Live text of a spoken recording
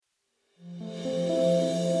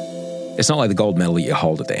It's not like the gold medal you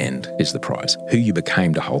hold at the end is the prize. Who you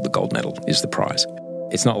became to hold the gold medal is the prize.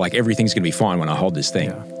 It's not like everything's going to be fine when I hold this thing.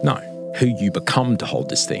 Yeah. No. Who you become to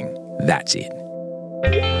hold this thing, that's it.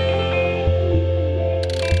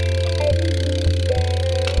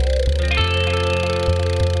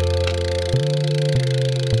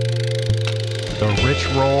 The Rich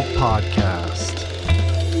Roll Podcast.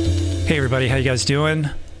 Hey everybody, how you guys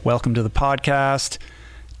doing? Welcome to the podcast.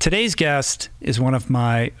 Today's guest is one of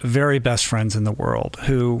my very best friends in the world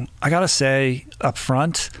who, I gotta say up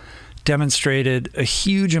front, demonstrated a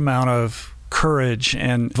huge amount of courage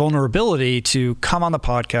and vulnerability to come on the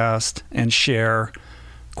podcast and share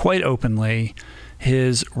quite openly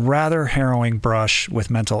his rather harrowing brush with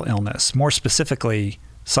mental illness, more specifically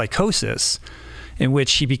psychosis, in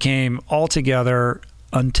which he became altogether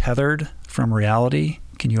untethered from reality.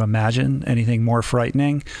 Can you imagine anything more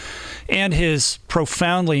frightening? And his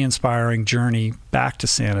profoundly inspiring journey back to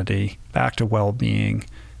sanity, back to well-being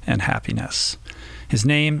and happiness. His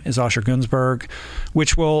name is Osher Günsberg,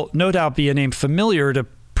 which will no doubt be a name familiar to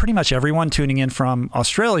pretty much everyone tuning in from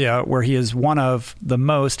Australia, where he is one of the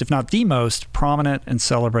most, if not the most, prominent and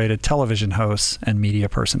celebrated television hosts and media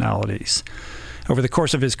personalities. Over the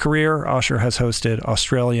course of his career, Osher has hosted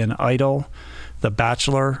Australian Idol, The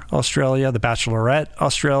Bachelor Australia, The Bachelorette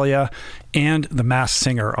Australia, and The Masked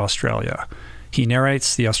Singer Australia. He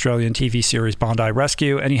narrates the Australian TV series Bondi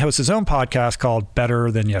Rescue, and he hosts his own podcast called Better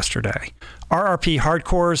Than Yesterday. RRP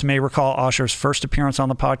hardcores may recall Osher's first appearance on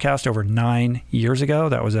the podcast over 9 years ago.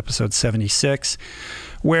 That was episode 76,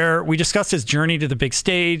 where we discussed his journey to the big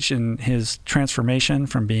stage and his transformation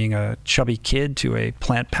from being a chubby kid to a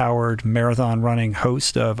plant-powered marathon-running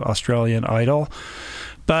host of Australian Idol.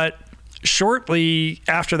 But shortly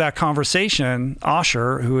after that conversation,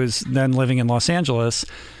 Osher, who is then living in Los Angeles,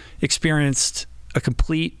 experienced a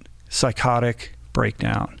complete psychotic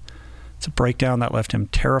breakdown. It's a breakdown that left him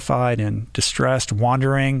terrified and distressed,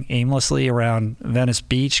 wandering aimlessly around Venice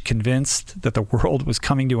Beach, convinced that the world was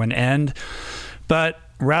coming to an end. But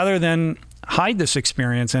rather than hide this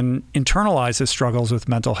experience and internalize his struggles with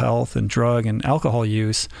mental health and drug and alcohol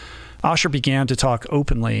use, Osher began to talk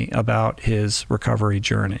openly about his recovery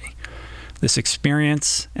journey. This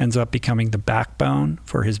experience ends up becoming the backbone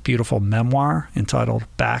for his beautiful memoir entitled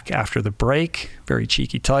Back After the Break, very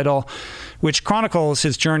cheeky title, which chronicles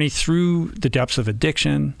his journey through the depths of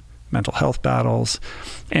addiction, mental health battles,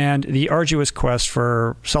 and the arduous quest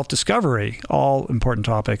for self-discovery, all important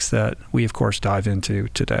topics that we, of course, dive into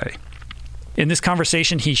today. In this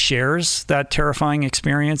conversation, he shares that terrifying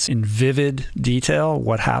experience in vivid detail,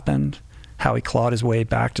 what happened, how he clawed his way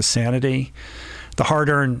back to sanity, the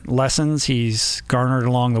hard-earned lessons he's garnered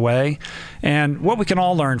along the way, and what we can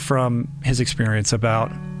all learn from his experience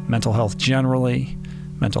about mental health generally,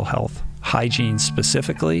 mental health hygiene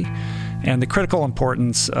specifically, and the critical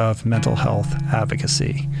importance of mental health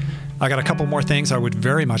advocacy. I got a couple more things I would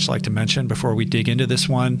very much like to mention before we dig into this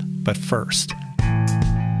one, but first.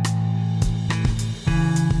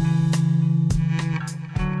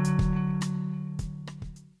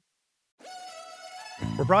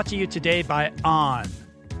 We're brought to you today by On.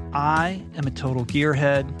 I am a total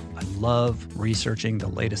gearhead. I love researching the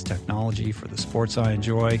latest technology for the sports I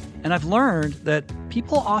enjoy. And I've learned that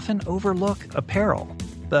people often overlook apparel.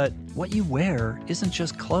 But what you wear isn't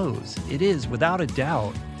just clothes. It is, without a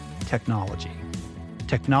doubt, technology.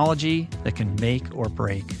 Technology that can make or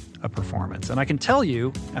break a performance. And I can tell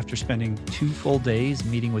you, after spending 2 full days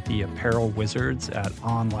meeting with the apparel wizards at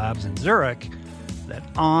On Labs in Zurich, that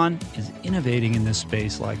On is innovating in this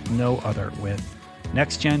space like no other with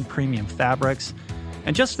next-gen premium fabrics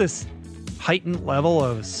and just this heightened level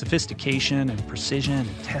of sophistication and precision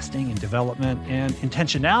and testing and development and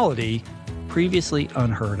intentionality previously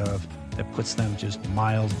unheard of that puts them just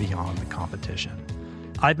miles beyond the competition.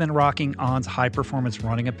 I've been rocking On's high-performance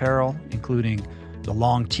running apparel, including the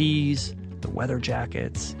long tees, the weather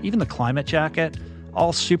jackets, even the climate jacket,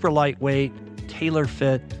 all super lightweight,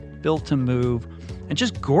 tailor-fit, built to move, and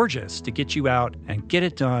just gorgeous to get you out and get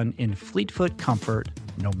it done in fleet-foot comfort,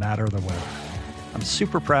 no matter the weather. I'm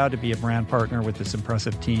super proud to be a brand partner with this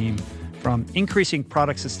impressive team, from increasing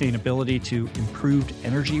product sustainability to improved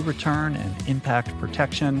energy return and impact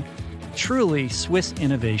protection. Truly Swiss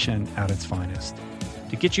innovation at its finest.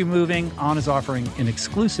 To get you moving, On is offering an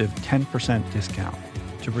exclusive 10% discount.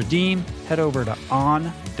 To redeem, head over to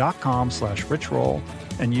on.com/richroll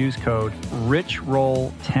and use code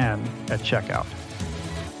RICHROLL10 at checkout.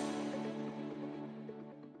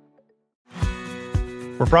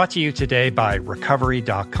 We're brought to you today by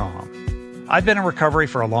Recovery.com. I've been in recovery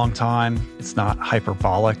for a long time. It's not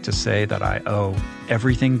hyperbolic to say that I owe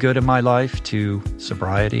everything good in my life to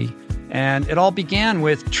sobriety And it all began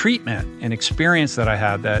with treatment, an experience that I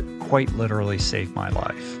had that quite literally saved my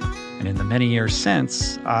life. And in the many years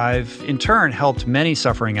since, I've in turn helped many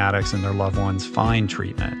suffering addicts and their loved ones find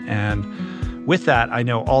treatment. And with that, I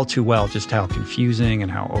know all too well just how confusing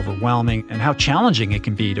and how overwhelming and how challenging it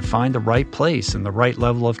can be to find the right place and the right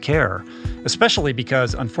level of care, especially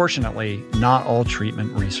because, unfortunately, not all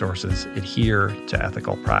treatment resources adhere to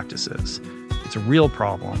ethical practices. It's a real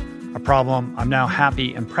problem, a problem I'm now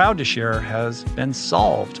happy and proud to share has been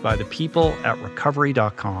solved by the people at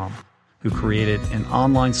Recovery.com, who created an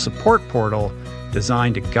online support portal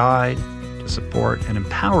designed to guide, to support, and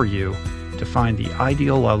empower you to find the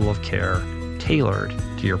ideal level of care tailored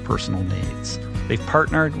to your personal needs. They've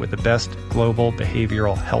partnered with the best global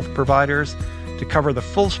behavioral health providers to cover the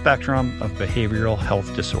full spectrum of behavioral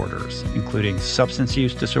health disorders, including substance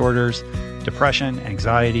use disorders, depression,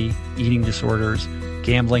 anxiety, eating disorders,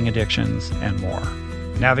 gambling addictions, and more.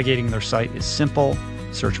 Navigating their site is simple.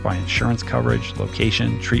 Search by insurance coverage,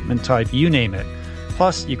 location, treatment type, you name it.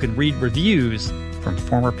 Plus, you can read reviews from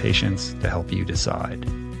former patients to help you decide.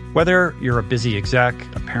 Whether you're a busy exec,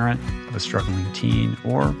 a parent of a struggling teen,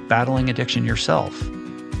 or battling addiction yourself,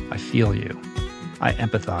 I feel you. I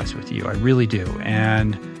empathize with you. I really do.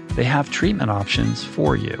 And they have treatment options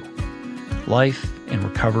for you. Life in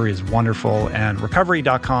recovery is wonderful, and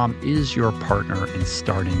Recovery.com is your partner in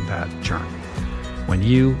starting that journey. When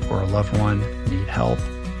you or a loved one need help,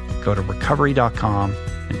 go to Recovery.com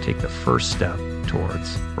and take the first step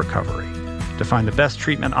towards recovery. To find the best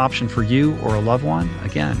treatment option for you or a loved one,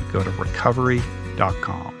 again, go to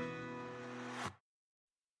Recovery.com.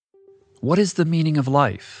 What is the meaning of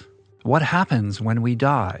life? What happens when we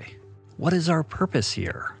die? What is our purpose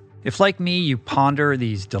here? If, like me, you ponder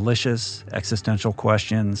these delicious existential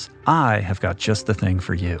questions, I have got just the thing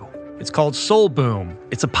for you. It's called Soul Boom.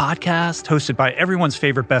 It's a podcast hosted by everyone's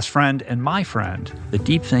favorite best friend and my friend, the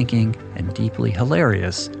deep thinking and deeply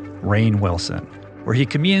hilarious Rainn Wilson, where he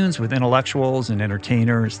communes with intellectuals and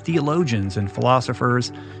entertainers, theologians and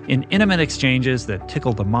philosophers in intimate exchanges that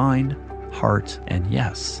tickle the mind, heart, and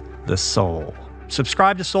yes, the soul.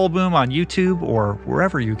 Subscribe to Soul Boom on YouTube or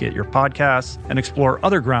wherever you get your podcasts, and explore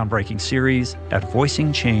other groundbreaking series at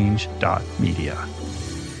voicingchange.media.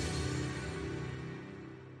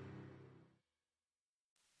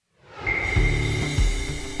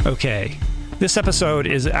 Okay, this episode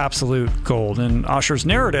is absolute gold, and Osher's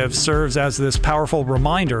narrative serves as this powerful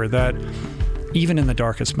reminder that even in the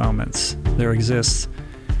darkest moments, there exists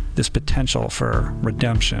this potential for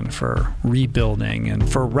redemption, for rebuilding,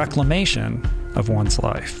 and for reclamation of one's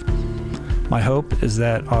life. My hope is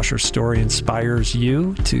that Osher's story inspires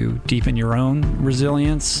you to deepen your own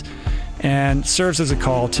resilience and serves as a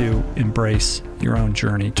call to embrace your own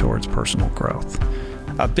journey towards personal growth.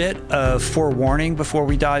 A bit of forewarning before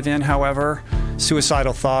we dive in, however.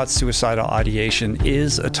 Suicidal thoughts, suicidal ideation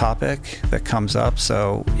is a topic that comes up,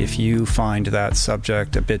 so if you find that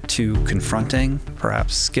subject a bit too confronting,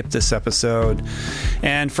 perhaps skip this episode.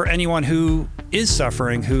 And for anyone who is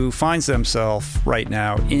suffering, who finds themselves right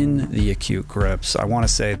now in the acute grips, I want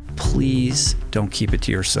to say, please don't keep it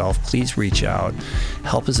to yourself. Please reach out.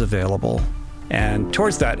 Help is available. And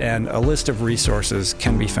towards that end, a list of resources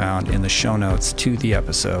can be found in the show notes to the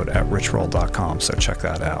episode at richroll.com, so check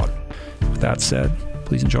that out. With that said,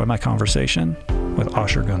 please enjoy my conversation with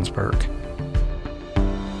Osher Günsberg.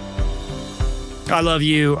 I love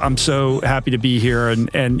you. I'm so happy to be here.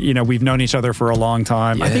 And you know, we've known each other for a long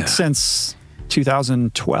time. Yeah. I think since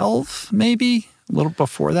 2012, maybe? A little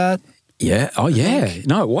before that? Yeah. Oh, yeah.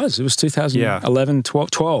 No, it was. It was 2011,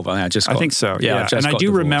 12. I think so. Yeah. And I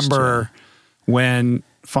do remember when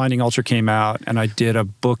Finding Ultra came out, and I did a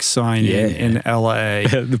book signing in LA.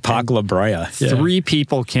 The Park La Brea. 3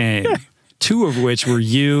 people came, 2 of which were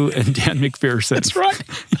you and Dan McPherson. That's right.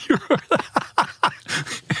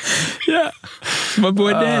 Yeah. My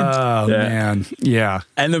boy Dan. Oh, man. Yeah.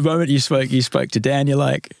 And the moment you spoke to Dan, you're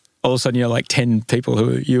like, all of a sudden you're like 10 people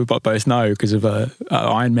who you both know because of a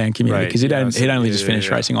Ironman community, because he'd only just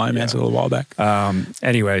finished racing Ironmans a little while back.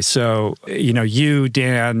 Anyway, so, you know, you,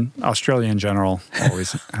 Dan, Australia in general,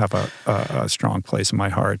 always have a strong place in my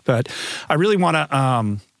heart. But I really want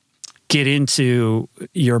to get into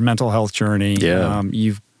your mental health journey. Yeah.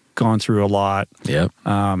 You've gone through a lot. Yep.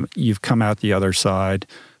 You've come out the other side.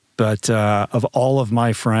 But of all of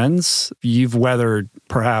my friends, you've weathered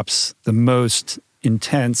perhaps the most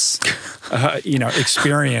intense,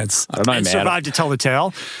 experience. I don't know, man. Survived to tell the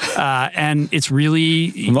tale, and it's really,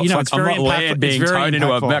 it's very I'm not being towed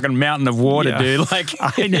into a fucking mountain of water, dude. Like,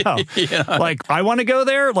 I know. Like, I want to go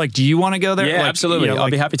there. Like, do you want to go there? Yeah, like, absolutely.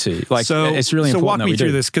 I'll be happy to. Like, so it's really important. So walk that me we through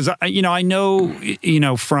do. this, because I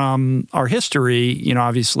know, from our history,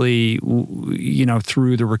 obviously,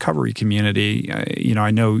 through the recovery community,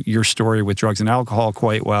 I know your story with drugs and alcohol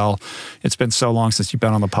quite well. It's been so long since you've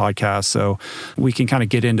been on the podcast, so we can kind of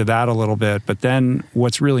get into that a little bit. But then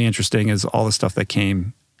what's really interesting is all the stuff that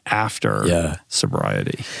came after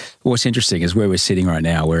sobriety. What's interesting is where we're sitting right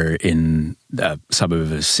now. We're in a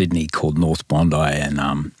suburb of Sydney called North Bondi,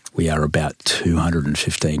 and we are about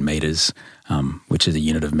 215 metres, which is a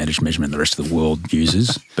unit of measurement the rest of the world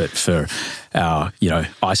uses. But for our,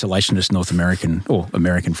 isolationist North American or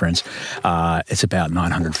American friends, it's about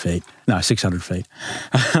 600 feet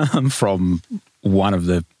from one of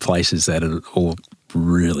the places that it all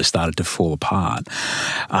really started to fall apart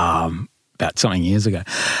about something years ago.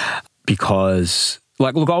 Because,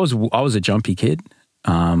 I was a jumpy kid.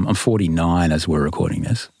 I'm 49 as we're recording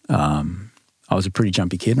this. I was a pretty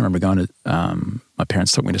jumpy kid. I remember going to, my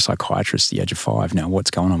parents took me to a psychiatrist at the age of 5. Now, what's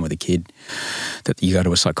going on with a kid that you go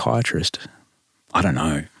to a psychiatrist? I don't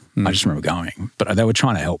know. I just remember going. But they were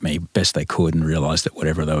trying to help me best they could and realised that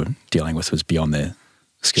whatever they were dealing with was beyond their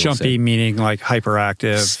skill set. Jumpy meaning like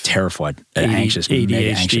hyperactive. Terrified, anxious, mega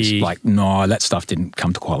anxious. Like, no, that stuff didn't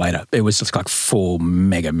come to quite later. It was just like full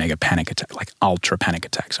mega panic attack, like ultra panic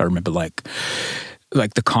attacks. I remember like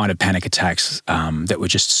the kind of panic attacks that were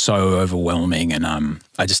just so overwhelming. And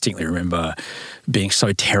I distinctly remember being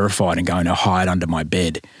so terrified and going to hide under my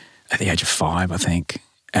bed at the age of 5, I think.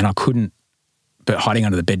 And I couldn't, but hiding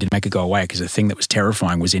under the bed didn't make it go away because the thing that was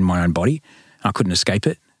terrifying was in my own body. I couldn't escape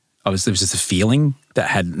it. There was just a feeling that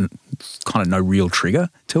had kind of no real trigger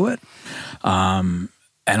to it. And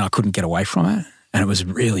I couldn't get away from it. And it was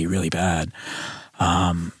really, really bad.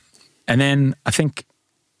 And then I think,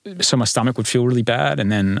 so my stomach would feel really bad.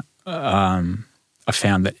 And then I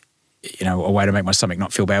found that, a way to make my stomach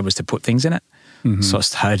not feel bad was to put things in it. Mm-hmm. So I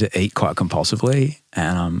started to eat quite compulsively.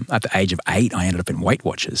 And at the age of 8, I ended up in Weight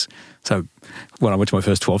Watchers. So when I went to my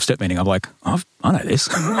first 12-step meeting, I'm like, I know this.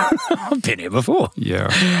 I've been here before. Yeah.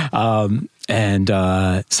 So,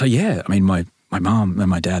 I mean, my mum and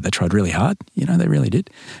my dad, they tried really hard. They really did.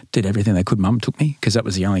 Did everything they could. Mum took me because that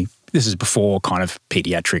was this is before kind of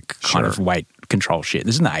pediatric kind of weight control shit.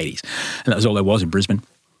 This is in the 80s. And that was all there was in Brisbane.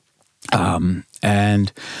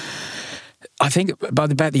 And I think by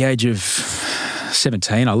about the age of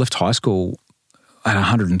 17, I left high school at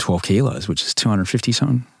 112 kilos, which is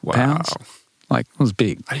 250-something pounds. Like, it was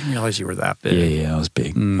big. I didn't realize you were that big. Yeah, I was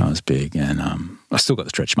big. I was big. And I still got the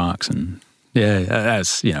stretch marks. And,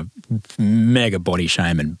 that's, mega body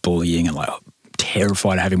shame and bullying and, like,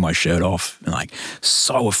 terrified of having my shirt off and, like,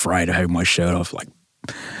 so afraid of having my shirt off. Like,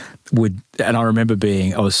 and I remember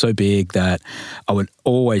I was so big that I would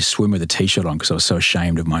always swim with a T-shirt on because I was so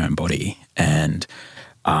ashamed of my own body. And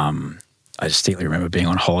I distinctly remember being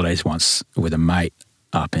on holidays once with a mate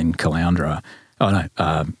up in Caloundra,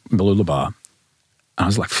 Mooloolaba. I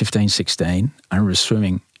was like 15, 16. I remember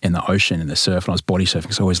swimming in the ocean in the surf, and I was body surfing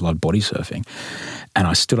because I always loved body surfing. And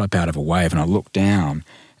I stood up out of a wave and I looked down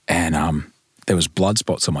and there was blood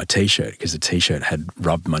spots on my T-shirt because the T-shirt had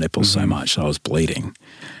rubbed my nipples so much that I was bleeding.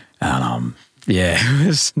 And it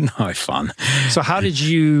was no fun. So how did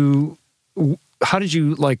you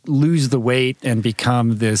like lose the weight and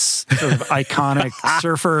become this sort of iconic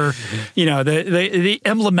surfer, the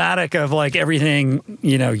emblematic of like everything,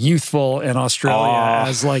 youthful in Australia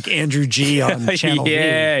as like Andrew G on Channel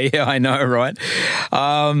V? Yeah, I know, right?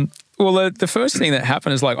 Well, the first thing that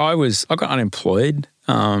happened is like I got unemployed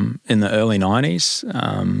in the early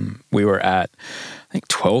 90s. We were at, I think,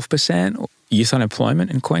 12% youth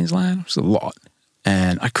unemployment in Queensland, which is a lot.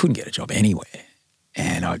 And I couldn't get a job anywhere.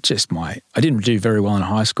 And I didn't do very well in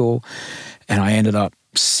high school. And I ended up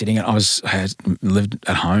I lived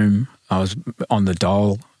at home. I was on the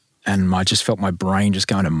dole and I just felt my brain just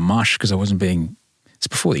going to mush because I wasn't it's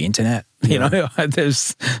before the internet,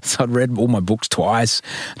 so I'd read all my books twice,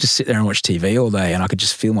 just sit there and watch TV all day, and I could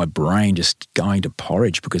just feel my brain just going to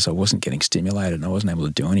porridge because I wasn't getting stimulated and I wasn't able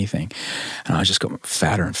to do anything. And I just got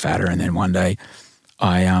fatter and fatter. And then one day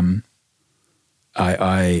I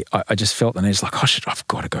just felt the need, it's like, I've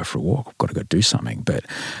got to go for a walk. I've got to go do something. But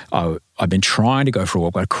I've been trying to go for a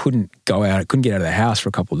walk, but I couldn't go out. I couldn't get out of the house for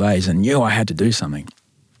a couple of days and knew I had to do something.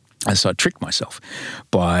 And so I tricked myself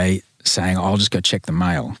by saying, I'll just go check the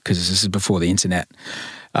mail because this is before the internet.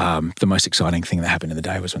 The most exciting thing that happened in the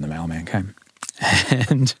day was when the mailman came.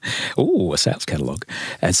 And, a sales catalogue.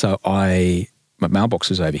 And so I my mailbox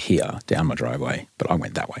was over here down my driveway, but I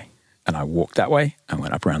went that way. And I walked that way and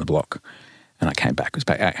went up around the block. And I came back. It was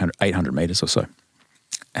about 800 metres or so.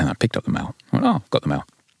 And I picked up the mail. I went, oh, got the mail.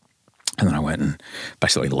 And then I went and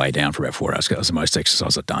basically lay down for about 4 hours. That was the most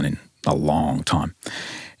exercise I'd done in a long time.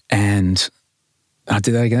 And I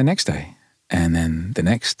did that again the next day. And then the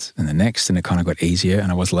next and the next. And it kind of got easier.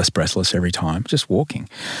 And I was less breathless every time, just walking.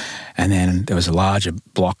 And then there was a larger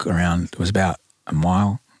block around, it was about a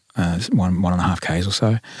mile, 1.5 Ks or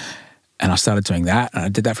so. And I started doing that. And I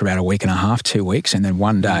did that for about a week and a half, 2 weeks. And then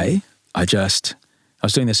one day, I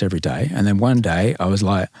was doing this every day. And then one day I was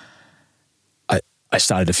like, I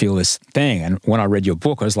started to feel this thing. And when I read your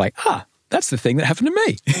book, I was like, that's the thing that happened to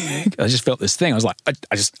me. I just felt this thing. I was like,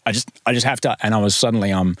 I just have to. And I was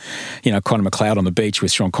suddenly, Connor McLeod on the beach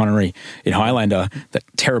with Sean Connery in Highlander, that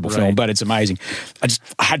terrible film, but it's amazing.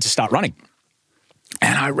 I had to start running.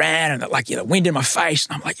 And I ran and the wind in my face.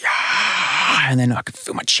 And I'm like, yeah. And then I could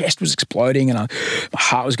feel my chest was exploding and my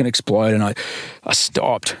heart was going to explode. And I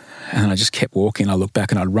stopped and I just kept walking. I looked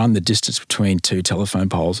back and I'd run the distance between 2 telephone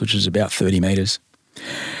poles, which is about 30 metres.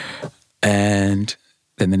 And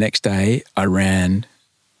then the next day I ran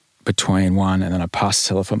between 1 and then I passed the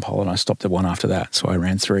telephone pole and I stopped at 1 after that. So I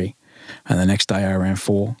ran 3. And the next day I ran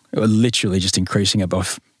 4. It was literally just increasing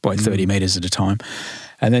by 30 metres at a time.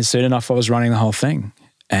 And then soon enough I was running the whole thing.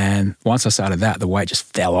 And once I started that, the weight just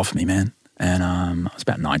fell off me, man. And I was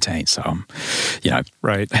about 19, so had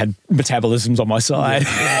metabolisms on my side.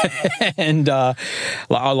 Yeah. And I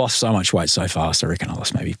lost so much weight so fast. I reckon I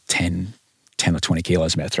lost maybe 10 or 20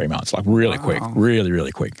 kilos in about 3 months, really quick, really,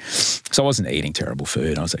 really quick. So I wasn't eating terrible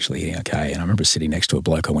food. I was actually eating okay. And I remember sitting next to a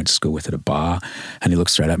bloke I went to school with at a bar, and he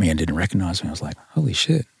looked straight at me and didn't recognise me. I was like, holy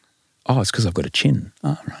shit. Oh, it's because I've got a chin.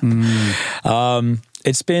 Oh, right.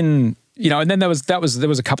 It's been, and then there was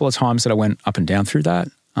a couple of times that I went up and down through that.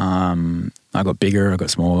 I got bigger, I got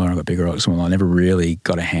smaller, I got bigger, I got smaller. I never really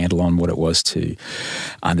got a handle on what it was to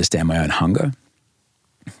understand my own hunger.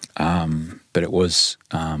 But it was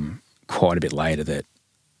quite a bit later that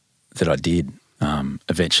I did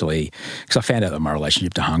eventually, because I found out that my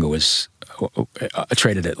relationship to hunger was, I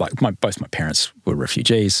treated it like both my parents were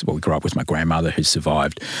refugees. Well, we grew up with my grandmother who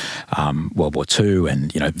survived World War II,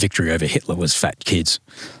 and victory over Hitler was fat kids.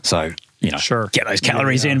 So sure, get those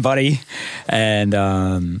calories in, buddy. And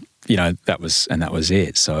that was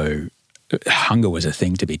it. So hunger was a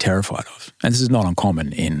thing to be terrified of, and this is not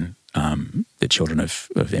uncommon in the children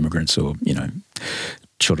of immigrants or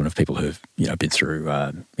children of people who've been through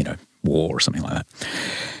war or something like that.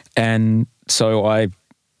 And so I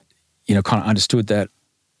kind of understood that,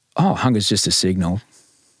 hunger's just a signal.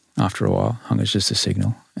 After a while, hunger's just a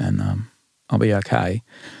signal, and I'll be okay.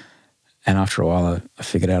 And after a while, I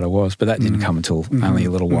figured out I was, but that didn't come until only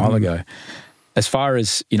a little while ago. As far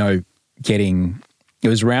as it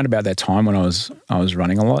was around about that time when I was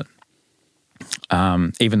running a lot.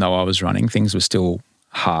 Even though I was running, things were still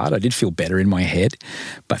hard. I did feel better in my head,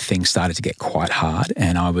 but things started to get quite hard,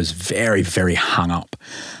 and I was very, very hung up.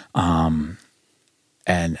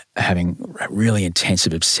 And having really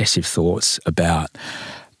intensive, obsessive thoughts about,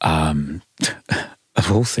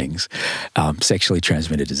 of all things, sexually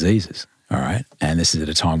transmitted diseases, all right? And this is at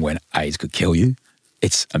a time when AIDS could kill you.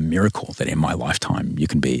 It's a miracle that in my lifetime you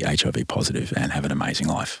can be HIV positive and have an amazing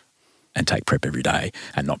life and take PrEP every day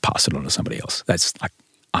and not pass it on to somebody else. That's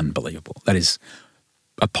unbelievable. That is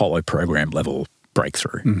Apollo program level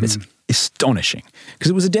breakthrough. Mm-hmm. It's astonishing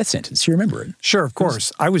because it was a death sentence. You remember it? Sure, of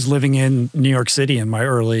course. I was living in New York City in my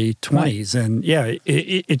early 20s, right. And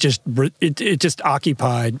it just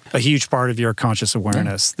occupied a huge part of your conscious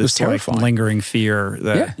awareness. Yeah. This lingering fear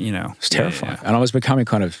that it's terrifying. And I was becoming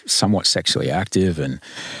kind of somewhat sexually active, and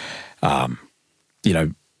I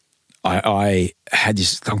had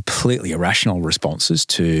these completely irrational responses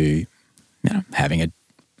to having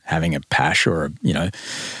a pash or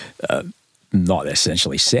not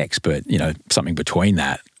essentially sex, but something between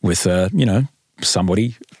that with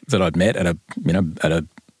somebody that I'd met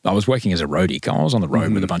I was working as a roadie. I was on the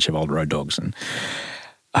road with a bunch of old road dogs, and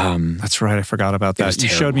that's right. I forgot about that. You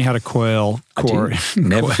showed me how to coil cord.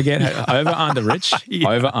 Never forget over under, Rich. Yeah.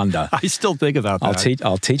 Over under. I still think about that.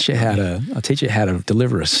 I'll teach you how to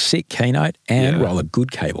deliver a sick keynote and roll a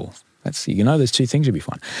good cable. There's two things would be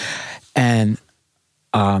fun, and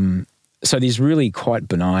so these really quite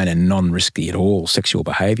benign and non-risky at all sexual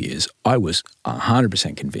behaviours, I was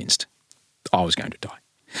 100% convinced I was going to die.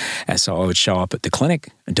 And so I would show up at the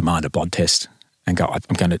clinic and demand a blood test and go, I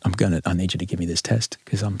need you to give me this test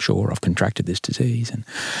because I'm sure I've contracted this disease.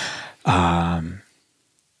 And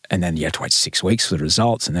then you have to wait 6 weeks for the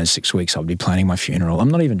results, and then 6 weeks I'll be planning my funeral. I'm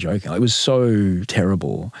not even joking. It was so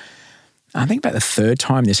terrible. I think about the third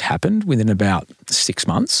time this happened, within about 6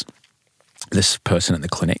 months, this person at the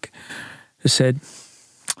clinic just said,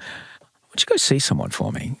 "Why don't you go see someone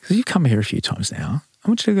for me? Because you've come here a few times now. I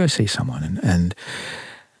want you to go see someone." And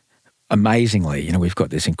amazingly, we've got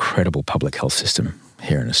this incredible public health system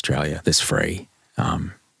here in Australia that's free.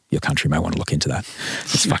 Your country may want to look into that.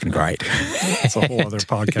 It's fucking great. It's a whole other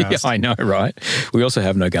podcast. Yeah, I know, right? We also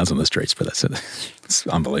have no guns on the streets, but it's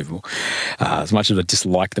unbelievable. As much as I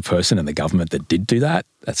dislike the person and the government that did do that,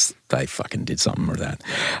 they fucking did something with that.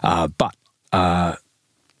 But I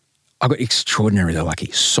got extraordinarily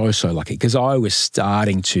lucky, so lucky, because I was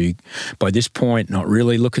starting to, by this point, not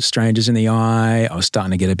really look at strangers in the eye. I was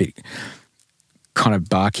starting to get a bit kind of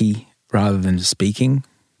barky rather than speaking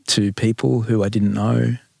to people who I didn't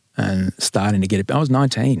know, and starting to get it. I was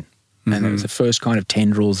 19, and it was the first kind of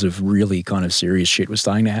tendrils of really kind of serious shit was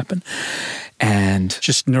starting to happen. And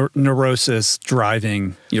just neurosis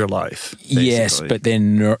driving your life, basically. Yes, but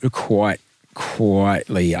then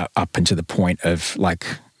quietly up into the point of like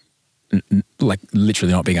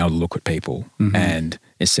literally not being able to look at people, and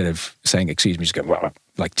instead of saying excuse me, just go well,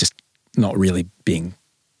 like just not really being.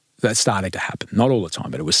 That started to happen, not all the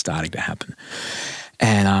time, but it was starting to happen.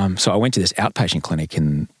 And so I went to this outpatient clinic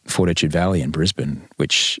in Fortitude Valley in Brisbane,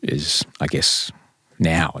 which is, I guess,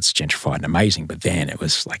 now it's gentrified and amazing, but then it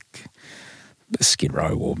was like Skid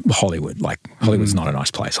Row or Hollywood. Like, Hollywood's not a nice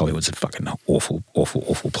place. Hollywood's a fucking awful, awful,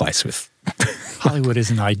 awful place with... Hollywood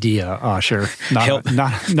is an idea, Osher,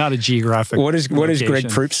 not a geographic What does Greg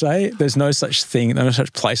Proops say? There's no such thing, no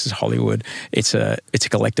such place as Hollywood. It's a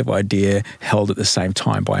collective idea held at the same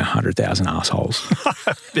time by 100,000 assholes.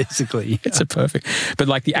 Basically, yeah. It's a perfect... But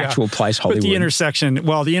like the actual place Hollywood... But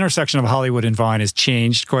the intersection of Hollywood and Vine has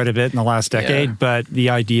changed quite a bit in the last decade, but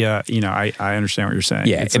the idea, I understand what you're saying.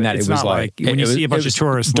 Yeah, it's, in that it's it was not like when you see a bunch of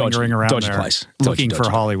tourists lingering around dodgy there place. looking for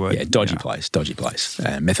Hollywood. Yeah, dodgy place.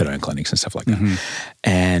 Methadone clinics and stuff like that.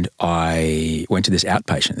 And I went to this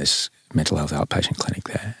mental health outpatient clinic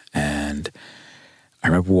there, and I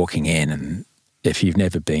remember walking in, and if you've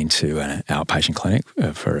never been to an outpatient clinic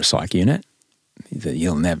for a psych unit,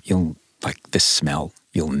 the smell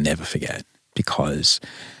you'll never forget, because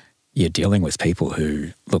you're dealing with people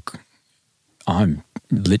who, look, I'm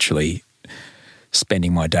literally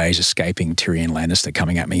spending my days escaping Tyrion Lannister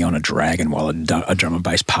coming at me on a dragon while a drum and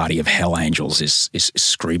bass party of hell angels is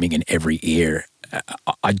screaming in every ear.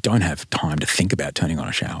 I don't have time to think about turning on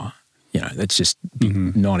a shower. That's just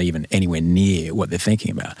not even anywhere near what they're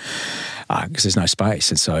thinking about, because there's no space.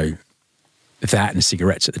 And so that and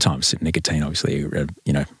cigarettes at the time, nicotine obviously,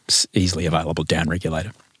 easily available down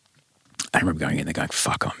regulator. I remember going in there going,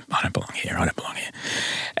 fuck, I don't belong here.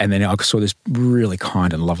 And then I saw this really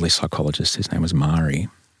kind and lovely psychologist. His name was Mari.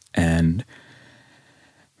 And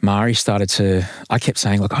Mari I kept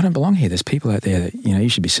saying, look, I don't belong here. There's people out there that, you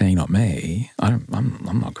should be seeing, not me. I'm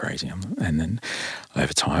not crazy. And then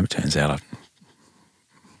over time, it turns out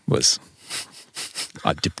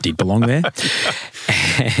I did belong there.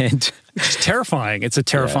 And it's terrifying. It's a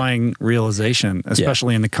terrifying realization,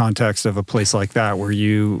 especially in the context of a place like that where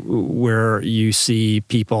you see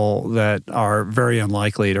people that are very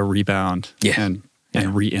unlikely to rebound and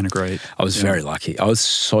reintegrate. I was very lucky. I was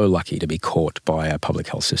so lucky to be caught by a public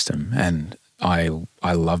health system, and I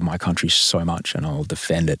love my country so much, and I'll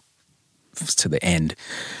defend it to the end,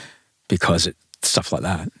 because stuff like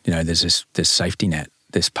that. There's this safety net.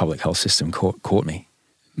 This public health system caught me.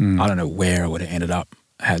 I don't know where I would have ended up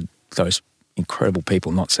had those incredible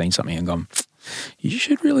people not seen something and gone, you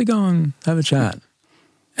should really go and have a chat.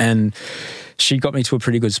 And she got me to a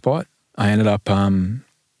pretty good spot. I ended up, then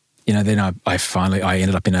I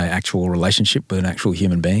ended up in an actual relationship with an actual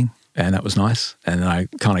human being, and that was nice. And then I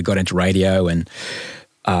kind of got into radio, and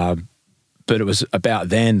but it was about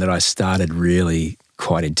then that I started really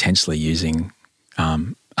quite intensely using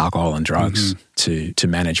alcohol and drugs to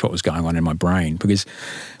manage what was going on in my brain. Because,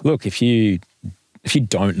 look, if you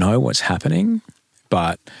don't know what's happening,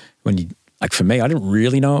 but for me, I didn't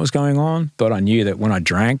really know what was going on, but I knew that when I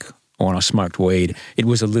drank or when I smoked weed, it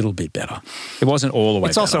was a little bit better. It wasn't all the way better.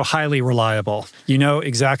 It's also highly reliable. You know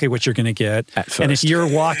exactly what you're going to get. At first. And if you're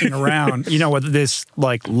walking around, with this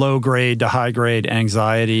like low grade to high grade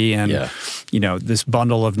anxiety and, this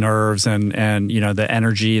bundle of nerves and the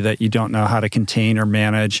energy that you don't know how to contain or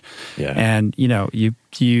manage. Yeah. And,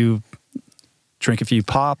 you drink a few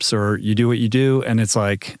pops or you do what you do, and it's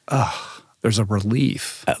like, there's a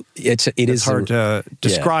relief. It's hard to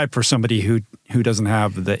describe for somebody who doesn't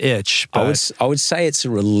have the itch. But I would say it's a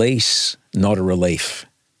release, not a relief,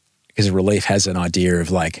 because a relief has an idea of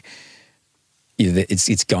like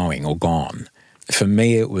it's going or gone. For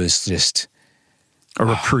me, it was just A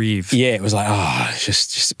reprieve. Yeah, it was like,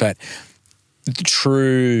 just, but the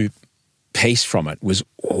true peace from it was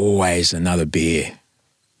always another beer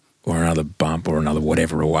or another bump or another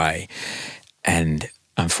whatever away. And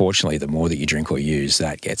unfortunately, the more that you drink or use,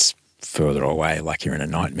 that gets further away, like you're in a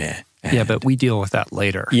nightmare. And yeah, but we deal with that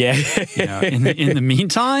later. Yeah. In the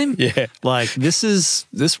meantime, like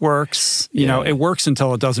this works. You know, it works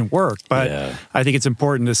until it doesn't work. But I think it's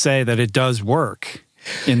important to say that it does work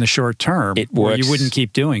in the short term. It works. Or you wouldn't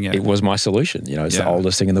keep doing it. It was my solution. You know, it's the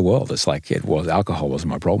oldest thing in the world. It's like alcohol wasn't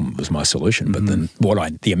my problem. It was my solution. But then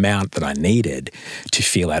the amount that I needed to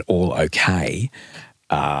feel at all okay,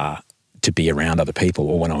 to be around other people,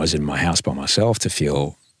 or when I was in my house by myself, to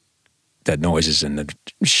feel the noises and the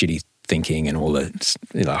shitty thinking and all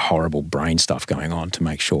the horrible brain stuff going on, to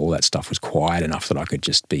make sure all that stuff was quiet enough that I could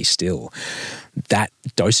just be still. That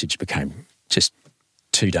dosage became just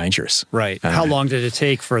too dangerous. Right. How long did it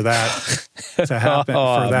take for that to happen,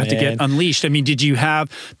 to get unleashed? I mean, did you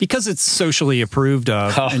have, because it's socially approved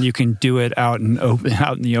of and you can do it out in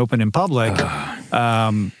the open in public,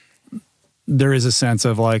 there is a sense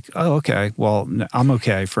of like, oh, okay, well, I'm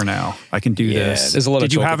okay for now. I can do this. There's a lot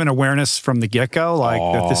Did of you have an awareness from the get-go, like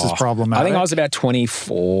that this is problematic? I think I was about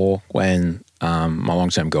 24 when my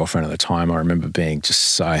long-term girlfriend at the time, I remember being just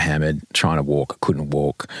so hammered, trying to walk, I couldn't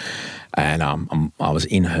walk. And I was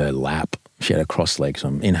in her lap. She had a crossed leg, so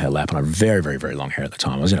I'm in her lap, and I had very, very, very long hair at the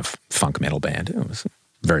time. I was in a funk metal band. It was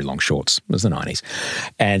very long shorts. It was the 90s.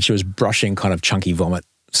 And she was brushing kind of chunky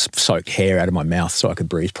vomit-soaked hair out of my mouth so I could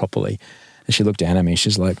breathe properly. And she looked down at me and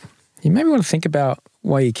she's like, you maybe want to think about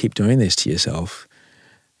why you keep doing this to yourself,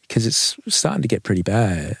 because it's starting to get pretty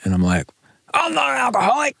bad. And I'm like, I'm not an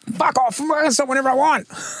alcoholic. Fuck off. I'm going to stop whenever I want.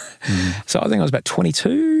 So I think I was about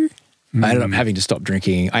 22. I ended up having to stop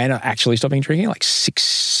drinking. I ended up actually stopping drinking like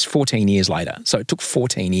 14 years later. So it took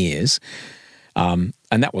 14 years. And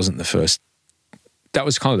that wasn't the first. That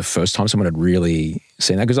was kind of the first time someone had really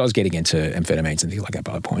seen that, because I was getting into amphetamines and things like that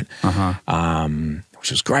by that point,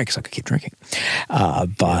 which was great because I could keep drinking.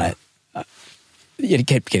 But it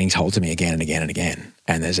kept getting told to me again and again and again.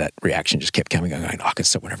 And there's that reaction just kept coming, going, I can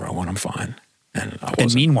stop whenever I want, I'm fine.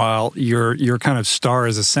 And meanwhile, your kind of star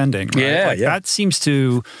is ascending, right? That seems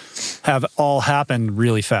to have all happened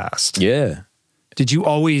really fast. Yeah. Did you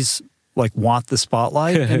always like want the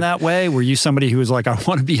spotlight in that way? Were you somebody who was like, I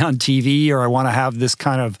want to be on TV, or I want to have this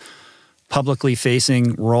kind of publicly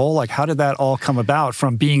facing role? Like, how did that all come about,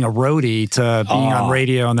 from being a roadie to being on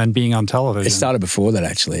radio and then being on television? It started before that,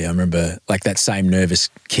 actually. I remember like that same nervous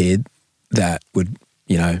kid that would,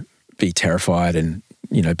 be terrified and,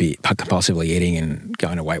 be compulsively eating and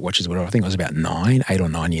going to Weight Watchers, whatever. I think I was about 8 or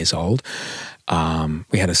 9 years old.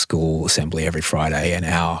 We had a school assembly every Friday, and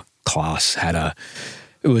our class had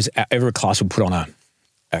every class would put on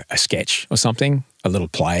a sketch or something, a little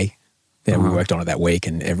play that we worked on it that week,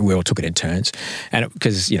 and we all took it in turns. And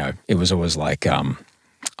because, it was always like,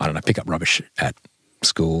 pick up rubbish at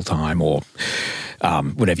school time, or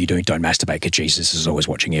whatever you're doing, don't masturbate because Jesus is always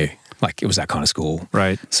watching you. Like, it was that kind of school.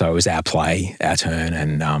 Right. So it was our play, our turn,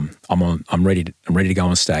 and I'm ready to go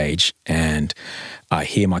on stage, and I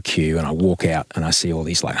hear my cue and I walk out and I see all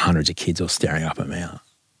these like hundreds of kids all staring up at me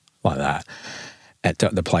like that.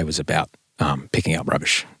 The play was about picking up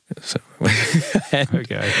rubbish. So,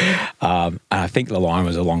 and I think the line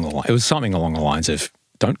was it was something along the lines of,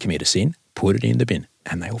 don't commit a sin, put it in the bin.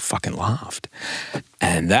 And they all fucking laughed.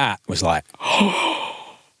 And that was like,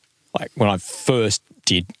 like when I first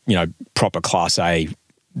did, proper Class A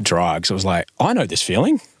drugs, I was like, I know this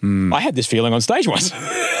feeling. I had this feeling on stage once.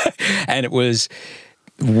 And it was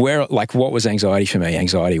what was anxiety for me?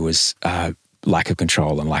 Anxiety was lack of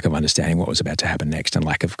control and lack of understanding what was about to happen next, and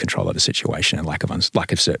lack of control of the situation, and lack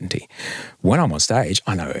of certainty. When I'm on stage,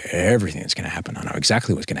 I know everything that's going to happen. I know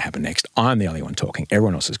exactly what's going to happen next. I'm the only one talking.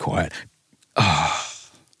 Everyone else is quiet.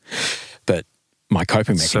 But my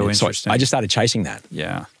coping mechanism, so I just started chasing that.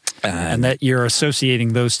 Yeah. And that you're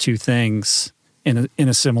associating those two things in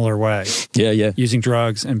a similar way. Yeah. Using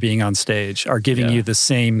drugs and being on stage are giving you the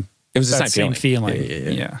same. It was the same feeling.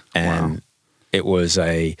 Yeah. And it was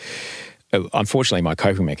unfortunately, my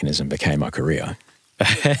coping mechanism became my career.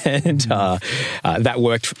 And that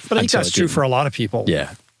worked. But I think that's true for a lot of people.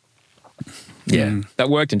 Yeah. Yeah, that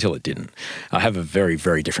worked until it didn't. I have a very,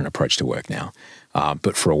 very different approach to work now.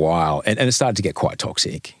 But for a while, and it started to get quite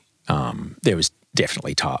toxic. There was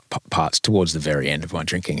definitely parts towards the very end of my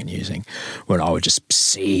drinking and using when I would just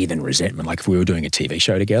seethe in resentment. Like if we were doing a TV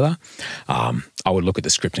show together, I would look at the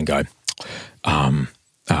script and go,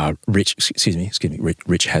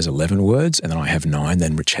 Rich has 11 words, and then I have 9,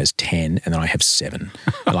 then Rich has 10, and then I have 7.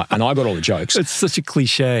 And I got all the jokes. It's such a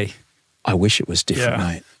cliche. I wish it was different,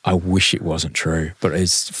 mate. I wish it wasn't true, but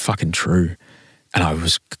it's fucking true. And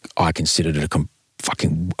I considered it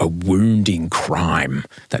a wounding crime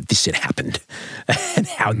that this had happened. And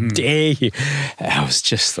how dare you? I was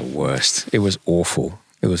just the worst. It was awful.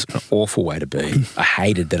 It was an awful way to be. I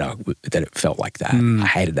hated that it felt like that. I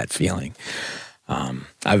hated that feeling. I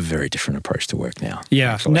have a very different approach to work now.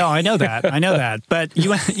 Yeah, actually. No, I know that. But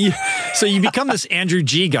so you become this Andrew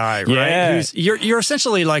G guy, right? Yeah. You're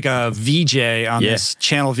essentially like a VJ on this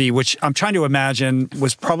Channel V, which I'm trying to imagine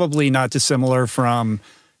was probably not dissimilar from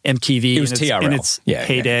MTV. It was TRL. In its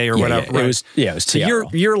heyday or whatever. Yeah. Right? It was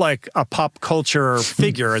TRL. So you're like a pop culture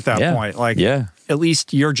figure at that point. Like, at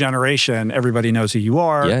least your generation, everybody knows who you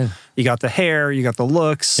are. Yeah. You got the hair, you got the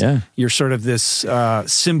looks. Yeah. You're sort of this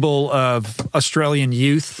symbol of Australian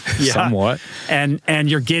youth. Somewhat. And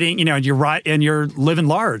you're getting, you're right, and you're living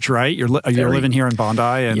large, right? You're living here in Bondi,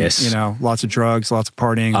 and lots of drugs, lots of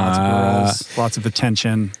partying, lots of girls, lots of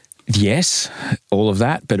attention. Yes, all of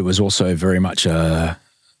that, but it was also very much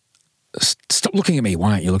stop looking at me.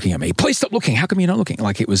 Why aren't you looking at me? Please stop looking. How come you're not looking?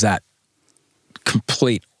 Like, it was that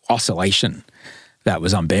complete oscillation that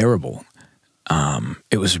was unbearable.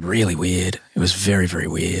 It was really weird. It was very, very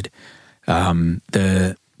weird.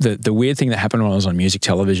 The weird thing that happened when I was on music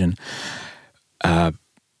television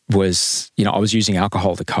was, I was using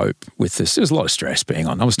alcohol to cope with this. There was a lot of stress being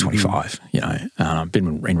on. I was 25, I've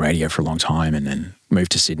been in radio for a long time, and then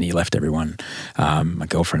moved to Sydney, left everyone. My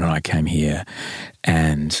girlfriend and I came here,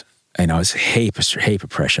 and it was a heap of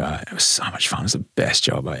pressure. It was so much fun. It was the best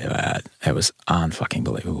job I ever had. It was unfucking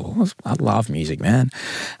believable. I love music, man.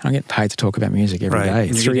 And I get paid to talk about music every day.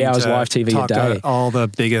 And 3 hours live TV a day. To all the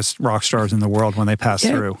biggest rock stars in the world when they pass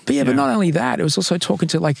through. But not only that, it was also talking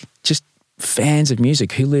to just fans of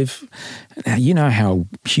music who live. Now, you know how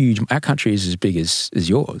huge our country is, as big as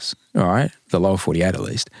yours, all right? The lower 48 at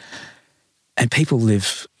least. And people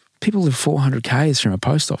live 400 k's from a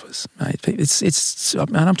post office, mate.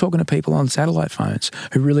 And I'm talking to people on satellite phones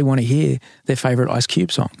who really want to hear their favourite Ice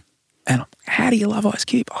Cube song. And how do you love Ice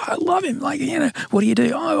Cube? Oh, I love him. Like, what do you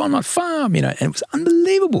do? Oh, on my farm, and it was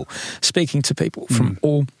unbelievable speaking to people from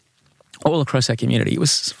all across our community. It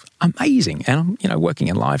was amazing. And I'm, working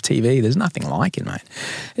in live TV. There's nothing like it, mate.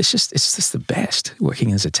 It's just the best,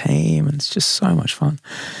 working as a team, and it's just so much fun.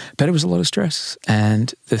 But it was a lot of stress.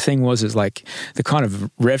 And the thing is like the kind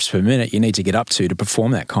of revs per minute you need to get up to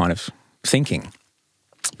perform that kind of thinking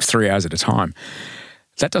 3 hours at a time.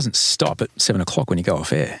 That doesn't stop at 7 o'clock when you go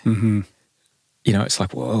off air. Mm-hmm. It's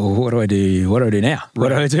like, whoa, what do I do? What do I do now? What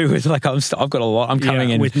do I do with, I've got a lot, I'm coming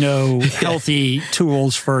in. With no healthy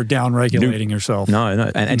tools for down-regulating yourself.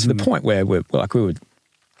 No. And to the point where I remember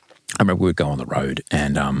we would go on the road,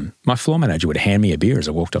 and my floor manager would hand me a beer as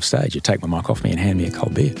I walked off stage. He'd take my mic off me and hand me a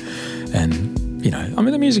cold beer. And, I'm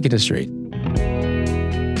in the music industry.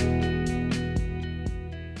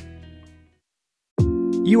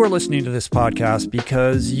 You are listening to this podcast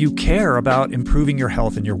because you care about improving your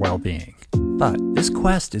health and your well-being. But this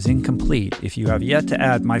quest is incomplete if you have yet to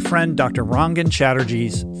add my friend Dr. Rangan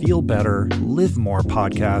Chatterjee's Feel Better, Live More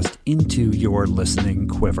podcast into your listening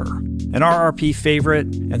quiver. An RRP favorite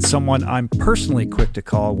and someone I'm personally quick to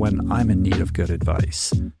call when I'm in need of good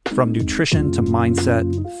advice. From nutrition to mindset,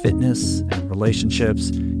 fitness, and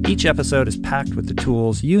relationships, each episode is packed with the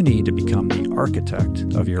tools you need to become the architect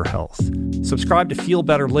of your health. Subscribe to Feel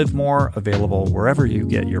Better, Live More, available wherever you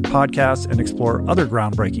get your podcasts, and explore other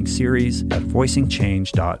groundbreaking series at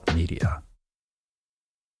voicingchange.media.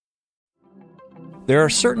 There are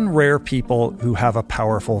certain rare people who have a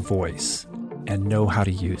powerful voice and know how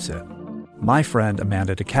to use it. My friend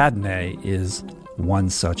Amanda Decadene is one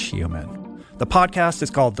such human. The podcast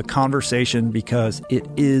is called The Conversation because it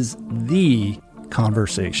is the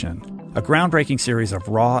conversation. A groundbreaking series of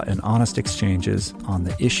raw and honest exchanges on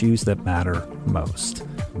the issues that matter most.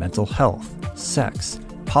 Mental health, sex,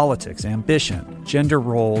 politics, ambition, gender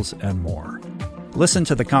roles, and more. Listen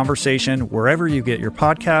to The Conversation wherever you get your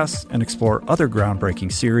podcasts and explore other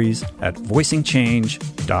groundbreaking series at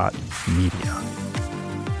voicingchange.media.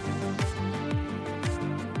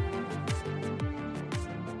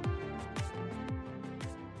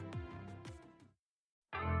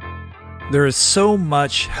 There is so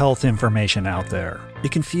much health information out there.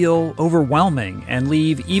 It can feel overwhelming and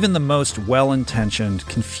leave even the most well-intentioned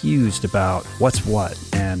confused about what's what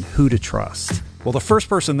and who to trust. Well, the first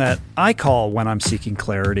person that I call when I'm seeking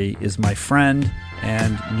clarity is my friend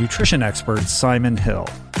and nutrition expert Simon Hill,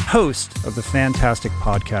 host of the fantastic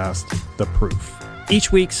podcast, The Proof.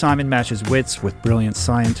 Each week, Simon matches wits with brilliant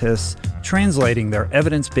scientists, translating their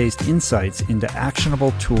evidence-based insights into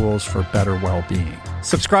actionable tools for better well-being.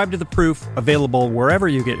 Subscribe to The Proof, available wherever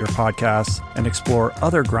you get your podcasts, and explore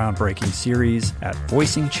other groundbreaking series at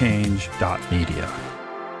voicingchange.media.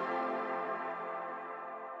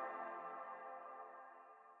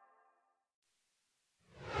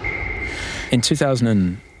 In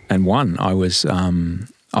 2001, I was on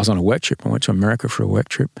a work trip. I went to America for a work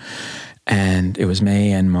trip. And it was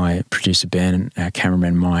me and my producer Ben, our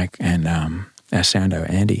cameraman Mike, and our soundo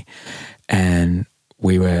Andy. And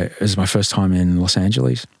it was my first time in Los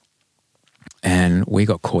Angeles. And we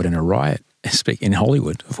got caught in a riot in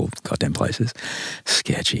Hollywood, of all goddamn places.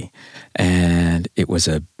 Sketchy. And it was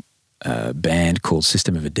a band called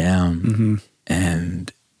System of a Down. Mm-hmm.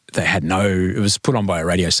 And it was put on by a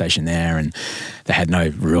radio station there, and they had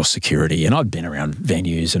no real security. And I'd been around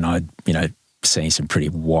venues, and I'd, seen some pretty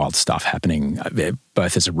wild stuff happening,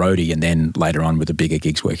 both as a roadie and then later on with the bigger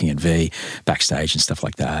gigs working at V, backstage and stuff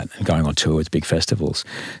like that, and going on tour with big festivals.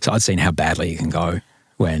 So I'd seen how badly it can go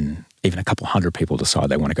when even a couple hundred people decide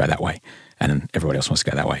they want to go that way and everybody else wants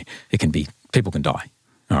to go that way. People can die,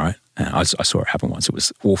 all right? And I saw it happen once. It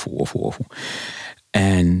was awful, awful, awful.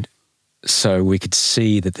 And so we could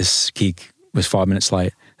see that this gig was 5 minutes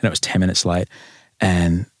late, and it was 10 minutes late,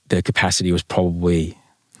 and the capacity was probably,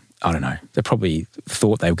 I don't know, they probably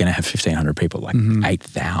thought they were going to have 1,500 people,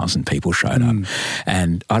 8,000 people showed up.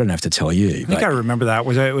 And I don't have to tell you. I think I remember that.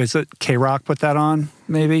 Was it K-Rock put that on,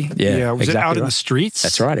 maybe? Yeah, was exactly it out in right. the streets?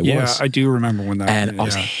 That's right, it was. Yeah, I do remember when that And I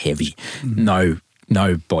was heavy. No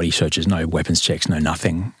body searches, no weapons checks, no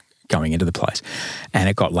nothing going into the place. And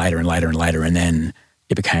it got later and later and later, and then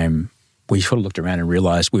it became, we sort of looked around and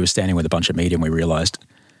realised, we were standing with a bunch of media and we realised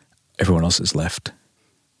everyone else has left.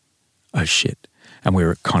 Oh, shit. And we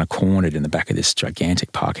were kind of cornered in the back of this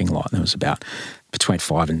gigantic parking lot. And there was about between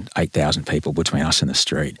 5,000 and 8,000 people between us and the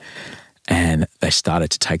street. And they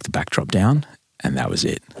started to take the backdrop down, and that was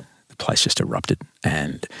it. The place just erupted.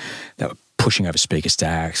 And they were pushing over speaker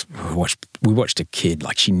stacks. We watched a kid,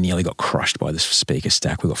 she nearly got crushed by this speaker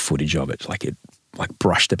stack. We got footage of it. It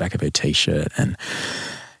brushed the back of her T-shirt. And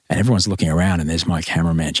everyone's looking around, and there's my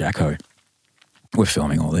cameraman, Jacko. We're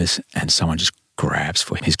filming all this, and someone just grabs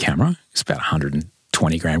for his camera. It's about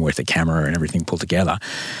 120 grand worth of camera and everything pulled together.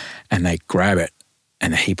 And they grab it,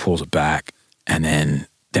 and he pulls it back. And then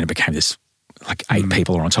it became this, 8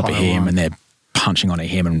 people are on top of him, and they're punching onto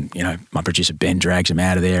him. And, my producer Ben drags him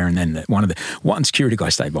out of there. And then one security guy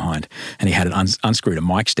stayed behind, and he had unscrewed a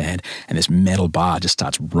mic stand, and this metal bar just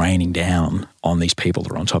starts raining down on these people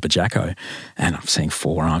that are on top of Jacko. And I'm seeing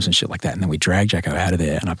forearms and shit like that. And then we drag Jacko out of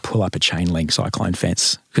there, and I pull up a chain link cyclone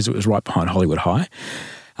fence because it was right behind Hollywood High.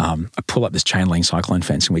 I pull up this chain link cyclone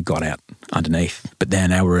fence, and we got out underneath. But then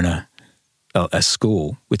now we're in a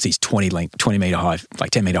school with these 20 metre high,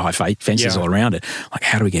 10 metre high fences all around it.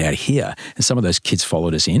 How do we get out of here? And some of those kids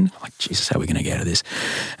followed us in. Jesus, how are we going to get out of this?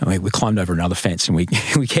 And we climbed over another fence, and we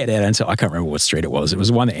get out into, I can't remember what street it was. It was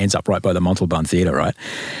the one that ends up right by the Montalban Theatre, right?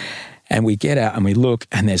 And we get out and we look,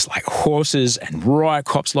 and there's horses and riot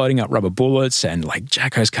cops loading up rubber bullets, and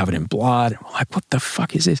Jacko's covered in blood. And we're like, what the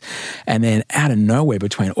fuck is this? And then out of nowhere,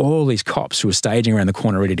 between all these cops who are staging around the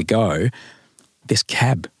corner ready to go, this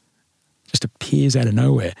cab just appears out of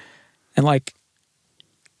nowhere. And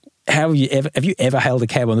have you ever hailed a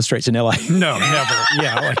cab on the streets in LA? No, never.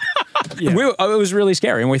 Yeah. It was really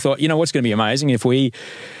scary. And we thought, what's going to be amazing if we,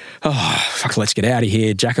 let's get out of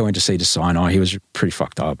here. Jacko went to see Sinai. He was pretty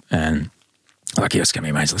fucked up. And it's going to be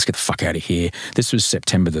amazing. Let's get the fuck out of here. This was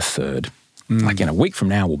September the 3rd. In a week from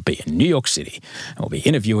now, we'll be in New York City, and we'll be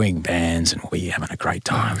interviewing bands, and we'll be having a great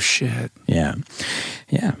time. Oh, shit. Yeah.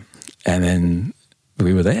 Yeah. And then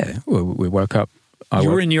we were there. We woke up. You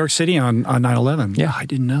were in New York City on 9/11. Yeah. I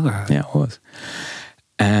didn't know that. Yeah, it was.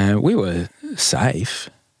 And we were safe,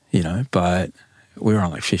 but we were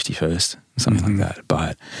on 51st, something like that.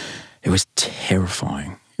 But it was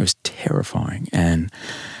terrifying. It was terrifying. And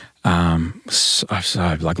an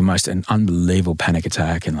unbelievable panic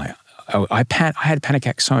attack. And I had a panic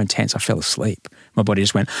attack so intense I fell asleep. My body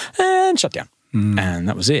just went and shut down. And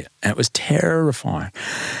that was it. And it was terrifying.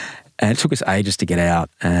 And it took us ages to get out.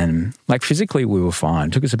 And physically we were fine.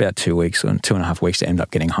 It took us about 2 weeks or 2.5 weeks to end up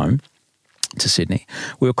getting home to Sydney.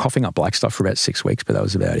 We were coughing up black stuff for about 6 weeks, but that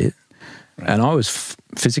was about it. Right. And I was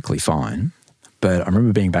physically fine. But I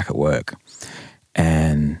remember being back at work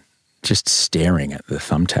and just staring at the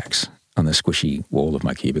thumbtacks on the squishy wall of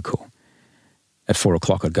my cubicle. At 4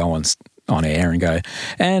 o'clock I'd go on air and go,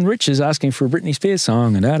 and Rich is asking for a Britney Spears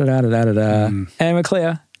song, and da-da-da-da-da-da-da, and we're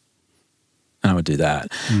clear. And I would do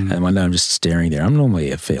that. And one day I'm just staring there. I'm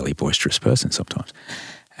normally a fairly boisterous person sometimes.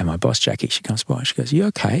 And my boss, Jackie, she comes by. She goes, "You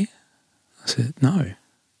okay?" I said, "No."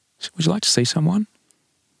 She said, "Would you like to see someone?"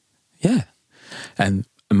 Yeah. And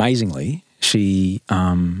amazingly, she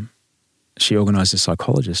organised a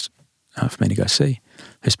psychologist for me to go see,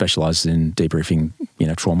 who specialises in debriefing,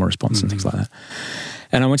 trauma response and things like that.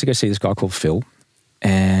 And I went to go see this guy called Phil,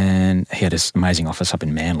 and he had this amazing office up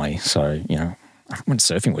in Manly. So, I went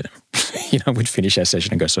surfing with him. We'd finish our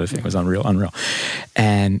session and go surfing. It was unreal.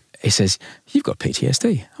 And he says, "You've got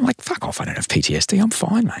PTSD." I'm like, "Fuck off, I don't have PTSD. I'm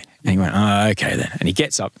fine, mate." And he went, "Oh, okay then." And he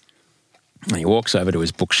gets up and he walks over to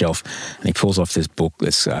his bookshelf and he pulls off this book,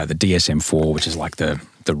 the DSM-4, which is like the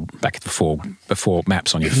back before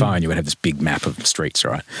maps on your phone, you would have this big map of the streets,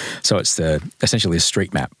 right? So it's essentially a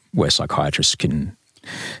street map where psychiatrists can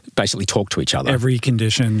basically talk to each other. Every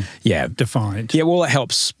condition defined. Yeah, well, it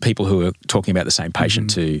helps people who are talking about the same patient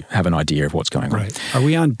to have an idea of what's going on. Right. Are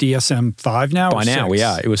we on DSM-5 now? By now, 6? we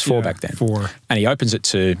are. It was 4 back then. 4. And he opens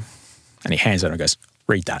it and he hands it and goes,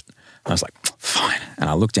 "Read that." And I was like, "Fine." And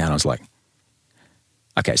I looked down and I was like,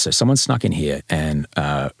 okay, so someone snuck in here and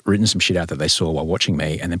written some shit out that they saw while watching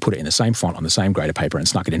me and then put it in the same font on the same grade of paper and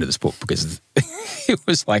snuck it into this book because it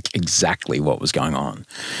was like exactly what was going on.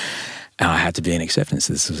 And I had to be in acceptance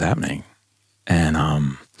that this was happening.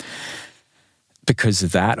 And because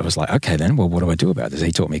of that, I was like, okay, then, well, what do I do about this?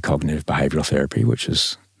 He taught me cognitive behavioral therapy, which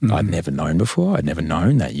is I'd never known before. I'd never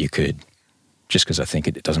known that you could, just because I think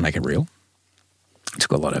it doesn't make it real. It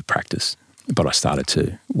took a lot of practice, but I started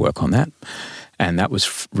to work on that. And that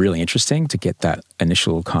was really interesting to get that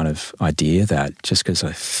initial kind of idea that just because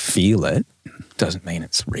I feel it doesn't mean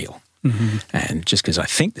it's real. And just because I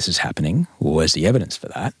think this is happening, well, where's the evidence for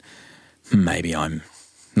that? Maybe I'm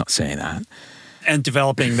not seeing that. And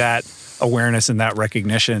developing that awareness and that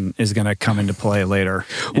recognition is going to come into play later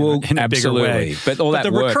in a bigger way. But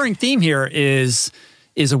the recurring theme here is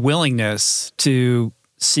a willingness to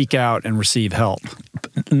seek out and receive help.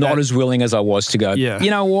 Not as willing as I was to go, yeah.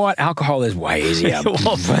 You know what? Alcohol is way easier.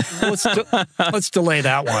 Well, let's delay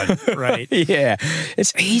that one, right? Yeah.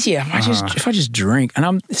 It's easier if I just drink. And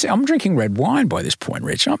I'm drinking red wine by this point,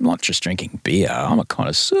 Rich. I'm not just drinking beer. I'm a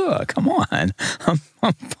connoisseur. Come on. I'm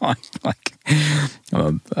buying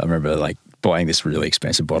I remember buying this really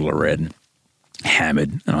expensive bottle of red and hammered,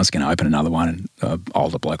 and I was going to open another one, and an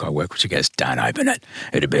older bloke I work with, he goes, "Don't open it.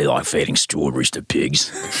 It'd be like feeding strawberries to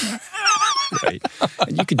pigs." Right.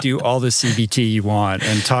 And you could do all the CBT you want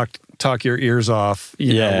and talk your ears off,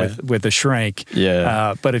 with a shrink.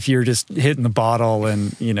 Yeah. But if you're just hitting the bottle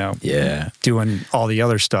and, doing all the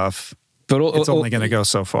other stuff, but it's only going to go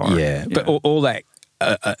so far. Yeah. But all that,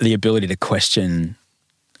 the ability to question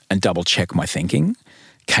and double check my thinking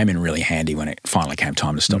came in really handy when it finally came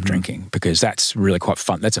time to stop drinking, because that's really quite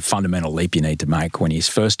fun. That's a fundamental leap you need to make when you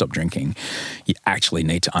first stop drinking. You actually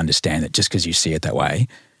need to understand that just because you see it that way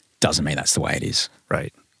doesn't mean that's the way it is.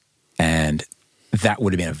 Right. And that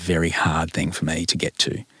would have been a very hard thing for me to get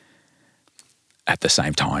to at the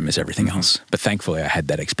same time as everything else. But thankfully I had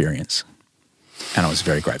that experience and I was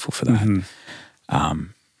very grateful for that.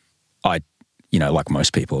 Like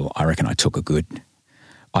most people, I reckon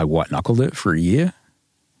I white-knuckled it for a year,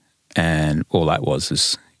 and all that was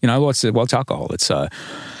is, what's alcohol? It's a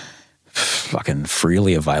fucking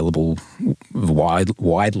freely available,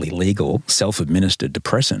 widely legal, self-administered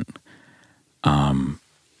depressant.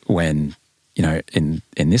 When, in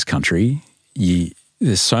this country,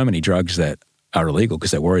 there's so many drugs that are illegal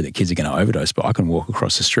because they're worried that kids are going to overdose, but I can walk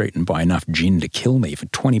across the street and buy enough gin to kill me for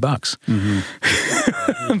 $20.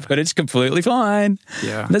 But it's completely fine.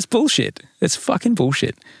 Yeah. That's bullshit. It's fucking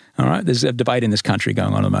bullshit. All right? There's a debate in this country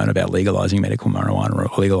going on at the moment about legalizing medical marijuana or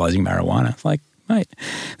legalizing marijuana. It's like, mate,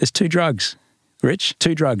 there's 2 drugs, Rich,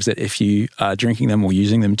 2 drugs that if you are drinking them or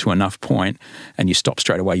using them to enough point and you stop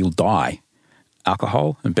straight away, you'll die.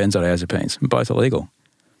 Alcohol and benzodiazepines, both illegal.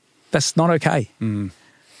 That's not okay.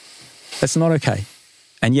 That's not okay.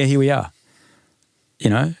 And here we are.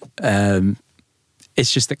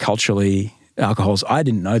 It's just that culturally, I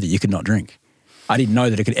didn't know that you could not drink. I didn't know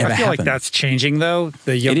that it could ever happen. I feel like that's changing, though.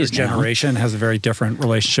 The younger generation has a very different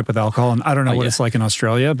relationship with alcohol. And I don't know what it's like in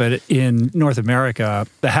Australia, but in North America,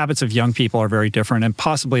 the habits of young people are very different. And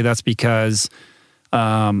possibly that's because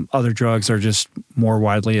other drugs are just more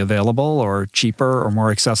widely available or cheaper or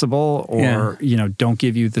more accessible or, don't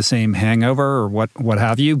give you the same hangover or what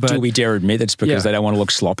have you. But do we dare admit it's because they don't want to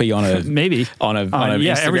look sloppy on a maybe on a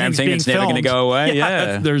Instagram thing that's never going to go away?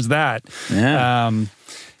 Yeah, there's that. Yeah.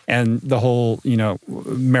 And the whole,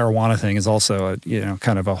 marijuana thing is also,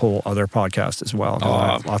 kind of a whole other podcast as well.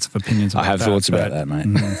 I have lots of opinions about that. I have thoughts about that, mate.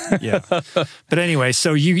 Yeah. But anyway,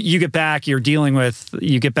 so you get back, you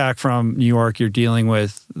get back from New York, you're dealing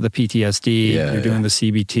with the PTSD, you're doing the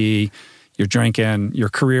CBT, you're drinking, your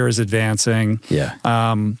career is advancing. Yeah.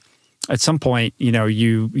 At some point,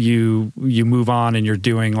 you move on and you're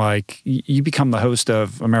doing you become the host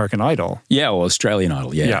of American Idol. Yeah, or Australian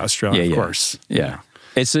Idol. Yeah. Yeah, Australia, of course. Yeah.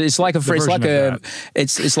 It's like a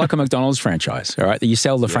McDonald's franchise, all right? You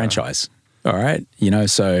sell the franchise, all right?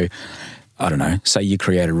 So I don't know, say you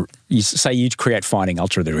create Finding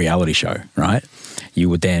Ultra, the reality show, right? You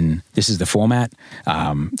would then, this is the format,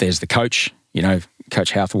 there's the coach,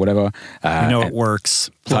 Coach Health or whatever. It works.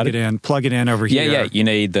 Plug it in over here. Yeah. You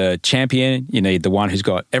need the champion. You need the one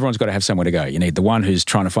everyone's got to have somewhere to go. You need the one who's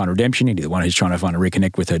trying to find redemption. You need the one who's trying to find a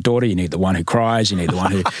reconnect with her daughter. You need the one who cries. You need the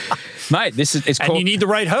one who, mate, it's called. And you need the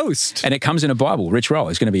right host. And it comes in a Bible. Rich Roll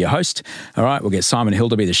is going to be your host. All right. We'll get Simon Hill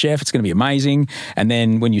to be the chef. It's going to be amazing. And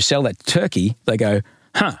then when you sell that turkey, they go,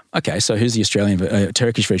 okay, so who's the Australian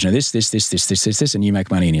Turkish version of this, and you make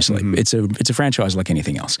money in your sleep. Mm-hmm. It's a franchise like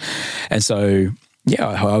anything else. And so, yeah,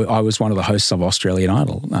 I was one of the hosts of Australian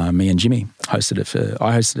Idol. Me and Jimmy I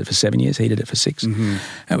hosted it for 7 years. He did it for 6.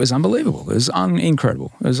 Mm-hmm. It was unbelievable. It was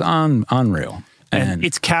incredible. It was unreal. And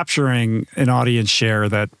it's capturing an audience share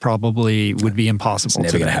that probably would be impossible.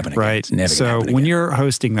 It's never going to happen again. Right? It's never so gonna happen when again. you're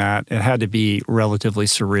hosting that, it had to be relatively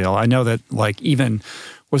surreal. I know that even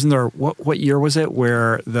wasn't there what year was it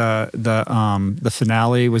where the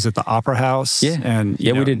finale was at the Opera House? Yeah, and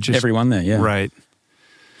we did everyone there. Yeah, right.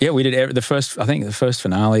 Yeah, we did the first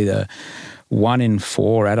finale. The 1 in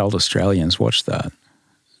 4 adult Australians watched that.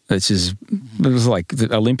 It was like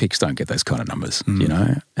the Olympics don't get those kind of numbers,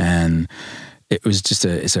 and it was just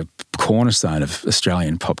it's a cornerstone of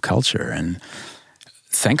Australian pop culture. And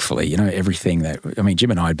thankfully, everything Jim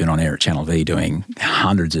and I had been on air at Channel V doing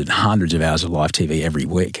hundreds and hundreds of hours of live TV every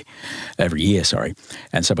year.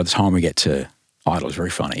 And so by the time we get to Idol, it's very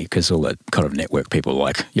funny because all the kind of network people are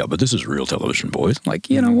like, yeah, but this is real television, boys. Like,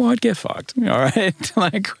 you know what? Get fucked. All right.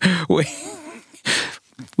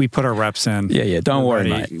 We put our reps in. Yeah. Don't worry,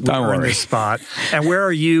 mate. Don't worry. In this spot. And where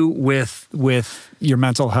are you with your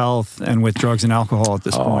mental health and with drugs and alcohol at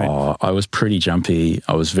this point? I was pretty jumpy.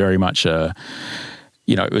 I was very much it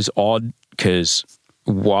was odd because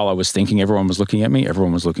while I was thinking everyone was looking at me.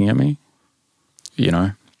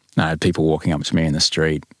 I had people walking up to me in the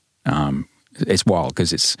street. It's wild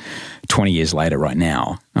because it's 20 years later right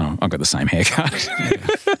now. I've got the same haircut.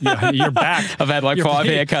 Yeah, you're back. I've had 5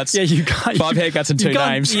 haircuts. Yeah, you got 5 haircuts and 2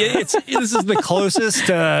 names. Yeah, this is the closest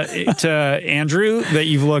to Andrew that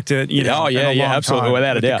you've looked at. Absolutely, time,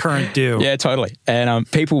 without a doubt. The current do. Yeah, totally. And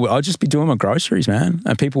I'll just be doing my groceries, man,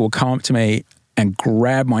 and people will come up to me and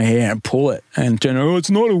grab my hair and pull it and turn. Oh,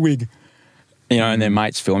 it's not a wig, and their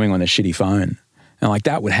mates filming on their shitty phone. And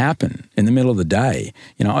that would happen in the middle of the day.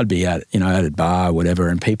 I'd be at a bar or whatever,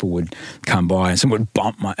 and people would come by and someone would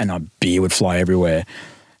bump and a beer would fly everywhere.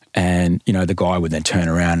 And, the guy would then turn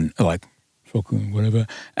around and fucking whatever.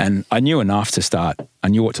 And I knew enough I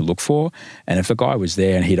knew what to look for. And if the guy was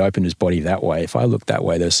there and he'd opened his body that way, if I looked that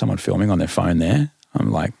way, there's someone filming on their phone there,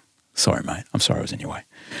 I'm like, sorry, mate. I'm sorry I was in your way.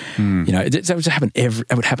 It would happen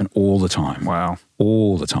it would happen all the time. Wow.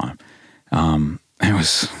 All the time. It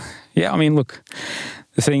was... Yeah, look,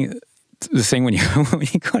 the thing when you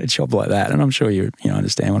got a job like that, and I'm sure you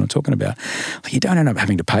understand what I'm talking about, you don't end up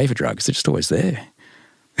having to pay for drugs. They're just always there.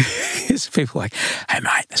 It's people like, hey,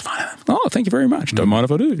 mate, that's fine. Oh, thank you very much. Don't mind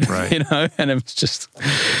if I do. Right. And it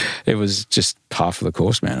was just par for the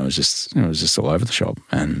course, man. It was just all over the shop.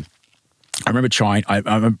 And I remember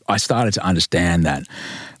I started to understand that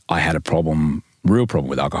I had real problem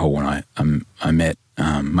with alcohol when I met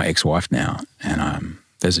my ex-wife now, and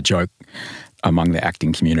there's a joke among the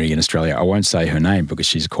acting community in Australia. I won't say her name because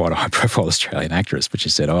she's quite a high-profile Australian actress, but she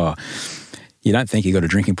said, you don't think you got a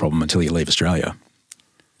drinking problem until you leave Australia.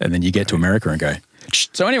 And then you get to America and go, shh.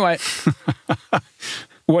 So anyway,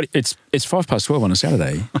 it's 12:05 on a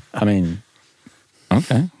Saturday.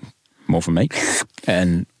 Okay, more from me.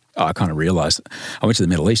 And I kind of realised, I went to the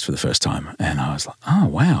Middle East for the first time, and I was like, oh,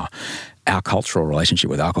 wow. Our cultural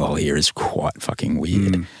relationship with alcohol here is quite fucking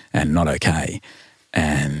weird and not okay.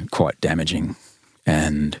 And quite damaging.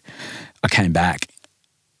 And I came back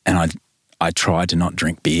and I tried to not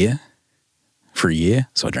drink beer for a year,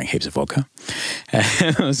 so I drank heaps of vodka. And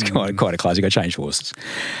it was quite a classic. I changed horses.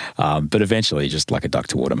 But eventually, just like a duck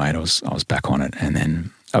to water, mate, I was back on it. And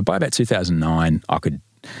then by about 2009, I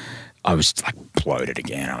was bloated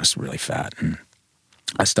again. I was really fat. And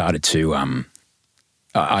I started to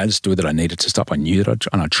I understood that I needed to stop. I knew that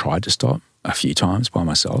I tried to stop a few times by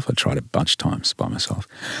myself. I tried a bunch of times by myself.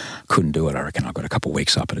 Couldn't do it. I reckon I got a couple of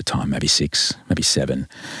weeks up at a time, maybe 6, maybe 7,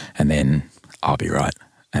 and then I'll be right.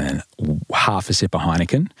 And then half a sip of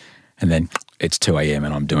Heineken, and then it's 2 a.m.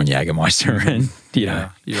 and I'm doing Jägermeister, and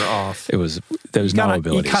you're off. There was no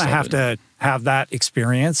ability. You kind of have to have that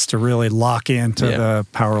experience to really lock into the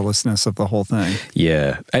powerlessness of the whole thing.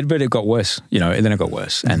 Yeah, but it got worse, and then it got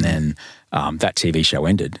worse, and then that TV show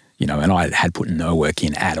ended, and I had put no work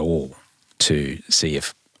in at all to see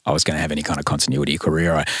if I was going to have any kind of continuity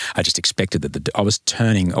career. I just expected that I was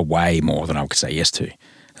turning away more than I could say yes to.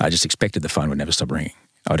 I just expected the phone would never stop ringing.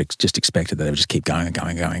 I would just expected that it would just keep going and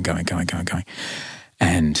going.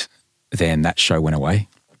 And then that show went away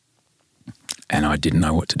and I didn't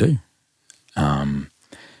know what to do. It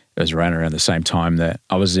was around the same time that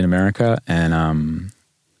I was in America, and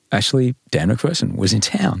actually Dan McPherson was in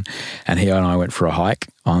town, and he and I went for a hike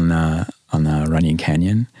on Runyon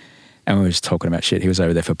Canyon, and we were just talking about shit. He was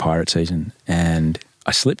over there for pirate season, and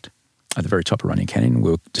I slipped at the very top of Runyon Canyon.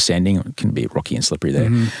 We were descending. It can be rocky and slippery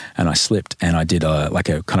there. And I slipped, and I did a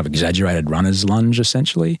kind of exaggerated runner's lunge,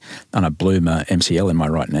 essentially, and I blew my MCL in my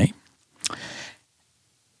right knee.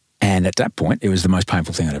 And at that point, it was the most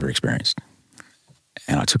painful thing I'd ever experienced.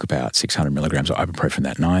 And I took about 600 milligrams of ibuprofen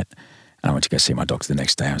that night, and I went to go see my doctor the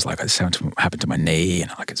next day. I was like, this happened to my knee,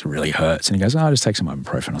 and it really hurts. And he goes, just take some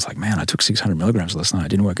ibuprofen. I was like, man, I took 600 milligrams last night. It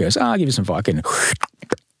didn't work. He goes, I'll give you some Vicodin.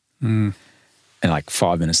 And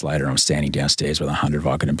 5 minutes later, I'm standing downstairs with 100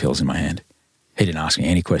 Vicodin pills in my hand. He didn't ask me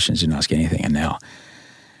any questions, didn't ask anything. And now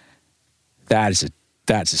that's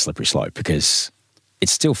a slippery slope, because it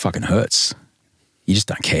still fucking hurts. You just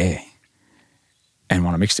don't care. And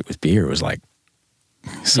when I mixed it with beer, it was like,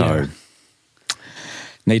 so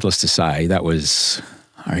needless to say,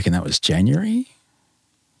 I reckon that was January.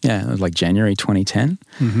 Yeah, it was like January 2010.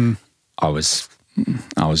 I was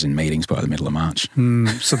in meetings by the middle of March.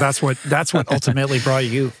 So that's what ultimately brought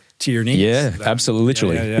you to your knees. Yeah, absolutely,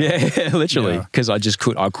 literally. Yeah, literally, because I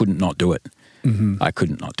couldn't not do it. I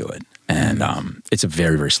couldn't not do it, and it's a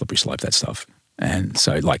very, very slippery slope, that stuff. And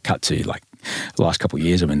so, cut to the last couple of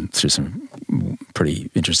years, I've been through some pretty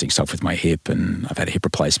interesting stuff with my hip, and I've had a hip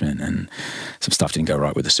replacement, and some stuff didn't go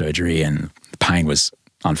right with the surgery, and the pain was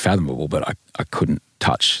unfathomable, but I couldn't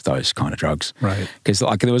touch those kind of drugs. Right. Because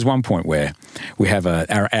there was one point where we have our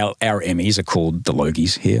Emmys are called the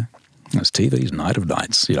Logies here. It's TV's Night of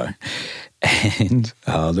Nights, And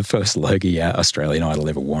the first Logie Australian Idol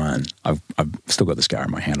ever won, I've still got the scar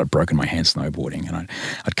in my hand. I'd broken my hand snowboarding, and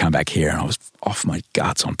I'd come back here and I was off my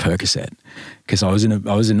guts on Percocet, because I was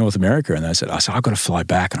in North America, and I said I've got to fly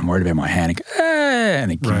back, and I'm worried about my hand.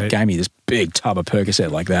 And he gave me this big tub of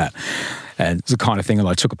Percocet like that. And it's the kind of thing that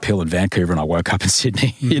I took a pill in Vancouver and I woke up in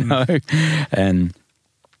Sydney, And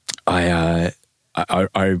I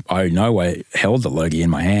know I held the Logie in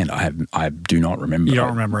my hand. I do not remember. You don't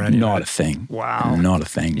remember any? Not a thing. Wow. Not a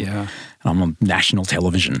thing. Yeah. And I'm on national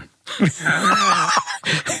television at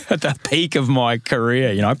the peak of my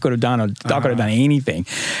career. I could have done anything.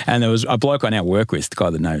 And there was a bloke I now work with, guy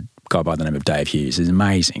by the name of Dave Hughes. He's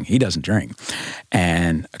amazing. He doesn't drink.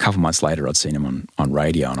 And a couple of months later, I'd seen him on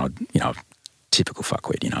radio, and typical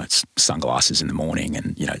fuckwit, it's sunglasses in the morning,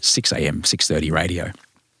 and 6 a.m., 6:30 radio.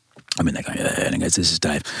 I'm in there going, and he goes, this is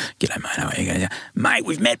Dave. G'day, mate. How are you? He goes, mate,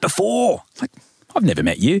 we've met before. It's like, I've never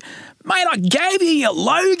met you. Mate, I gave you your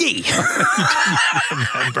Logie. I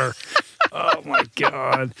remember. Oh my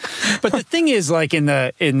God. But the thing is, in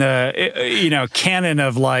the canon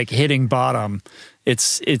of hitting bottom,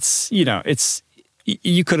 it's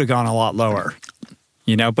you could have gone a lot lower,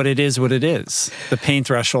 but it is what it is. The pain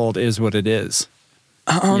threshold is what it is.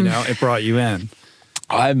 It brought you in.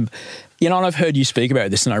 And I've heard you speak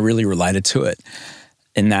about this, and I really related to it,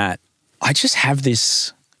 in that I just have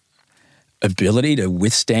this ability to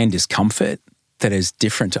withstand discomfort that is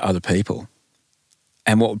different to other people.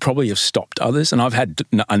 And what would probably have stopped others, and I've had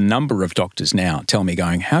a number of doctors now tell me,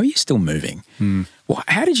 going, how are you still moving? Well,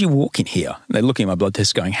 how did you walk in here? And they're looking at my blood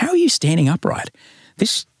test going, how are you standing upright?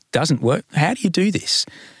 This doesn't work. How do you do this?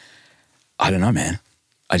 I don't know, man.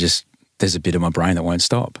 There's a bit of my brain that won't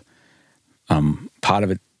stop. Part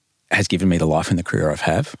of it has given me the life and the career I've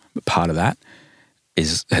had, but part of that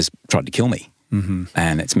has tried to kill me.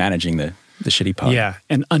 And it's managing the shitty part. Yeah,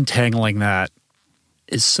 and untangling that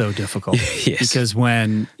is so difficult. Yes. Because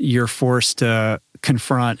when you're forced to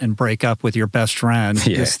confront and break up with your best friend,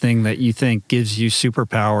 this thing that you think gives you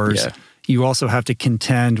superpowers, you also have to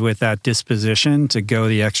contend with that disposition to go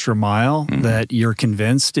the extra mile that you're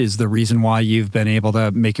convinced is the reason why you've been able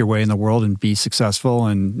to make your way in the world and be successful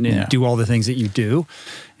and do all the things that you do.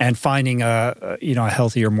 And finding a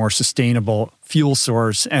healthier, more sustainable fuel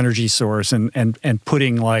source, energy source, and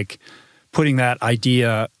putting that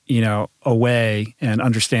idea, away and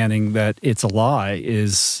understanding that it's a lie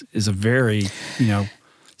is a very,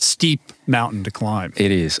 steep mountain to climb. It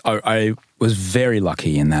is. I was very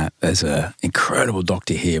lucky in that there's an incredible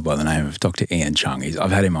doctor here by the name of Dr. Ian Chung. I've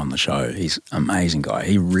had him on the show. He's an amazing guy.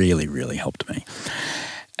 He really, really helped me.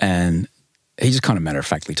 And he just kind of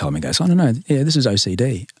matter-of-factly told me, he goes, "I don't know, this is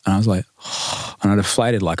OCD." And I was like, and I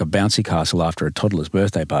deflated like a bouncy castle after a toddler's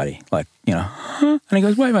birthday party. Like, And he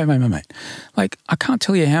goes, wait. Like, I can't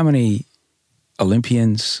tell you how many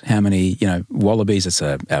Olympians, how many, Wallabies, it's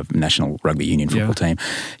our national rugby union football team,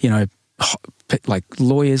 like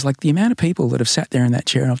lawyers, like the amount of people that have sat there in that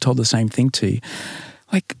chair and I've told the same thing to,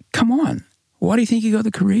 like, come on, why do you think you got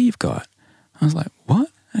the career you've got? I was like, what?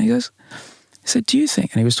 And he said, do you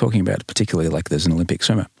think, and he was talking about particularly like there's an Olympic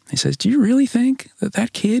swimmer. He says, do you really think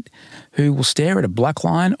that kid who will stare at a black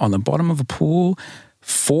line on the bottom of a pool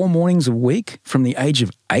 4 mornings a week from the age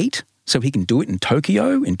of 8 so he can do it in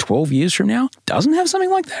Tokyo in 12 years from now doesn't have something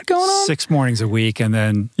like that going on? 6 mornings a week and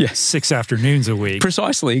then 6 afternoons a week.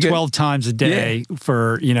 Precisely. 12 times a day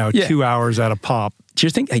for, 2 hours at a pop. Do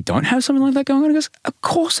you think they don't have something like that going on? He goes, of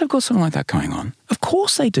course they've got something like that going on. Of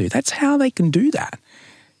course they do. That's how they can do that.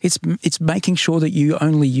 It's making sure that you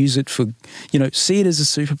only use it for, see it as a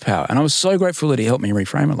superpower. And I was so grateful that he helped me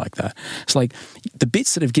reframe it like that. It's like the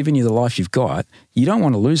bits that have given you the life you've got, you don't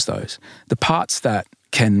want to lose those. The parts that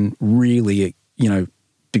can really,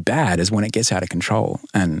 be bad is when it gets out of control.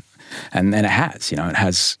 And then it has, it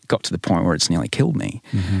has got to the point where it's nearly killed me.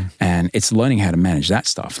 Mm-hmm. And it's learning how to manage that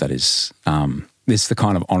stuff that is, this is the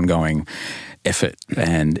kind of ongoing effort,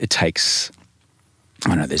 and it takes... I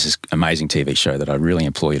don't know, there's this amazing TV show that I really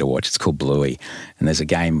implore you to watch. It's called Bluey. And there's a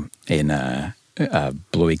game in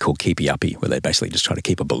Bluey called Keepy Uppy where they basically just try to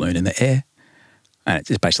keep a balloon in the air. And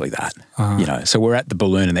it's basically that, So we're at the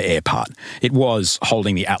balloon in the air part. It was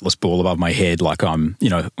holding the Atlas ball above my head like I'm,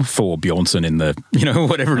 Thor Bjornsson in the,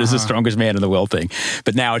 whatever it is, the strongest man in the world thing.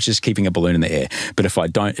 But now it's just keeping a balloon in the air. But if I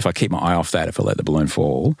keep my eye off that, if I let the balloon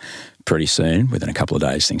fall, pretty soon, within a couple of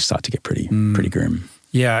days, things start to get pretty grim.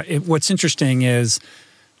 Yeah. What's interesting is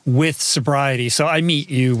with sobriety, so I meet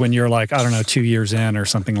you when you're like, 2 years in or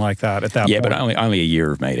something like that at that point. Yeah, but only a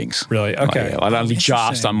year of meetings. Really? Okay. I'd only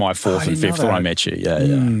just done my 4th and 5th when I met you.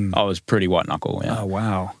 Yeah. I was pretty white knuckle. Yeah. Oh,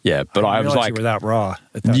 wow. Yeah, but I was like... you were that raw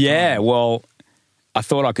at that time. Well, I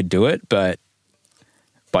thought I could do it, but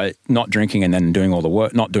by not drinking and then doing all the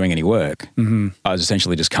work, not doing any work, I was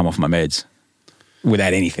essentially just come off my meds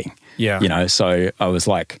without anything. Yeah. So I was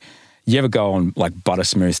like... You ever go on like butter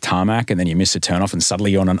smooth tarmac and then you miss a turnoff and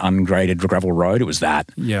suddenly you're on an ungraded gravel road? It was that.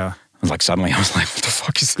 Yeah. Suddenly I was like, what the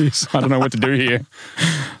fuck is this? I don't know what to do here.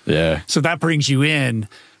 Yeah. So that brings you in.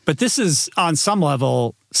 But this is on some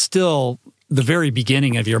level still the very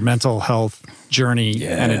beginning of your mental health journey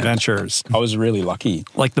and adventures. I was really lucky.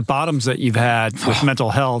 Like the bottoms that you've had with mental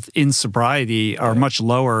health in sobriety are much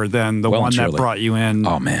lower than the one that brought you in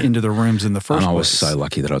into the rooms in the first place. And I was so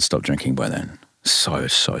lucky that I'd stopped drinking by then. So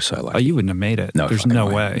lucky. Oh, you wouldn't have made it. No, there's no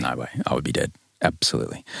way. No way. I would be dead.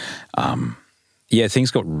 Absolutely. Things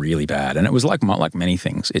got really bad, and it was like many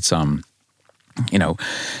things. It's I'm a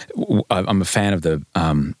fan of the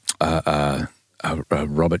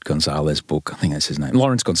Robert Gonzalez book. I think that's his name.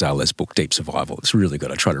 Lawrence Gonzalez book, Deep Survival. It's really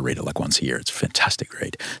good. I try to read it like once a year. It's a fantastic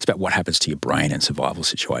read. It's about what happens to your brain in survival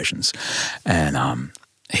situations, and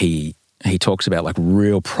he talks about like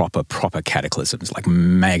real proper cataclysms, like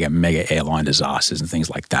mega airline disasters and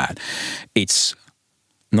things like that. It's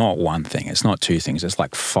not one thing. It's not two things. It's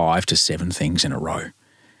like 5 to 7 things in a row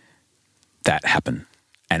that happen.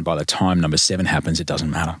 And by the time number 7 happens, it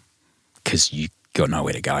doesn't matter because you got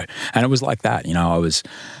nowhere to go. And it was like that. I was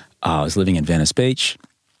living in Venice Beach.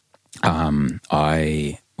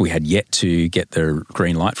 We had yet to get the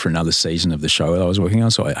green light for another season of the show that I was working on,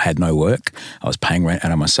 so I had no work. I was paying rent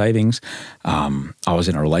out of my savings. I was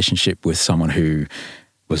in a relationship with someone who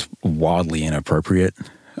was wildly inappropriate.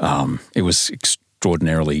 It was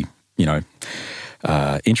extraordinarily,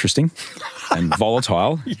 interesting and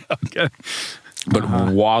volatile,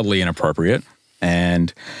 but wildly inappropriate.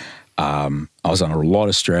 And I was under a lot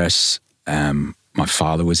of stress. My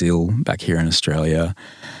father was ill back here in Australia,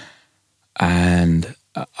 and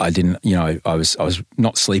I didn't, I was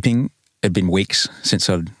not sleeping. It'd been weeks since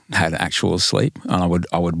I'd had actual sleep, and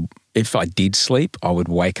I would, if I did sleep, I would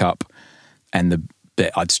wake up, and the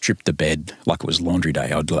I'd stripped the bed like it was laundry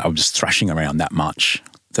day. I was just thrashing around that much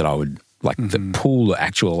that I would pull the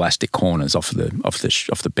actual elastic corners off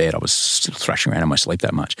the bed. I was still thrashing around in my sleep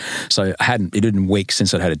that much. So it had been weeks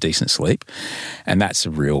since I'd had a decent sleep, and that's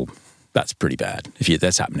pretty bad.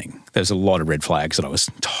 That's happening, there's a lot of red flags that I was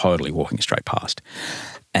totally walking straight past.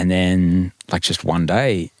 And then, like, just one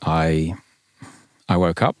day, I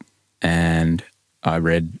woke up and I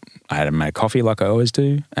had made a coffee like I always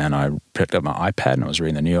do, and I picked up my iPad and I was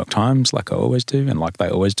reading the New York Times like I always do, and like they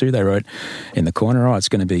always do, they wrote in the corner, it's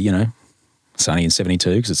going to be, sunny and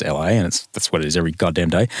 72 because it's LA and that's what it is every goddamn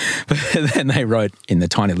day. But then they wrote in the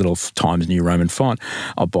tiny little Times New Roman font,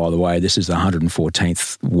 oh, by the way, this is the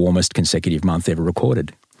 114th warmest consecutive month ever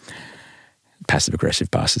recorded.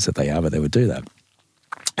 Passive-aggressive bastards that they are, but they would do that.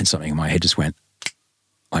 And something in my head just went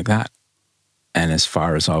like that. And as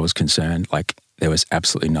far as I was concerned, like, there was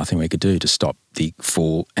absolutely nothing we could do to stop the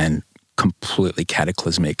full and completely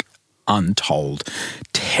cataclysmic, untold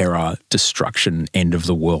terror, destruction, end of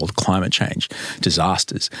the world, climate change,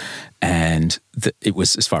 disasters. And it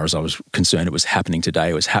was, as far as I was concerned, it was happening today,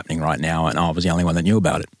 it was happening right now, and I was the only one that knew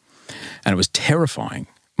about it. And it was terrifying.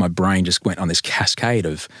 My brain just went on this cascade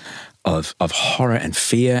of horror and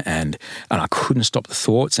fear, and I couldn't stop the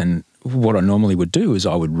thoughts. And what I normally would do is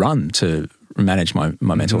I would run to manage my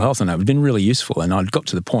mental health, and that had been really useful. And I'd got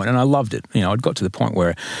to the point, and I loved it. I'd got to the point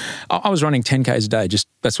where I was running 10Ks a day. Just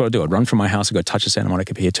that's what I'd do. I'd run from my house, I'd go touch a Santa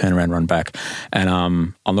Monica Pier, turn around, run back. And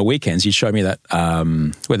on the weekends, you'd show me that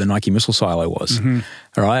where the Nike missile silo was.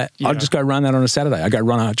 All right, yeah. I'd just go run that on a Saturday. I'd go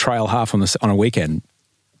run a trail half on a weekend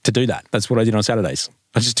to do that. That's what I did on Saturdays.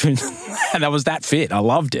 I just doing, and I was that fit. I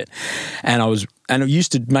loved it, and it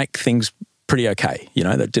used to make things pretty okay.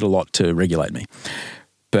 That did a lot to regulate me.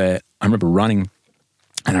 But I remember running,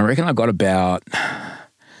 and I reckon I got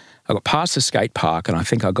past the skate park, and I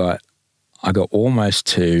think I got almost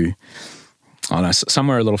to, I don't know,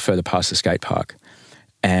 somewhere a little further past the skate park,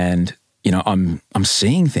 and I'm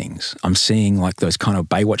seeing things. I'm seeing like those kind of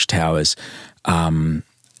Baywatch towers, and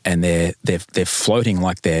they're floating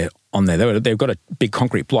like they're on there. They've got a big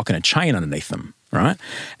concrete block and a chain underneath them, right?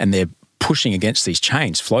 And they're pushing against these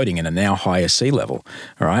chains, floating in a now higher sea level,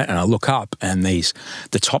 all right? And I look up, and the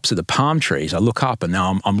tops of the palm trees, I look up, and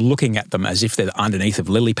now I'm looking at them as if they're underneath of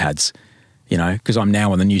lily pads, because I'm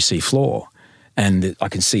now on the new sea floor, and I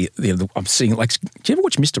can see I'm seeing, like, do you ever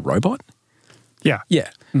watch Mr. Robot? Yeah.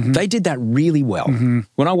 Mm-hmm. They did that really well. Mm-hmm.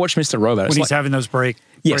 When I watch Mr. Robot, when he's having those breaks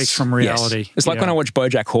from reality. Yes. It's like when I watch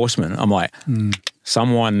BoJack Horseman, I'm like,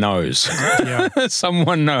 someone knows. Yeah.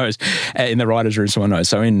 Someone knows. In the writer's room, someone knows.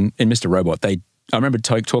 So in Mr. Robot, I remember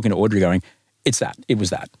talking to Audrey going, it was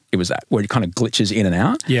that, where it kind of glitches in and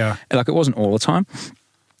out. Yeah. And like, it wasn't all the time.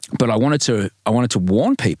 But I wanted to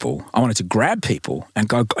warn people. I wanted to grab people and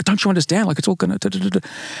go, don't you understand? Like, it's all going to...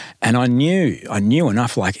 And I knew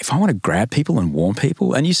enough, like, if I want to grab people and warn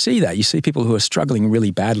people, and you see that. You see people who are struggling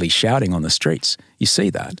really badly shouting on the streets. You see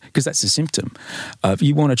that, because that's a symptom of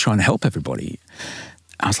you want to try and help everybody.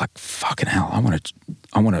 I was like, fucking hell, I want to...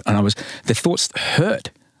 And the thoughts hurt.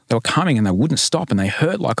 They were coming and they wouldn't stop, and they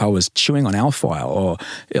hurt like I was chewing on alfile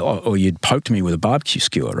or you'd poked me with a barbecue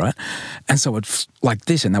skewer, right? And so it's like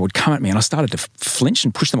this, and they would come at me, and I started to flinch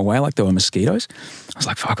and push them away like they were mosquitoes. I was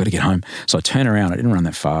like, fuck, I've got to get home. So I turned around. I didn't run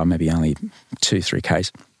that far, maybe only 2-3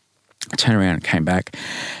 Ks. I turned around and came back,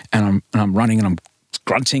 and I'm running, and I'm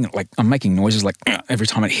grunting, like I'm making noises like every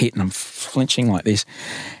time it hit, and I'm flinching like this.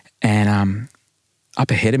 And up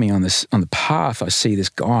ahead of me on the path, I see this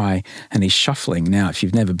guy, and he's shuffling. Now, if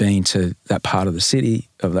you've never been to that part of the city,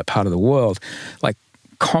 of that part of the world, like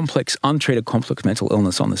untreated complex mental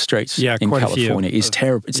illness on the streets in California is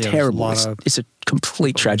terrible. It's terrible. It's a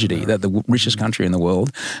complete tragedy that the richest country in the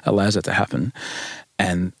world allows it to happen.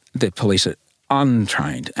 And the police are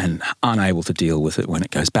untrained and unable to deal with it when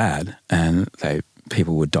it goes bad. And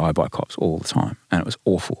people would die by cops all the time. And it was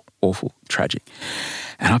awful, awful, tragic.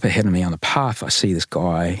 And up ahead of me on the path, I see this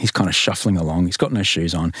guy. He's kind of shuffling along. He's got no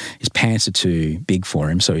shoes on. His pants are too big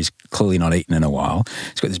for him, so he's clearly not eaten in a while.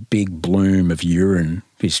 He's got this big bloom of urine.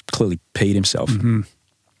 He's clearly peed himself. Mm-hmm.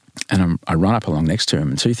 And I run up along next to him,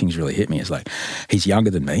 and two things really hit me. It's like, he's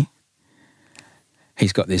younger than me.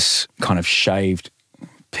 He's got this kind of shaved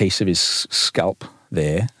piece of his scalp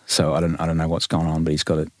there. So I don't know what's going on, but he's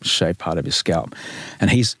got a shaved part of his scalp.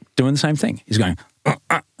 And he's doing the same thing. He's going,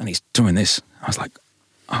 and he's doing this. I was like,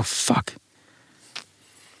 oh, fuck.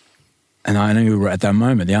 And I knew at that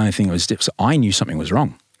moment, the only thing that was I knew something was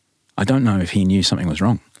wrong. I don't know if he knew something was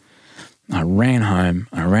wrong. I ran home,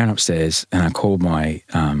 I ran upstairs, and I called my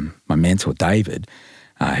mentor, David,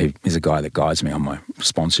 who is a guy that guides me on my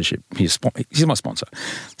sponsorship. He's my sponsor.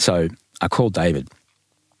 So I called David,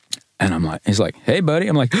 And I'm like, he's like, hey, buddy.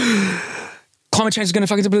 I'm like, climate change is going to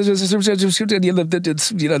fucking, the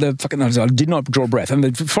fucking, I did not draw breath. And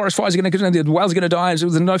the forest fires are going to, the whales are going to die.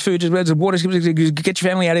 There's no food, there's water, get your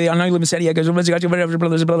family out of there. I know you live in San Diego.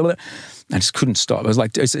 I just couldn't stop. I was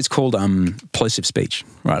like, it's called plosive speech,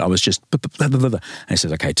 right? I was just, and he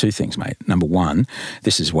says, okay, two things, mate. Number one,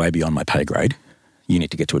 this is way beyond my pay grade. You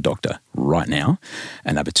need to get to a doctor right now.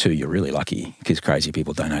 And number two, you're really lucky because crazy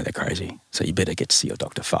people don't know they're crazy. So you better get to see your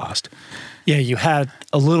doctor fast. Yeah, you had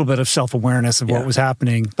a little bit of self-awareness of what was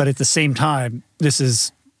happening, but at the same time, this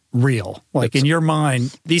is real. Like in your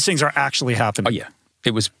mind, these things are actually happening. Oh, yeah.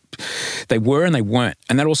 It was, they were and they weren't.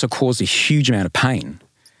 And that also caused a huge amount of pain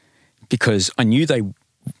because I knew they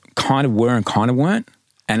kind of were and kind of weren't.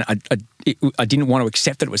 And I didn't want to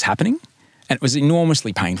accept that it was happening. And it was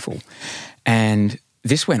enormously painful. And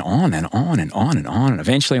this went on and on and on and on. And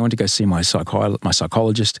eventually I went to go see my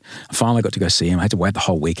psychologist. I finally got to go see him. I had to wait the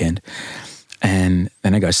whole weekend. And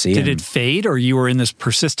then I go see him. Did it fade or you were in this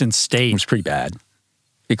persistent state? It was pretty bad.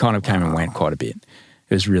 It kind of came and went quite a bit.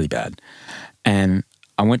 It was really bad. And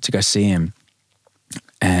I went to go see him.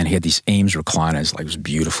 And he had these Eames recliners, like it was a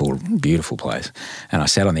beautiful, beautiful place. And I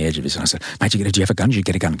sat on the edge of this and I said, mate, do you have a gun? Did you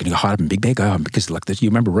get a gun? Can you hide up in Big Bear? Go on. Because like you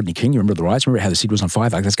remember Rodney King, you remember the riots, remember how the city was on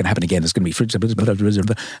fire? Like that's going to happen again. There's going to be fruits. And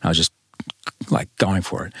I was just like going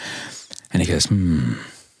for it. And he goes,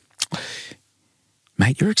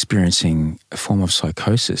 mate, you're experiencing a form of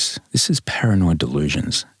psychosis. This is paranoid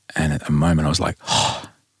delusions. And at a moment I was like, oh,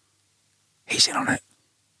 he's in on it.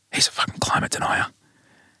 He's a fucking climate denier.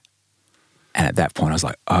 And at that point, I was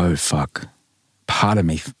like, oh, fuck. Part of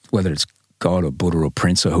me, whether it's God or Buddha or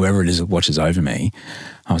Prince or whoever it is that watches over me,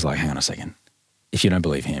 I was like, hang on a second. If you don't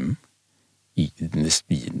believe him,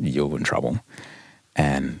 you're in trouble.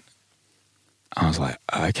 And I was like,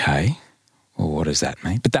 okay, well, what does that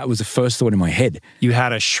mean? But that was the first thought in my head. You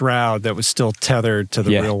had a shroud that was still tethered to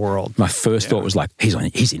the real world. My first thought was like, he's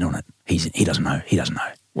in on it. He doesn't know. He doesn't know.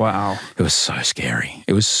 Wow. It was so scary.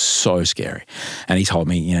 It was so scary. And he told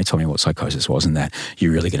me what psychosis was and that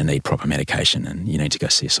you're really going to need proper medication and you need to go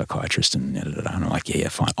see a psychiatrist and And I'm like, yeah,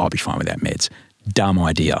 fine. I'll be fine without meds. Dumb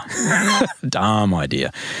idea. Dumb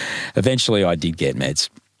idea. Eventually I did get meds.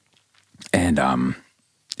 And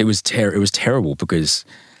it was terrible because,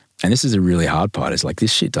 and this is the really hard part, is like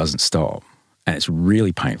this shit doesn't stop and it's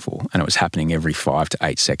really painful and it was happening every 5 to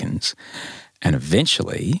 8 seconds. And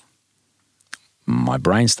eventually my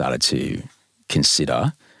brain started to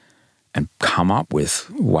consider and come up with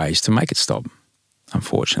ways to make it stop.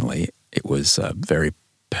 Unfortunately, it was a very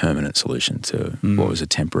permanent solution to what was a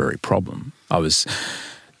temporary problem. I was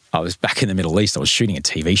back in the Middle East. I was shooting a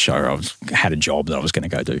TV show. I had a job that I was going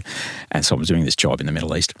to go do. And so I was doing this job in the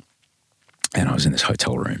Middle East. And I was in this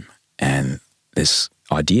hotel room. And this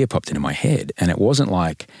idea popped into my head. And it wasn't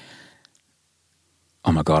like,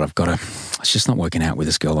 oh my God, it's just not working out with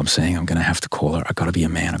this girl I'm seeing. I'm going to have to call her. I've got to be a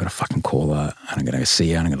man. I've got to fucking call her. And I'm going to see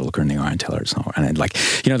her and I'm going to look her in the eye and tell her it's not. And then like,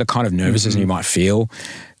 the kind of nervousness you might feel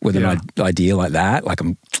with an idea like that, like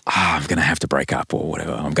I'm going to have to break up or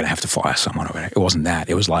whatever. I'm going to have to fire someone or whatever. It wasn't that.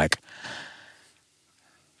 It was like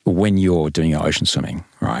when you're doing your ocean swimming,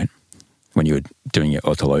 right? When you're doing your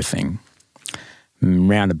Otelo thing,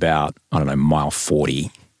 round about, mile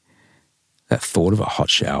 40, that thought of a hot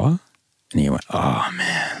shower, and you went, oh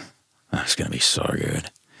man, that's going to be so good.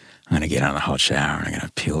 I'm going to get out of the hot shower and I'm going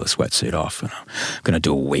to peel the sweatsuit off and I'm going to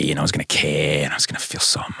do a wee and I was going to care and I was going to feel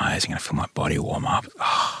so amazing. I'm going to feel my body warm up.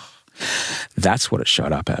 Oh, that's what it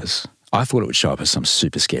showed up as. I thought it would show up as some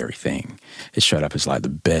super scary thing. It showed up as like the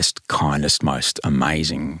best, kindest, most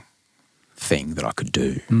amazing thing that I could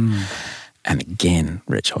do. And again,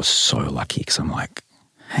 Rich, I was so lucky because I'm like,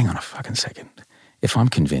 hang on a fucking second. If I'm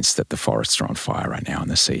convinced that the forests are on fire right now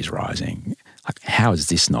and the sea's rising, like how is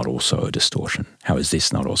this not also a distortion? How is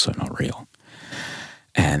this not also not real?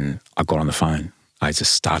 And I got on the phone. I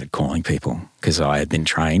just started calling people because I had been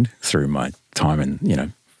trained through my time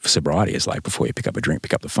in, sobriety is like before you pick up a drink,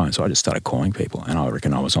 pick up the phone. So I just started calling people and I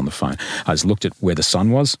reckon I was on the phone. I just looked at where the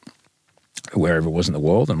sun was, wherever it was in the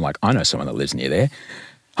world. And I'm like, I know someone that lives near there.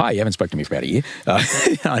 Hi, you haven't spoken to me for about a year.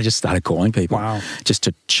 I just started calling people just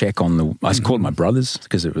to check on I called my brothers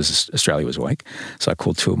because Australia was awake. So I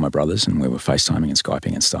called 2 of my brothers and we were FaceTiming and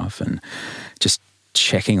Skyping and stuff and just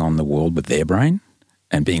checking on the world with their brain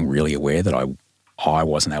and being really aware that I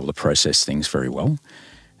wasn't able to process things very well.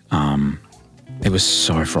 It was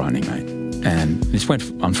so frightening, mate. And this went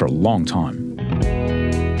on for a long time.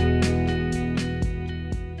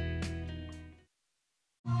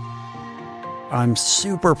 I'm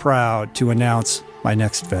super proud to announce my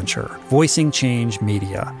next venture, Voicing Change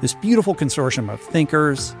Media. This beautiful consortium of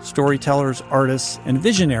thinkers, storytellers, artists, and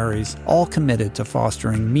visionaries, all committed to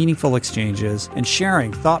fostering meaningful exchanges and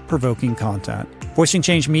sharing thought-provoking content. Voicing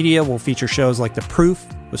Change Media will feature shows like The Proof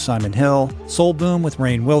with Simon Hill, Soul Boom with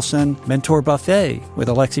Rainn Wilson, Mentor Buffet with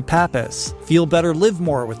Alexi Pappas, Feel Better, Live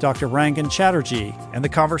More with Dr. Rangan Chatterjee, and The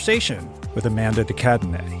Conversation with Amanda de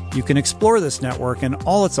Cadenet. You can explore this network and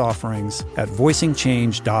all its offerings at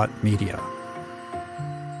voicingchange.media.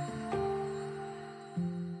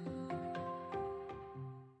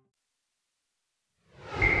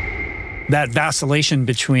 That vacillation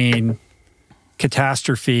between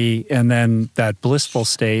catastrophe and then that blissful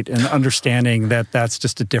state and understanding that that's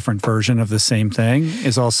just a different version of the same thing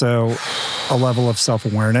is also a level of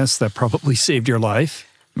self-awareness that probably saved your life.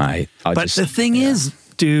 Mate, the thing is,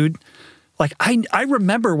 dude, like I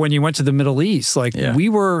remember when you went to the Middle East, like we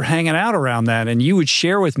were hanging out around that and you would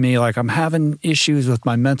share with me, like, I'm having issues with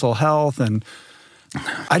my mental health, and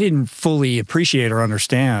I didn't fully appreciate or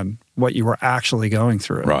understand what you were actually going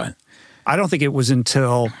through. Right. I don't think it was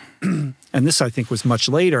until, and this I think was much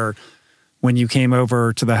later, when you came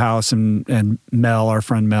over to the house and Mel, our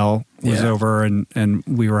friend Mel, was over and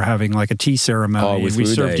we were having like a tea ceremony. With we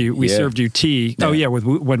served you tea. Yeah. Oh yeah,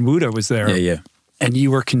 when Wuda was there. Yeah. And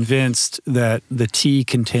you were convinced that the tea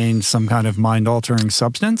contained some kind of mind-altering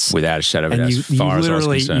substance. Without a shadow of a doubt, as as far I was concerned.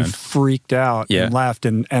 literally freaked out and left,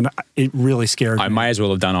 and it really scared me. I may as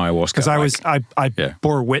well have done ayahuasca. Because I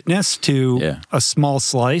bore witness to a small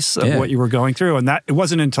slice of what you were going through, and that it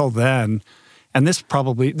wasn't until then. And this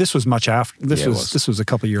was much after. This was a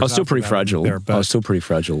couple years. I was still pretty fragile. I was still pretty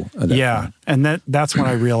fragile. At that point. And that's when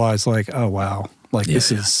I realized, like, oh wow, like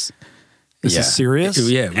this is serious.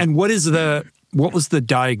 Yeah. And what was the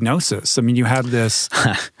diagnosis? I mean, you had this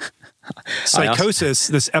psychosis,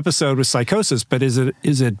 this episode with psychosis, but is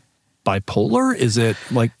it bipolar? Is it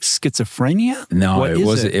like schizophrenia? No, it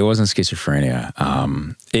wasn't schizophrenia.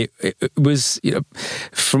 It was,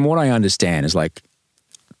 from what I understand, is like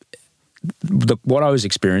what I was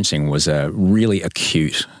experiencing was a really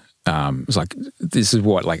acute. It was like, this is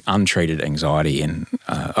what, like, untreated anxiety and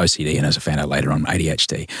OCD, and as I found out later on,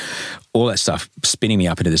 ADHD, all that stuff spinning me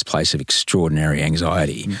up into this place of extraordinary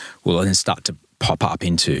anxiety will then start to pop up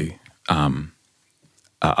into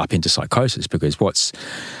psychosis, because what's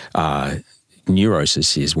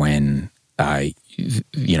neurosis is when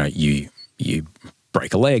you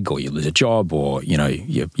break a leg, or you lose a job, or your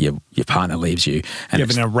partner leaves you, and you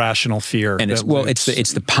have an irrational fear. And it's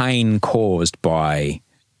the pain caused by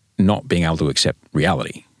not being able to accept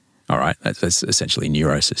reality. All right, that's essentially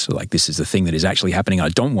neurosis. So, like, this is the thing that is actually happening. I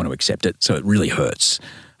don't want to accept it, so it really hurts.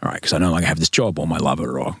 All right, because I no longer have this job, or my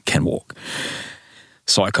lover, or can walk.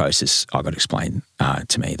 Psychosis, I got explained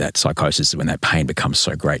to me that psychosis is when that pain becomes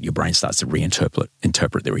so great, your brain starts to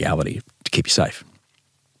interpret the reality to keep you safe.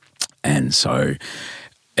 And so,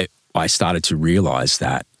 I started to realize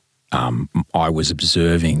that I was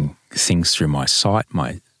observing things through my sight,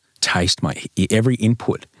 my taste, every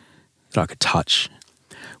input that I could touch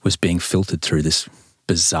was being filtered through this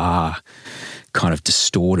bizarre kind of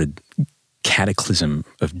distorted cataclysm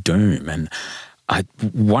of doom. And I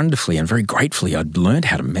wonderfully and very gratefully, I'd learned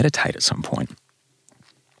how to meditate at some point.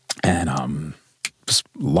 And just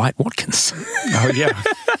Light Watkins. Oh,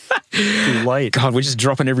 yeah. Light. God, we're just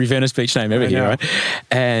dropping every Venice Beach name ever here, right?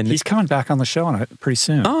 And he's coming back on the show pretty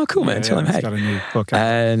soon. Oh, cool, man. Tell him, hey. He's got a new book out.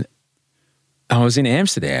 And I was in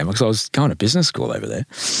Amsterdam because I was going to business school over there.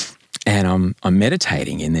 And I'm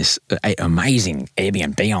meditating in this amazing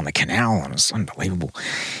Airbnb on the canal, and it's unbelievable.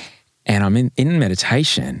 And I'm in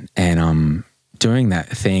meditation, and I'm doing that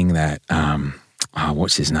thing that,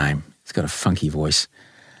 what's his name? He's got a funky voice.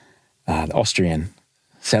 The Austrian,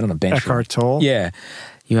 sat on a bench. Eckhart Tolle? Yeah.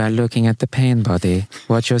 You are looking at the pain body.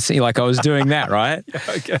 What you're seeing. Like, I was doing that, right?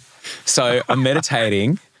 Okay. So I'm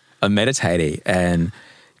meditating, and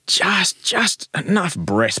just enough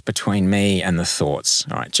breath between me and the thoughts,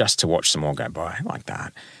 all right, just to watch them all go by like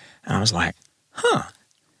that. And I was like, I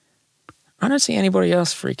don't see anybody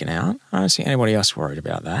else freaking out. I don't see anybody else worried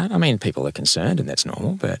about that. I mean, people are concerned, and that's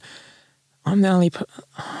normal, but I'm the only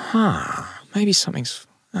maybe something's,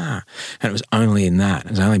 And it was only in that.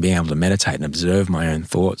 It was only being able to meditate and observe my own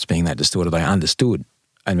thoughts being that distorted. I understood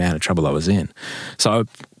the amount of trouble I was in. So I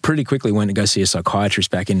pretty quickly went to go see a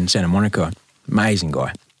psychiatrist back in Santa Monica. Amazing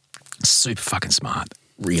guy. Super fucking smart.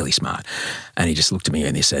 Really smart. And he just looked at me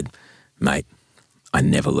and he said, mate, I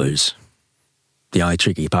never lose. The only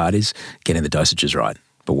tricky part is getting the dosages right.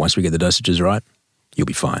 But once we get the dosages right, you'll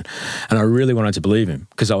be fine. And I really wanted to believe him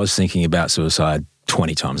because I was thinking about suicide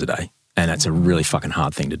 20 times a day. And that's a really fucking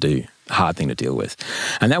hard thing to do. hard thing to deal with.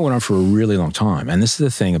 And that went on for a really long time. And this is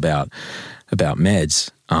the thing about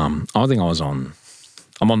meds. I think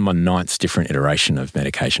I'm on my 9th different iteration of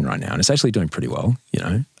medication right now, and it's actually doing pretty well,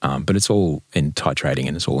 but it's all in titrating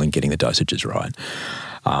and it's all in getting the dosages right.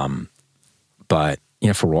 But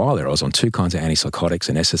for a while there, I was on 2 kinds of antipsychotics,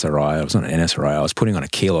 an SSRI. I was on an NSRI. I was putting on 1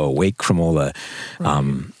 kilo a week from all the,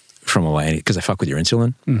 because they fuck with your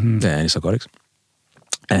insulin, the antipsychotics.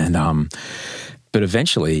 And, but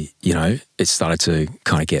eventually, it started to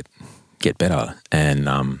kind of get better. And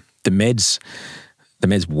the meds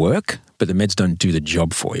work, but the meds don't do the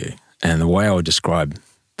job for you. And the way I would describe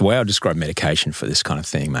medication for this kind of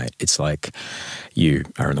thing, mate, it's like you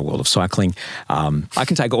are in the world of cycling. I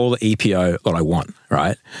can take all the EPO that I want,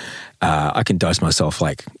 right? I can dose myself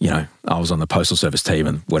like, I was on the Postal Service team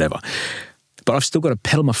and whatever. But I've still got to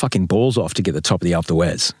pedal my fucking balls off to get the top of the Alpe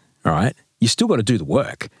d'Huez, all right? You still got to do the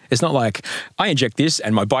work. It's not like I inject this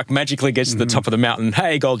and my bike magically gets to the top of the mountain.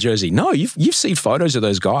 Hey, gold jersey. No, you've seen photos of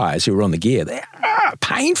those guys who are on the gear. They're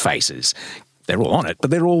pain faces. They're all on it, but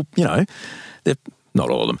they're all, they're not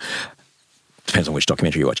all of them. Depends on which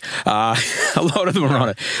documentary you watch. A lot of them are on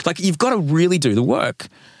it. Like, you've got to really do the work,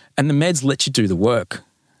 and the meds let you do the work.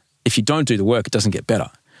 If you don't do the work, it doesn't get better.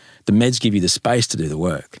 The meds give you the space to do the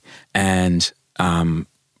work, and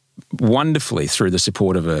wonderfully through the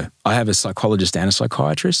support of I have a psychologist and a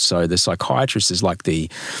psychiatrist. So the psychiatrist is like the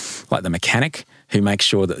mechanic who makes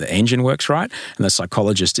sure that the engine works right, and the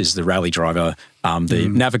psychologist is the rally driver, the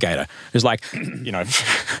navigator, who's like,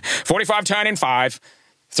 45 turn in 5,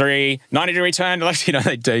 3, 90-degree turn to left.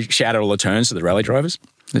 They shout out all the turns to the rally drivers.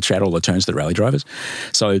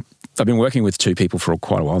 So I've been working with 2 people for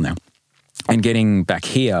quite a while now. And getting back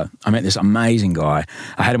here, I met this amazing guy.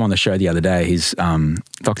 I had him on the show the other day. He's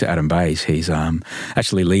Dr. Adam Bays. He's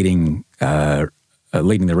actually leading the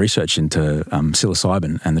research into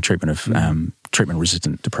psilocybin and the treatment of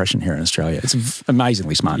treatment-resistant depression here in Australia. It's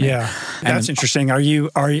amazingly smart. Yeah, that's interesting.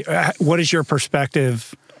 What is your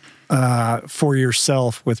perspective for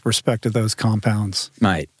yourself with respect to those compounds,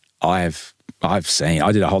 mate? I've seen.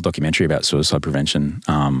 I did a whole documentary about suicide prevention.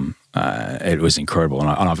 It was incredible,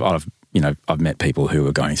 and I've met people who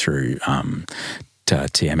are going through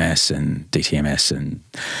TMS and DTMS and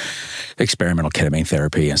experimental ketamine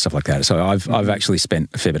therapy and stuff like that. So I've actually spent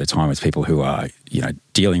a fair bit of time with people who are,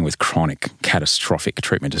 dealing with chronic, catastrophic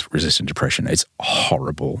treatment-resistant depression. It's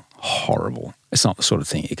horrible, horrible. It's not the sort of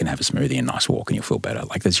thing you can have a smoothie and a nice walk and you'll feel better.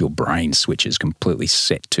 Like, there's your brain switches completely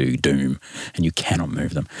set to doom and you cannot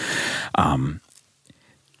move them.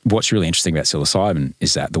 What's really interesting about psilocybin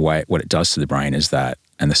is that what it does to the brain is that,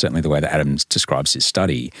 and certainly the way that Adams describes his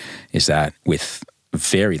study, is that with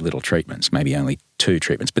very little treatments, maybe only 2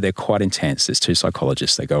 treatments, but they're quite intense. There's 2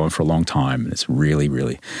 psychologists. They go on for a long time, and it's really,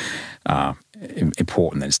 really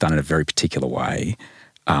important that it's done in a very particular way.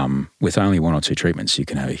 With only 1 or 2 treatments, you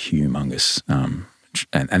can have a humongous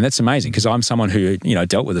and that's amazing, because I'm someone who,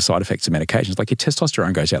 dealt with the side effects of medications. Like, your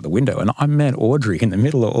testosterone goes out the window, and I met Audrey in the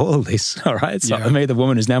middle of all of this, all right? So I met the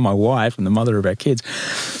woman who's now my wife and the mother of our kids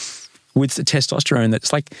with the testosterone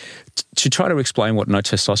that's like, to try to explain what no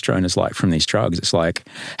testosterone is like from these drugs, it's like,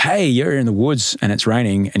 hey, you're in the woods and it's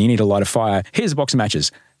raining and you need to light a fire. Here's a box of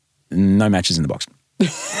matches. No matches in the box.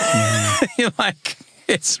 You're like,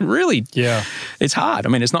 it's really, it's hard. I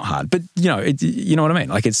mean, it's not hard, but you know what I mean?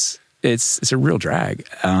 Like, it's a real drag.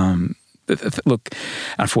 Look,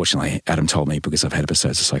 unfortunately, Adam told me, because I've had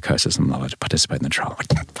episodes of psychosis, I'm not allowed to participate in the trial. Like,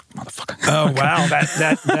 motherfucker. Oh, wow.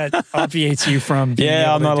 That obviates you from being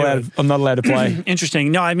able I'm not allowed to play.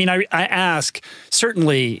 Interesting. No, I mean, I ask,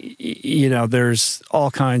 certainly, there's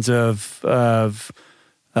all kinds of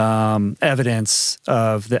evidence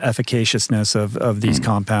of the efficaciousness of these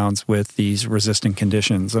compounds with these resistant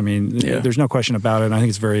conditions. I mean, there's no question about it. And I think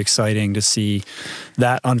it's very exciting to see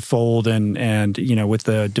that unfold and with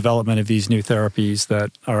the development of these new therapies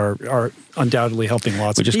that are undoubtedly helping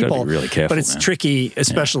lots of people. We just got to be really careful. But it's tricky,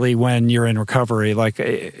 especially when you're in recovery. Like,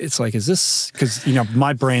 it's like, is this, because,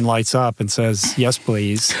 my brain lights up and says, yes,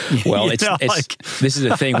 please. Well, this is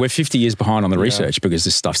the thing. We're 50 years behind on the research because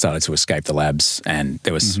this stuff started to escape the labs, and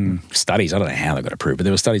there was studies, I don't know how they got approved, but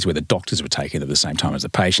there were studies where the doctors were taking it at the same time as the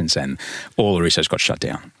patients, and all the research got shut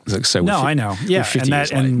down. So I know. Yeah,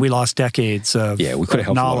 and we lost decades of we could have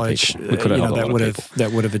helped knowledge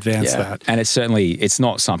that would have advanced that. And it's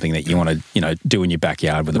not something that you want to, do in your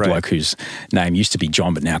backyard with a bloke whose name used to be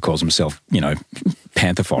John but now calls himself,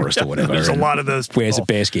 Panther Forest or whatever. There's a lot of those people. Wears a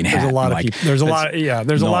bearskin hat. There's a lot of people. There's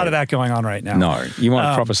a lot of that going on right now. No, you want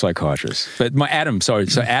a proper psychiatrist. But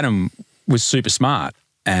Adam was super smart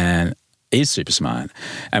and is super smart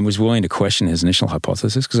and was willing to question his initial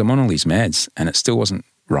hypothesis, because I'm on all these meds and it still wasn't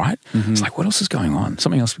right? Mm-hmm. It's like, what else is going on?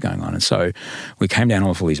 Something else is going on. And so we came down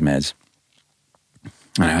off all these meds,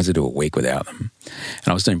 and I had to do a week without them. And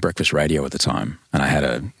I was doing breakfast radio at the time, and I had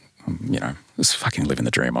it was fucking living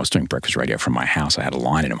the dream. I was doing breakfast radio from my house. I had a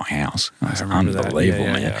line into my house. It was unbelievable,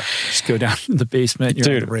 man. Yeah. Just go down to the basement,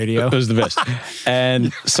 you're on the radio. It was the best.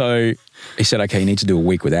 And so he said, okay, you need to do a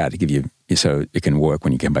week without to give you, so it can work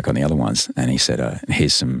when you come back on the other ones. And he said,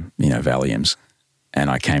 here's some, Valiums.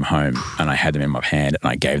 And I came home and I had them in my hand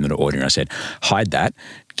and I gave them to the audience. I said, hide that,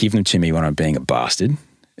 give them to me when I'm being a bastard.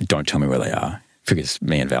 Don't tell me where they are. Because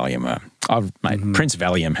me and Valium Prince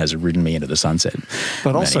Valium has ridden me into the sunset.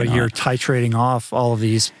 But also you're titrating off all of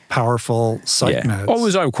these powerful psych meds. Well, it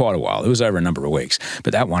was over quite a while. It was over a number of weeks.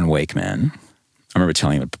 But that 1 week, man, I remember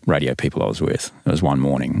telling the radio people I was with, it was one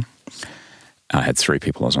morning, I had 3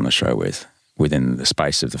 people I was on the show with. Within the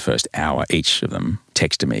space of the first hour, each of them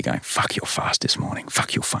texted me going, fuck, you're fast this morning.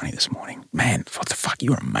 Fuck, you're funny this morning. Man, what the fuck,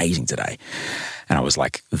 you're amazing today. And I was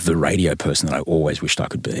like the radio person that I always wished I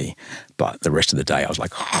could be. But the rest of the day, I was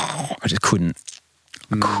like, I just couldn't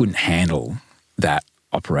handle that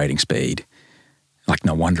operating speed. Like,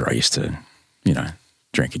 no wonder I used to,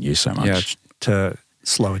 drink and use so much. Yeah, to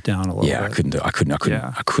slow it down a little bit. Yeah, I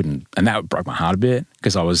couldn't. And that broke my heart a bit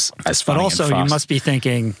because I was as funny But also, and fast. You must be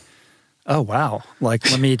thinking, oh, wow. Like,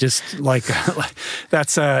 let me just,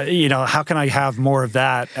 that's, how can I have more of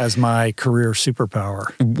that as my career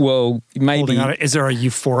superpower? Well, maybe. Is there a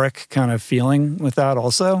euphoric kind of feeling with that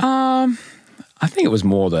also? I think it was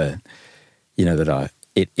more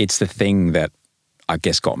it's the thing that I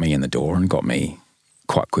guess got me in the door and got me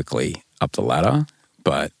quite quickly up the ladder.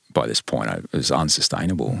 But by this point, it was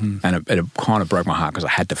unsustainable. Mm-hmm. And it kind of broke my heart because I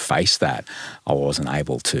had to face that. I wasn't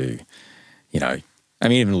able to,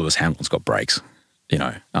 even Lewis Hamilton's got brakes,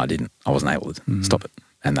 I wasn't able to stop it.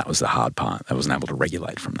 And that was the hard part. I wasn't able to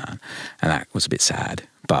regulate from that. And that was a bit sad.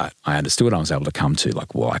 But I understood I was able to come to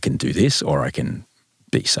I can do this or I can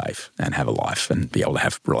be safe and have a life and be able to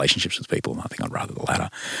have relationships with people. I think I'd rather the latter.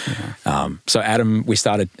 Yeah. So Adam, he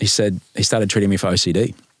started treating me for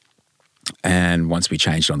OCD. And once we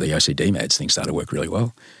changed on the OCD meds, things started to work really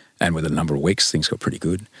well. And within a number of weeks, things got pretty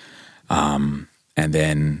good. And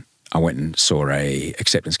then I went and saw a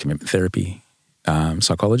acceptance commitment therapy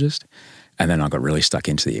psychologist, and then I got really stuck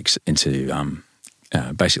into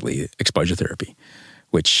basically exposure therapy,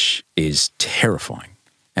 which is terrifying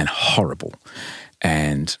and horrible.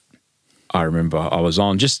 And I remember I was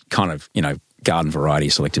on just kind of garden variety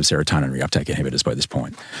selective serotonin reuptake inhibitors by this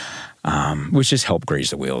point, which just helped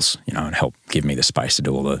grease the wheels, and help give me the space to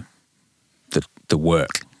do all the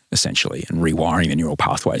work essentially and rewiring the neural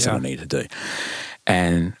pathways that I needed to do.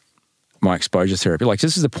 And my exposure therapy,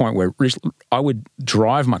 this is the point where I would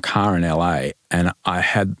drive my car in LA and I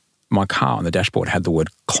had my car on the dashboard had the word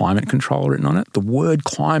climate control written on it. The word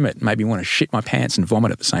climate made me want to shit my pants and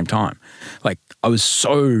vomit at the same time. I was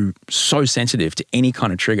so sensitive to any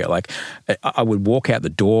kind of trigger. I would walk out the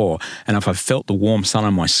door and if I felt the warm sun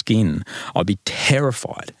on my skin, I'd be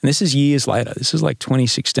terrified. And this is years later. This is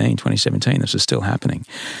 2016, 2017. This is still happening.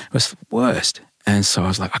 It was the worst. And so I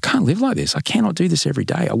was like, I can't live like this. I cannot do this every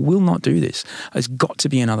day. I will not do this. There's got to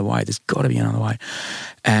be another way. There's got to be another way.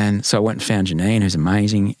 And so I went and found Janine, who's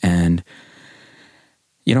amazing. And,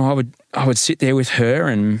 I would sit there with her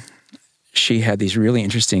and she had these really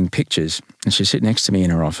interesting pictures. And she'd sit next to me in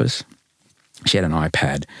her office. She had an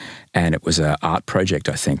iPad and it was an art project,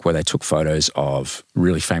 I think, where they took photos of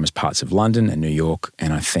really famous parts of London and New York.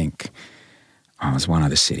 And I think it was one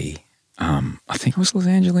other city. I think it was Los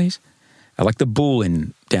Angeles. Like the bull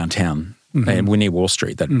in downtown, and we're near Wall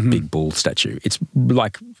Street, that big bull statue. It's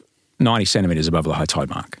 90 centimetres above the high tide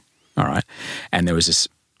mark, all right? And there was this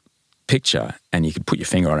picture and you could put your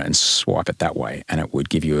finger on it and swipe it that way and it would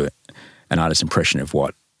give you an artist's impression of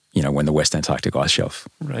what, when the West Antarctic ice shelf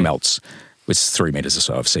melts with 3 metres or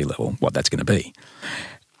so of sea level, what that's going to be.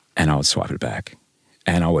 And I would swipe it back.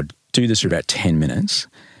 And I would do this for about 10 minutes,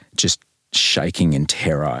 just shaking in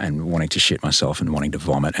terror and wanting to shit myself and wanting to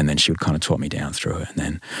vomit. And then she would kind of talk me down through it. And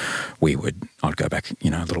then I'd go back,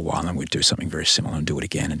 a little while and we'd do something very similar and do it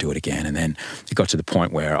again and do it again. And then it got to the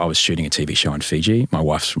point where I was shooting a TV show in Fiji. My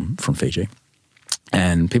wife's from Fiji.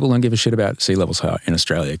 And people don't give a shit about sea levels in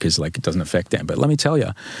Australia because it doesn't affect them. But let me tell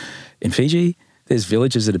you, in Fiji, there's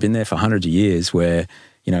villages that have been there for hundreds of years where,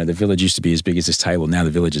 the village used to be as big as this table. Now the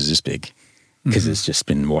village is this big because it's just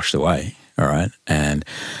been washed away. All right. And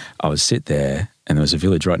I would sit there and there was a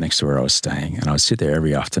village right next to where I was staying. And I would sit there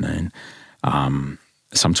every afternoon,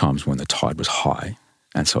 sometimes when the tide was high.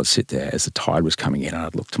 And so I'd sit there as the tide was coming in and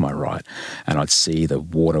I'd look to my right and I'd see the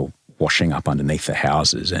water washing up underneath the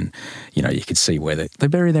houses, and you could see where they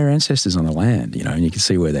bury their ancestors on the land, and you could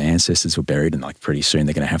see where their ancestors were buried, and like pretty soon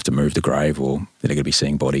they're going to have to move the grave, or they're going to be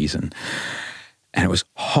seeing bodies, and it was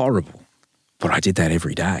horrible. But I did that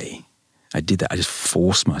every day. I did that. I just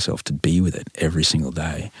forced myself to be with it every single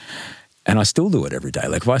day, and I still do it every day.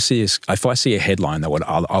 Like if I see a headline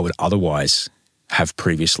that I would otherwise have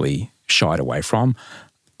previously shied away from,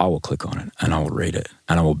 I will click on it and I will read it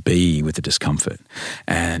and I will be with the discomfort.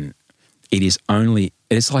 And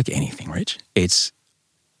it's like anything, Rich. It's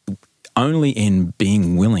only in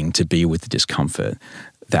being willing to be with the discomfort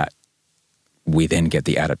that we then get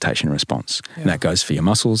the adaptation response. Yeah. And that goes for your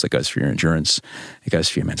muscles, that goes for your endurance, it goes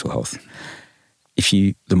for your mental health.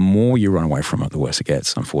 The more you run away from it, the worse it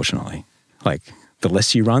gets, unfortunately. Like the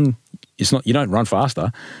less you run, you don't run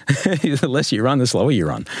faster. The less you run, the slower you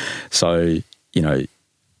run. So,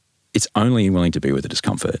 it's only willing to be with the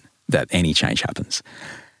discomfort that any change happens.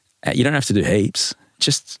 You don't have to do heaps,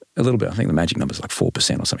 just a little bit. I think the magic number is like 4%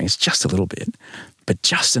 or something. It's just a little bit, but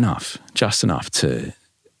just enough to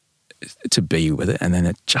be with it, and then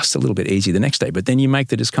it's just a little bit easier the next day. But then you make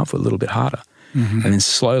the discomfort a little bit harder. Mm-hmm. And then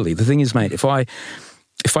slowly, the thing is, mate, if I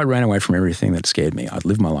ran away from everything that scared me, I'd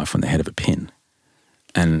live my life on the head of a pin.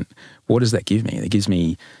 And what does that give me? It gives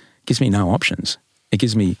me no options. It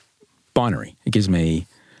gives me binary. It gives me,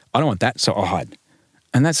 I don't want that, so I'll hide.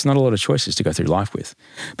 And that's not a lot of choices to go through life with.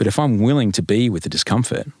 But if I'm willing to be with the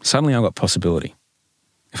discomfort, suddenly I've got possibility.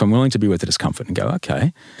 If I'm willing to be with the discomfort and go,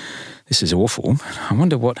 okay, this is awful. I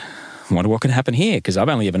wonder what could happen here, because I've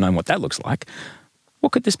only ever known what that looks like.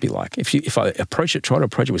 What could this be like? If I try to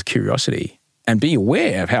approach it with curiosity and be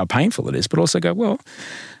aware of how painful it is, but also go, well,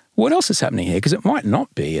 what else is happening here? Because it might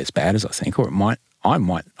not be as bad as I think, or I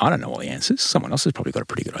don't know all the answers. Someone else has probably got a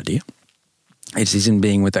pretty good idea. It's in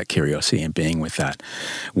being with that curiosity and being with that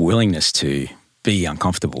willingness to be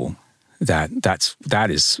uncomfortable. That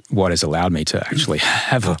is what has allowed me to actually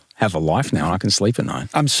have a life now, and I can sleep at night.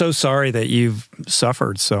 I'm so sorry that you've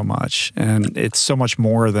suffered so much, and it's so much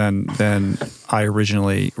more than I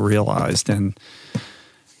originally realized. And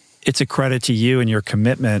it's a credit to you and your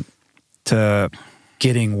commitment to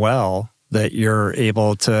getting well that you're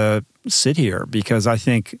able to sit here, because I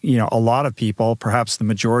think, a lot of people, perhaps the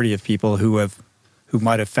majority of people who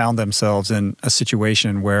might have found themselves in a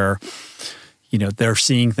situation where, they're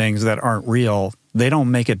seeing things that aren't real, they don't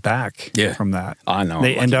make it back from that. I know.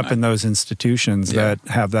 They end up in those institutions that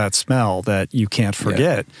have that smell that you can't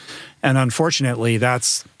forget. Yeah. And unfortunately,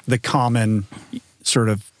 that's the common sort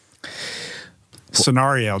of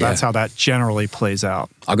scenario. That's how that generally plays out.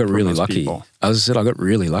 I got really lucky. As I said, I got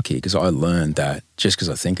really lucky because I learned that just because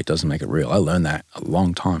I think it doesn't make it real. I learned that a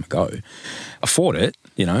long time ago. I fought it,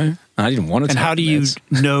 and I didn't want to. And how do you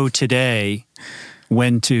know today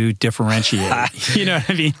when to differentiate? You know what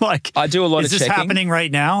I mean? Like, I do a lot of checking. Is this happening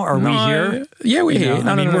right now? Are we here? Yeah, we're here.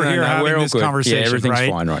 We're here having this conversation. Yeah, everything's right?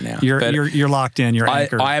 fine right now. You're locked in. You're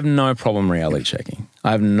anchored. I have no problem reality checking.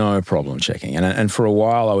 I have no problem checking. And for a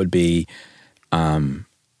while, I would be. I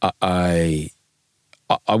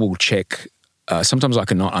will check. Sometimes I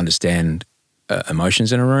cannot understand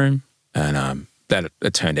emotions in a room, and that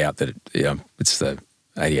it turned out that it's the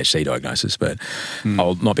ADHD diagnosis, but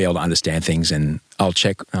I'll not be able to understand things, and I'll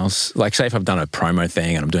check. Like, say if I've done a promo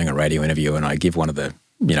thing and I'm doing a radio interview, and I give one of the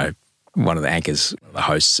anchors, the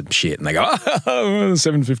hosts, some shit, and they go,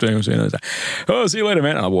 7:15, oh, see you later,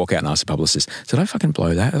 man. And I walk out and ask the publicist, did I fucking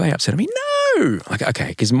blow that? Are they upset at me? No. Like, okay,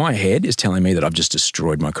 because my head is telling me that I've just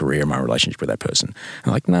destroyed my career and my relationship with that person.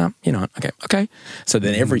 I'm like, nah, okay. So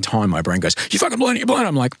then every time my brain goes, you fucking blown it, you're blown.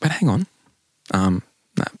 I'm like, but hang on. No,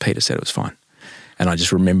 Peter said it was fine. And I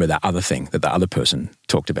just remember that other thing that the other person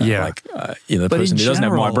talked about. Yeah. Like, the person who doesn't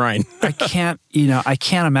have my brain. I can't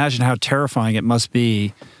imagine how terrifying it must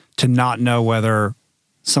be to not know whether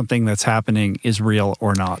something that's happening is real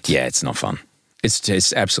or not. Yeah, it's not fun.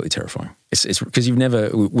 It's absolutely terrifying. It's because you've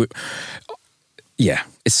never.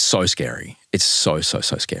 It's so scary. It's so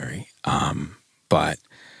scary. But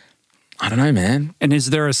I don't know, man. And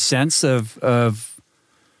is there a sense of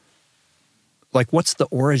like, what's the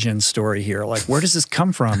origin story here? Like, where does this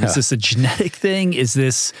come from? Is this a genetic thing? Is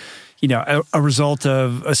this, a result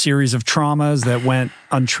of a series of traumas that went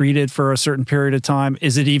untreated for a certain period of time?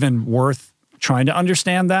 Is it even worth trying to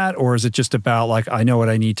understand that? Or is it just about, like, I know what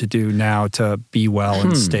I need to do now to be well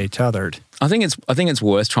and stay tethered? I think it's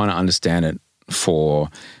worth trying to understand it for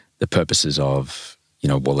the purposes of,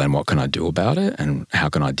 well, then what can I do about it? And how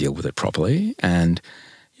can I deal with it properly? And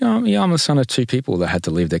I'm the son of two people that had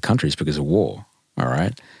to leave their countries because of war, all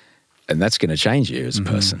right? And that's going to change you as a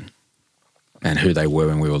person. and who they were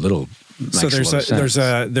when we were little. So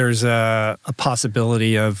there's a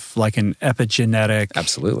possibility of like an epigenetic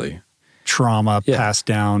absolutely trauma passed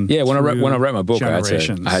down. Yeah, when I wrote my book, I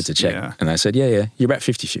had to check, and they said, you're about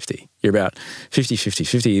 50-50. You're about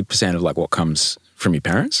 50% of like what comes from your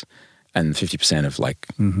parents, and 50% of like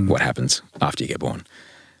what happens after you get born.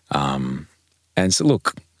 And so,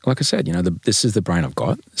 look, like I said, this is the brain I've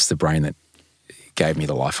got. It's the brain that gave me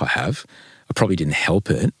the life I have. I probably didn't help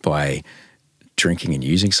it by drinking and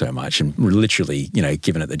using so much, and literally,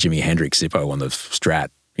 giving it the Jimi Hendrix Zippo on the Strat,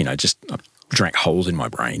 just drank holes in my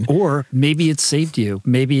brain. Or maybe it saved you.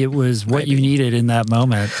 Maybe it was what you needed in that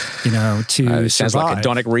moment, to sounds survive. like a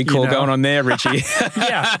hedonic recall going on there, Richie.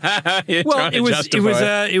 Yeah. Well, it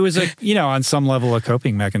was a on some level a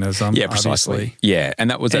coping mechanism. Yeah, precisely. Obviously. Yeah,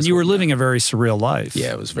 and and you were living a very surreal life.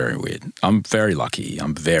 Yeah, it was very weird. I'm very lucky.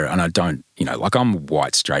 and I don't, I'm a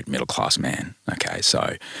white, straight, middle class man. Okay,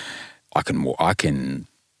 so I can.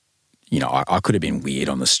 I could have been weird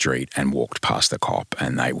on the street and walked past the cop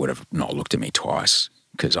and they would have not looked at me twice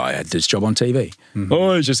because I had this job on TV. Oh,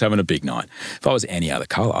 I was just having a big night. If I was any other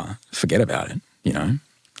colour, forget about it,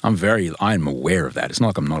 I'm aware of that. It's not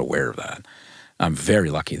like I'm not aware of that. I'm very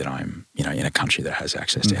lucky that I'm, in a country that has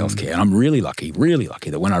access to healthcare. And I'm really lucky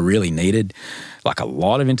that when I really needed like a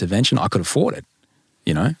lot of intervention, I could afford it,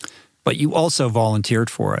 But you also volunteered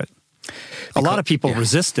for it. A lot of people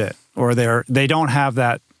resist it, or they don't have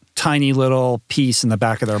that tiny little piece in the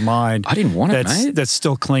back of their mind. I didn't want it, mate. That's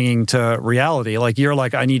still clinging to reality. Like you're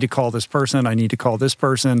like, I need to call this person. I need to call this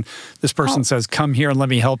person. This person says, come here and let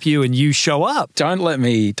me help you. And you show up. Don't let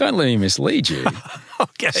me mislead you.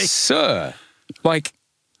 Okay. Sir, like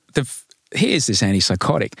here's this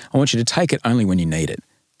antipsychotic. I want you to take it only when you need it.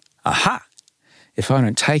 Aha. If I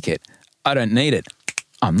don't take it, I don't need it.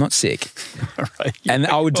 I'm not sick. Right. And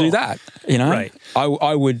I would do that, Right.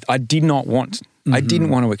 I did not want, I didn't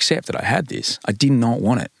want to accept that I had this. I did not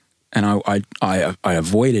want it. And I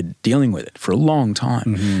avoided dealing with it for a long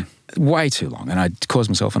time, way too long. And I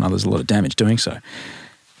caused myself and others a lot of damage doing so.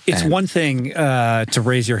 It's one thing to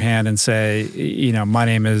raise your hand and say, my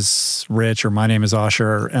name is Rich or my name is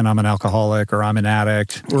Osher and I'm an alcoholic or I'm an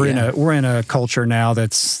addict. We're in a culture now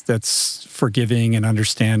that's forgiving and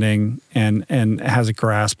understanding and has a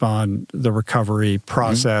grasp on the recovery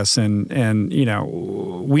process and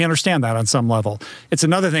we understand that on some level. It's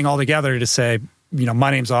another thing altogether to say,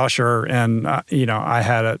 my name's Osher and,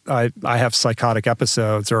 I have psychotic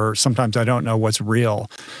episodes or sometimes I don't know what's real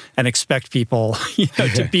and expect people,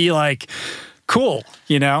 to be like, cool,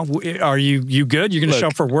 are you good? You're going to show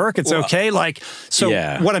up for work? It's okay.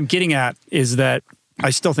 What I'm getting at is that I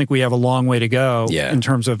still think we have a long way to go in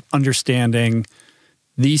terms of understanding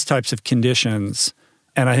these types of conditions.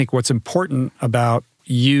 And I think what's important about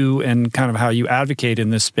you and kind of how you advocate in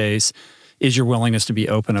this space is your willingness to be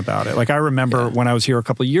open about it. Like I remember when I was here a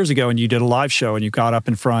couple of years ago and you did a live show and you got up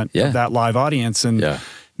in front of that live audience and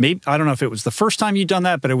maybe, I don't know if it was the first time you'd done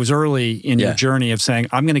that, but it was early in your journey of saying,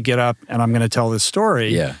 I'm going to get up and I'm going to tell this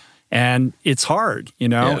story. Yeah. And it's hard,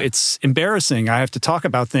 it's embarrassing. I have to talk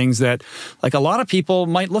about things that like a lot of people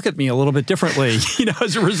might look at me a little bit differently,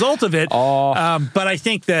 as a result of it. But I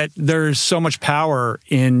think that there's so much power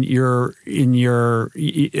in your,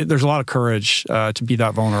 there's a lot of courage to be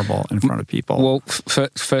that vulnerable in front of people. Well,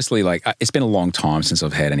 firstly, like it's been a long time since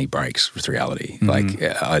I've had any breaks with reality. Like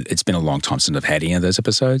it's been a long time since I've had any of those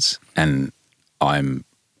episodes. And I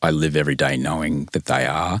live every day knowing that they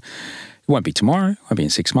are. It won't be tomorrow, won't be in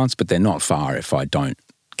 6 months, but they're not far if I don't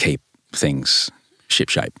keep things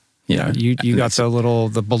shipshape. You got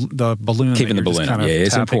the balloon. Keeping the balloon up.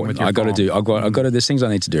 It's important. I've got to, there's things I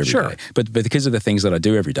need to do every day. But because of the things that I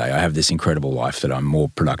do every day, I have this incredible life that I'm more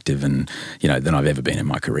productive and, than I've ever been in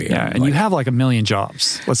my career. Yeah, and you have like a million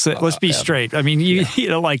jobs. Let's be straight. I mean,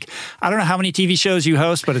 I don't know how many TV shows you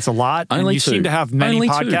host, but it's a lot. Only you two. Seem to have many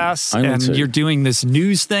podcasts. And you're doing this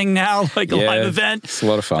news thing now, like a live event. It's a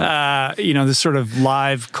lot of fun. This sort of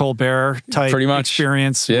live Colbert type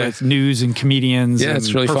experience with news and comedians and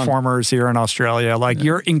it's really performers here in Australia.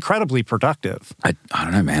 You're incredibly productive. I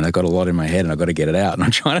don't know, man. I got a lot in my head and I got to get it out, and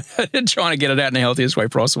I'm trying to get it out in the healthiest way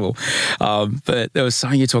possible. But there was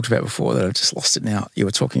something you talked about before that I've just lost it now. You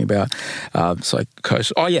were talking about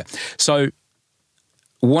psychosis. Oh yeah. So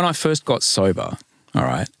when I first got sober, all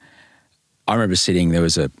right, I remember there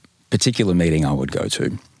was a particular meeting I would go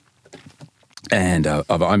to, and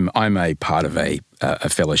I'm a part of a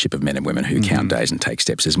fellowship of men and women who count days and take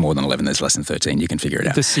steps. There's more than 11, there's less than 13. You can figure it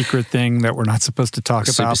out. The secre thing that we're not supposed to talk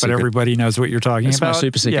about, but everybody knows what you're talking about. It's my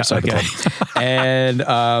super secret club. And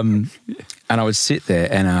I would sit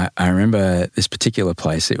there and I remember this particular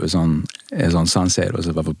place. It was on It was on Sunset. It was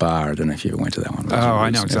above a bar. I don't know if you ever went to that one. I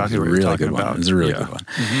know exactly what you're talking about. It was a really good one.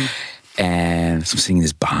 Mm-hmm. And so I'm sitting in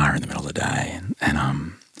this bar in the middle of the day, and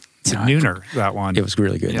it's a nooner, that one. It was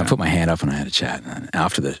really good. Yeah. I put my hand up and I had a chat. And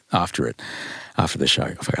after the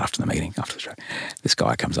meeting, this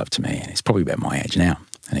guy comes up to me, and he's probably about my age now,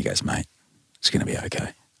 and he goes, "Mate, it's going to be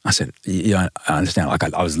okay." I said, I understand. Like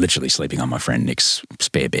I was literally sleeping on my friend Nick's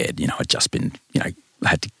spare bed. I'd just been, I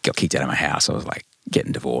had to get kicked out of my house. I was like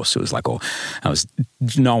getting divorced. It was like,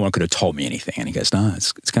 no one could have told me anything. And he goes, "No,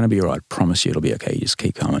 it's going to be all right. I promise you it'll be okay. You just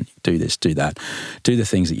keep coming. Do this, do that. Do the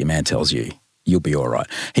things that your man tells you. You'll be all right."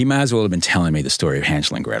 He may as well have been telling me the story of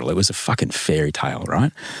Hansel and Gretel. It was a fucking fairy tale,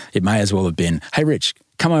 right? It may as well have been, "Hey, Rich,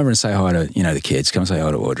 come over and say hi to, the kids. Come and say hi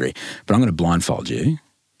to Audrey. But I'm going to blindfold you.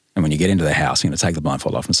 And when you get into the house, I'm going to take the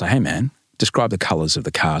blindfold off and say, 'Hey, man, describe the colours of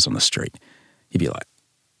the cars on the street.'" You'd be like,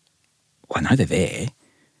 "Well, I know they're there."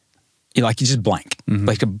 You just blank. Mm-hmm.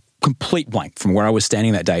 Like a complete blank from where I was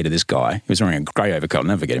standing that day to this guy. He was wearing a grey overcoat. I'll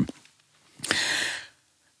never forget him.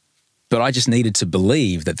 But I just needed to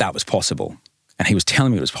believe that was possible. And he was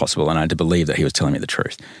telling me it was possible, and I had to believe that he was telling me the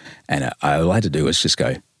truth. And all I had to do was just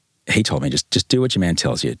go, he told me, just do what your man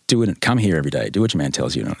tells you. Do it. Come here every day. Do what your man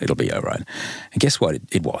tells you, and it'll be all right. And guess what?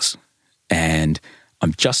 It was. And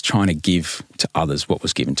I'm just trying to give to others what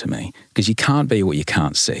was given to me, because you can't be what you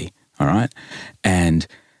can't see, all right? And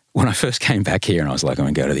when I first came back here and I was like, I'm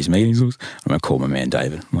going to go to these meetings, I'm going to call my man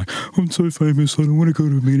David. I'm like, "I'm so famous, I don't want to go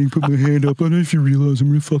to a meeting, put my hand up. I don't know if you realise I'm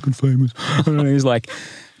really fucking famous." And he's like,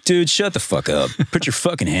 "Dude, shut the fuck up. Put your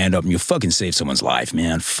fucking hand up and you'll fucking save someone's life,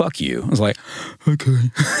 man. Fuck you." I was like,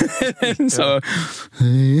 "Okay." And so,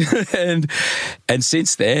 and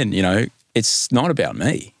since then, it's not about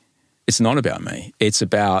me. It's not about me. It's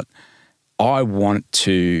about, I want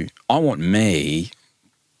me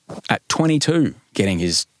at 22 getting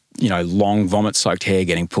his, long vomit-soaked hair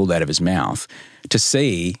getting pulled out of his mouth, to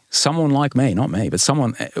see someone like me, not me, but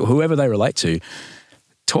someone, whoever they relate to,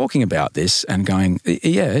 talking about this and going,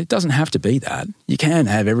 yeah, it doesn't have to be that. You can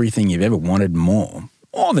have everything you've ever wanted more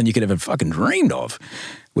than you could ever fucking dreamed of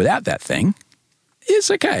without that thing.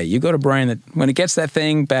 It's okay. You've got a brain that when it gets that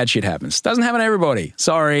thing, bad shit happens. Doesn't happen to everybody.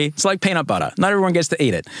 Sorry. It's like peanut butter. Not everyone gets to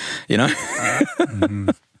eat it, Mm-hmm.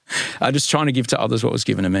 I'm just trying to give to others what was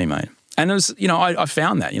given to me, mate. And it was, I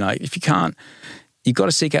found that, if you can't, you've got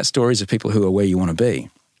to seek out stories of people who are where you want to be.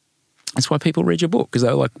 That's why people read your book, because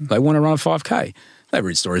they want to run a 5K. They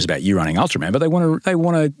read stories about you running Ultraman, but they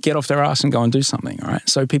want to get off their ass and go and do something, all right?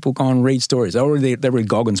 So people go and read stories. They read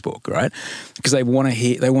Goggins' book, right? Because they want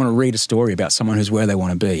to read a story about someone who's where they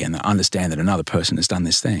want to be, and they understand that another person has done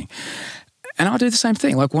this thing. And I do the same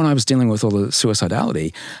thing. Like when I was dealing with all the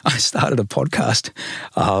suicidality, I started a podcast.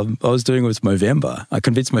 I was doing it with Movember. I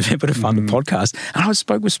convinced Movember to fund the podcast, and I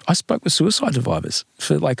spoke with suicide survivors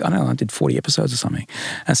for I did 40 episodes or something.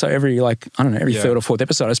 And so every third or fourth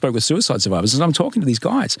episode, I spoke with suicide survivors, and I'm talking to these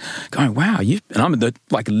guys, going, "Wow, and I'm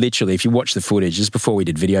literally, if you watch the footage, just before we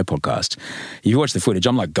did video podcast, if you watch the footage,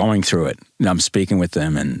 I'm like going through it, and I'm speaking with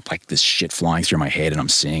them, and like this shit flying through my head, and I'm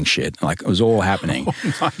seeing shit, like it was all happening. Oh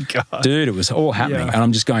my God, dude, it was all happening, and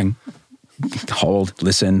I'm just going, hold,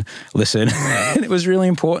 listen. And it was really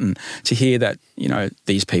important to hear that,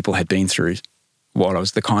 these people had been through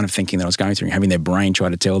the kind of thinking that I was going through, having their brain try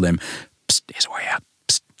to tell them, "Psst, there's a way out.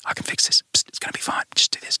 Psst, I can fix this. Psst, it's going to be fine.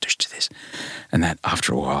 Just do this. And that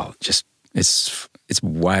after a while, just it's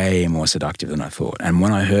way more seductive than I thought. And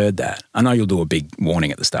when I heard that, I know you'll do a big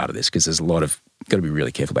warning at the start of this, because there's a lot of, got to be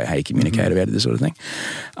really careful about how you communicate about this sort of thing.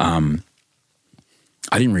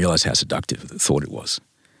 I didn't realise how seductive I thought it was.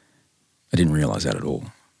 I didn't realise that at all.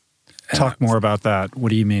 Talk more about that. What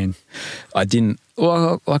do you mean? I didn't,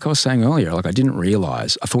 well, like I was saying earlier, I didn't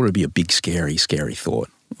realise, I thought it would be a big, scary thought.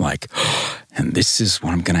 And this is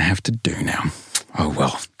what I'm going to have to do now. Oh,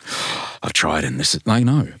 well, I've tried, and this is,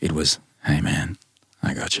 no, it was, "Hey man,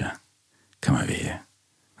 I got you. Come over here.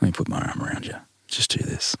 Let me put my arm around you. Just do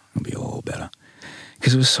this. It'll be all better."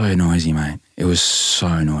 Because it was so noisy, mate. It was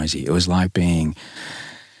so noisy. It was like being,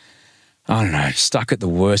 I don't know, stuck at the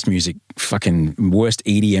worst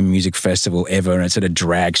EDM music festival ever, and it's at a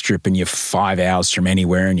drag strip, and you're 5 hours from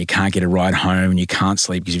anywhere, and you can't get a ride home, and you can't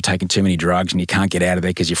sleep because you've taken too many drugs, and you can't get out of there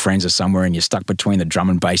because your friends are somewhere, and you're stuck between the drum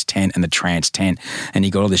and bass tent and the trance tent, and you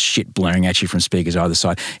got all this shit blaring at you from speakers either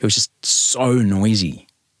side. It was just so noisy.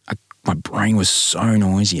 My brain was so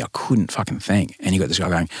noisy, I couldn't fucking think. And you got this guy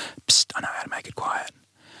going, "Psst, I know how to make it quiet."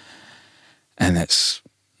 And that's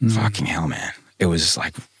fucking hell, man. It was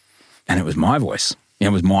like, and it was my voice. It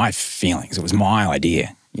was my feelings. It was my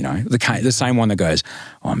idea. You know, the same one that goes,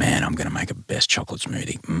 oh man, I'm going to make a best chocolate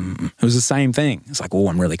smoothie. It was the same thing. It's like, oh,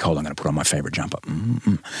 I'm really cold. I'm going to put on my favorite jumper.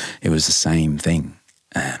 It was the same thing.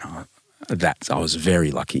 And I was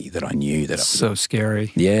very lucky that I knew that. So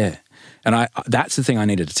scary. Yeah. And that's the thing I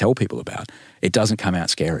needed to tell people about. It doesn't come out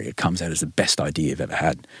scary. It comes out as the best idea you've ever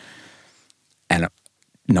had. And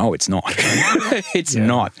no, it's not. It's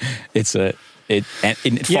not. It's a... And 5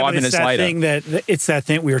 minutes later, it's that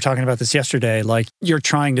thing we were talking about this yesterday. Like you're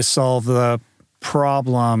trying to solve the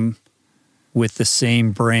problem with the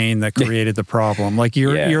same brain that created the problem. Like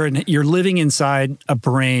you're living inside a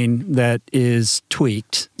brain that is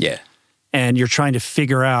tweaked. Yeah, and you're trying to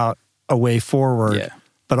figure out a way forward. Yeah,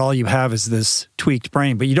 but all you have is this tweaked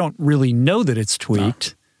brain, but you don't really know that it's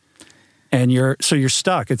tweaked. No. And you're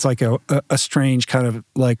stuck. It's like a strange kind of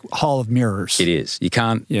like hall of mirrors. It is. You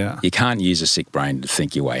can't use a sick brain to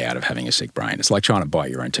think your way out of having a sick brain. It's like trying to bite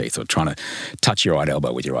your own teeth or trying to touch your right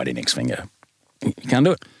elbow with your right index finger. You can't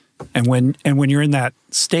do it. And when you're in that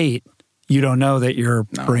state, you don't know that your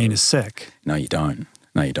brain is sick. No, you don't.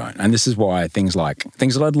 No, you don't. And this is why things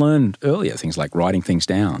that I'd learned earlier, things like writing things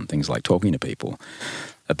down, things like talking to people,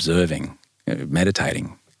 observing,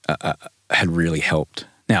 meditating, had really helped.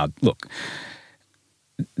 Now, look,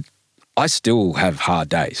 I still have hard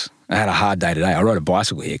days. I had a hard day today. I rode a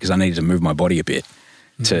bicycle here because I needed to move my body a bit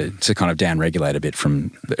to kind of down-regulate a bit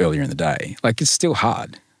from earlier in the day. Like, it's still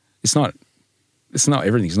hard. It's not,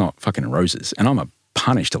 everything's not fucking roses. And I'm a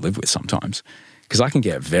punish to live with sometimes because I can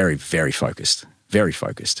get very, very focused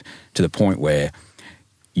to the point where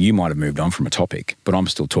you might have moved on from a topic, but I'm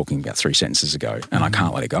still talking about 3 sentences ago and I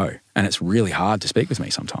can't let it go. And it's really hard to speak with me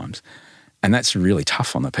sometimes. And that's really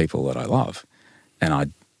tough on the people that I love.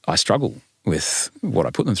 And I struggle with what I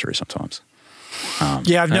put them through sometimes. I've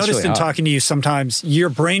noticed really in talking to you sometimes your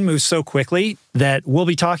brain moves so quickly that we'll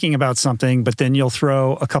be talking about something, but then you'll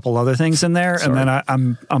throw a couple other things in there. Sorry. And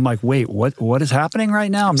then I'm like, wait, what is happening right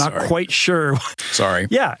now? I'm not quite sure. Sorry.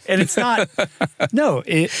 Yeah. And it's not,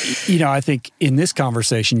 I think in this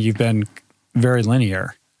conversation, you've been very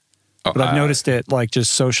linear. But I've noticed it like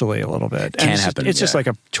just socially a little bit. Can happen. It's just like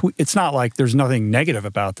it's not like there's nothing negative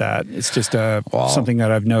about that. It's just something that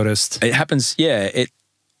I've noticed. It happens, yeah.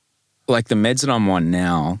 Like the meds that I'm on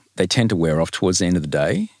now, they tend to wear off towards the end of the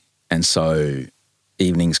day. And so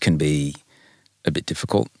evenings can be a bit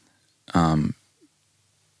difficult because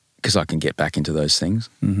I can get back into those things.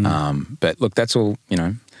 Mm-hmm. But look, that's all,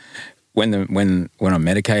 when I'm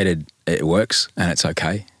medicated, it works and it's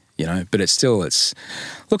okay. But it's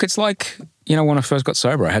like, when I first got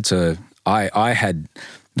sober, I had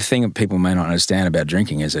the thing that people may not understand about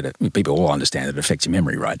drinking is that people all understand that it affects your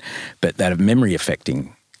memory, right? But that memory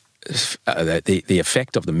affecting, the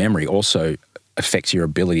effect of the memory also affects your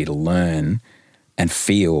ability to learn and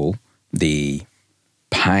feel the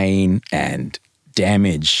pain and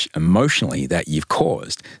damage emotionally that you've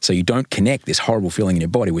caused. So you don't connect this horrible feeling in your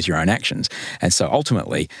body with your own actions. And so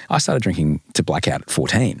ultimately, I started drinking to blackout at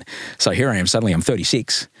 14. So here I am, suddenly I'm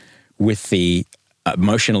 36 with the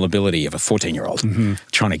emotional ability of a 14-year-old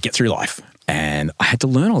trying to get through life. And I had to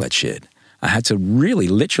learn all that shit. I had to really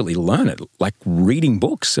literally learn it, like reading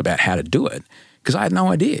books about how to do it because I had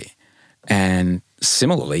no idea. And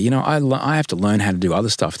similarly, I have to learn how to do other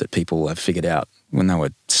stuff that people have figured out when they were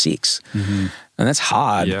 6. Mm-hmm. And that's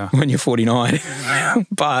hard when you're 49.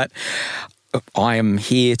 But I am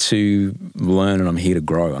here to learn and I'm here to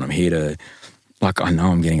grow and I'm here to, I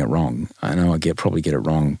know I'm getting it wrong. I know probably get it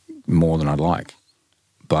wrong more than I'd like.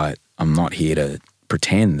 But I'm not here to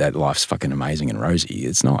pretend that life's fucking amazing and rosy.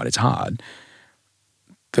 It's not. It's hard.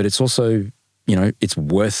 But it's also, it's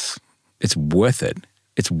worth it.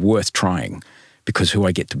 It's worth trying because who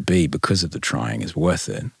I get to be because of the trying is worth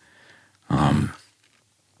it.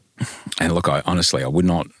 And look, I would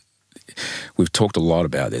not, we've talked a lot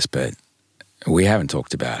about this, but we haven't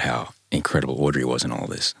talked about how incredible Audrey was in all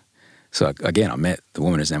this. So again, I met the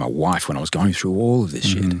woman who's now my wife when I was going through all of this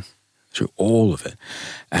shit, through all of it.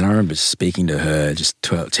 And I remember speaking to her, just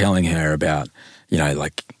telling her about,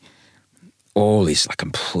 all these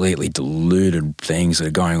completely deluded things that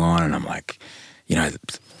are going on. And I'm like,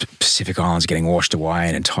 the Pacific Islands are getting washed away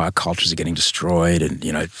and entire cultures are getting destroyed and,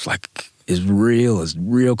 as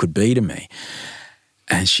real could be to me.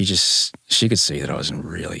 And she could see that I was in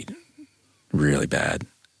really, really bad.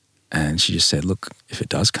 And she just said, look, if it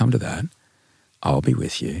does come to that, I'll be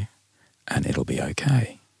with you and it'll be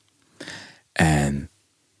okay. And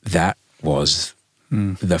that was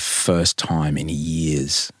the first time in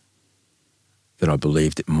years that I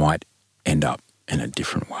believed it might end up in a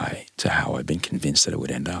different way to how I'd been convinced that it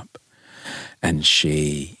would end up. And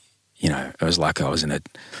she, it was like I was in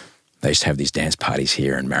they used to have these dance parties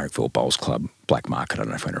here in Marrickville Bowls Club, Black Market. I don't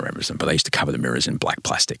know if anyone remembers them, but they used to cover the mirrors in black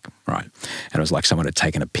plastic, right? And it was like someone had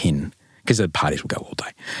taken a pin, because the parties would go all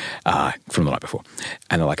day from the night before.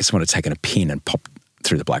 And like someone had taken a pin and popped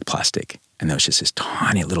through the black plastic, and there was just this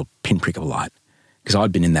tiny little pinprick of light, because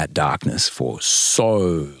I'd been in that darkness for so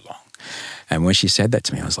long. And when she said that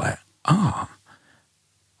to me, I was like, oh,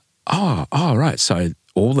 right. So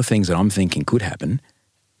all the things that I'm thinking could happen,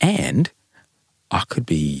 and I could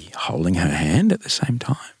be holding her hand at the same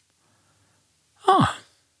time.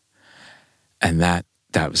 And that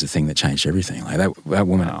was the thing that changed everything. Like that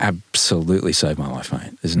woman absolutely saved my life,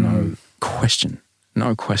 mate. There's no question.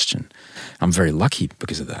 No question. I'm very lucky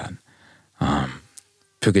because of that.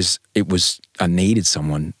 Because I needed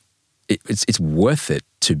someone. It's worth it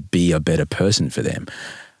to be a better person for them.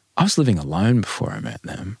 I was living alone before I met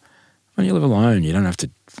them. When you live alone, you're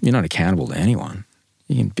not accountable to anyone.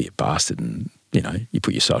 You can be a bastard and, you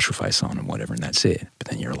put your social face on and whatever, and that's it. But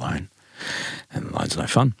then you're alone, and alone's no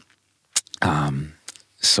fun.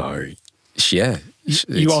 So, yeah.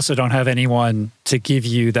 You also don't have anyone to give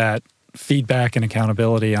you that feedback and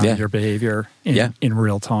accountability on your behavior in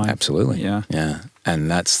real time. Absolutely. Yeah. Yeah. And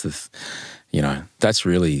that's the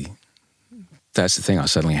thing. I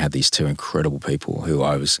suddenly had these two incredible people who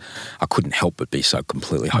I couldn't help but be so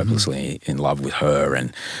completely hopelessly in love with her,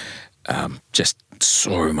 and just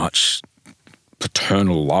so much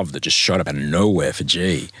paternal love that just showed up out of nowhere for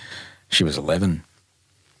G. She was 11.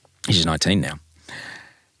 She's 19 now.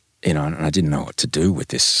 And I didn't know what to do with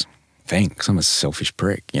this thing, because I'm a selfish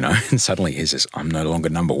prick, and suddenly here's this, I'm no longer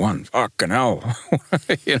number one. Fucking hell.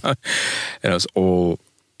 And it was all,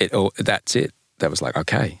 that's it. That was like,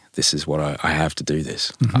 okay, this is what I have to do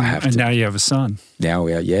this. I have and to. now you have a son. Now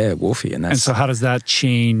we are, Wolfie. And so how does that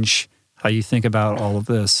change how you think about all of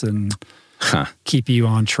this and keep you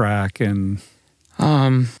on track? And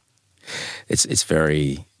it's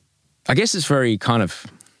very, I guess it's very kind of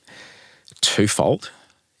twofold.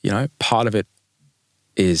 Part of it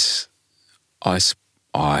is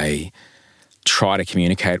I try to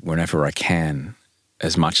communicate whenever I can,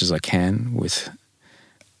 as much as I can, with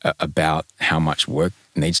about how much work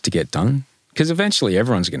needs to get done, because eventually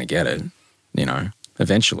everyone's going to get it.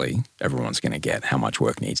 Eventually everyone's going to get how much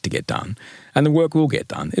work needs to get done, and the work will get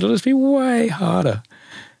done. It'll just be way harder.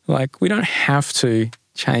 Like, we don't have to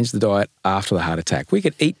change the diet after the heart attack. We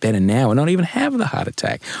could eat better now and not even have the heart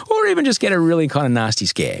attack, or even just get a really kind of nasty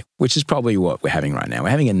scare, which is probably what we're having right now. We're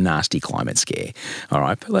having a nasty climate scare. All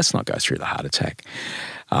right, but let's not go through the heart attack.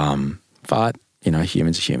 But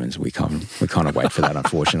humans are humans. We kind of wait for that,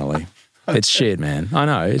 unfortunately. It's shit, man. I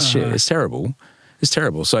know, it's shit. It's terrible. It's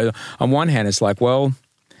terrible. So on one hand, it's like, well,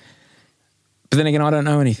 but then again, I don't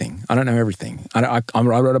know anything. I don't know everything. I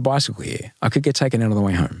rode a bicycle here. I could get taken out on the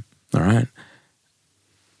way home, all right?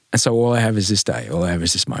 And so all I have is this day. All I have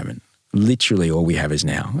is this moment. Literally all we have is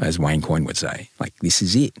now, as Wayne Coyne would say. Like, this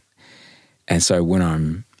is it. And so when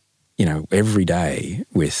I'm, every day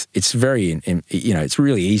it's very, it's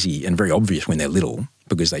really easy and very obvious when they're little,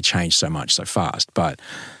 because they change so much so fast. But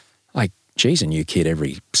like, she's a new kid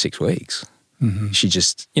every 6 weeks. Mm-hmm. She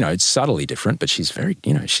just, it's subtly different, but she's very,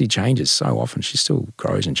 she changes so often. She still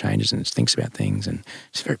grows and changes and thinks about things, and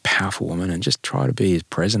she's a very powerful woman, and just try to be as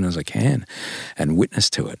present as I can and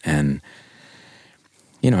witness to it. And,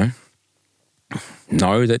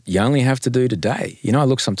 know that you only have to do today. I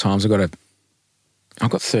look sometimes, I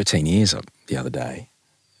got 13 years up the other day,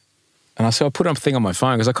 and I put up a thing on my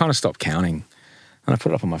phone, because I kind of stopped counting, and I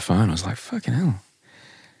put it up on my phone. I was like, fucking hell.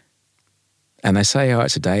 And they say,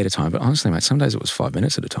 it's a day at a time. But honestly, mate, some days it was 5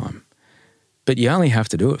 minutes at a time. But you only have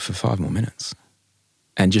to do it for 5 more minutes.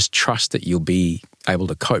 And just trust that you'll be able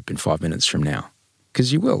to cope in 5 minutes from now,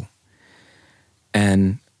 because you will.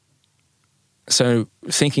 And so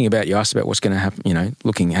thinking about, you asked about what's going to happen,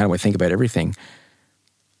 looking, how do I think about everything?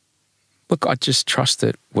 Look, I just trust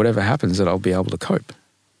that whatever happens, that I'll be able to cope.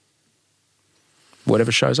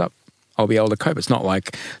 Whatever shows up, I'll be able to cope. It's not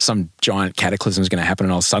like some giant cataclysm is going to happen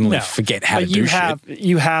and I'll suddenly forget how to do shit.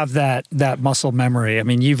 You have that muscle memory. I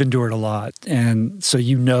mean, you've endured a lot, and so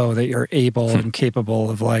that you're able and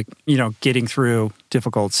capable of getting through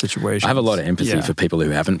difficult situations. I have a lot of empathy for people who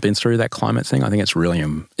haven't been through that climate thing. I think it's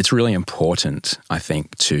really important, I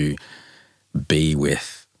think, to be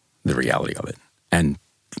with the reality of it and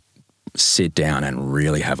sit down and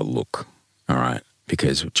really have a look, all right?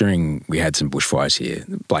 Because we had some bushfires here,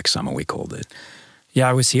 Black Summer we called it. Yeah,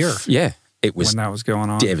 I was here. Yeah, it was when that was going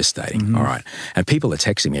on. Devastating, mm-hmm. All right. And people are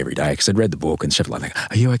texting me every day because they'd read the book and stuff like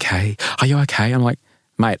that. Are you okay? Are you okay? I'm like,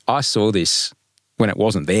 mate, I saw this when it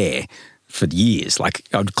wasn't there for years. Like,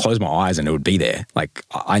 I'd close my eyes and it would be there. Like,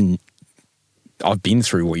 I've been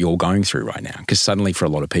through what you're going through right now. Because suddenly for a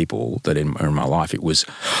lot of people that are in my life, it was,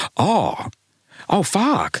 oh,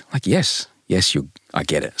 fuck. Like, yes, I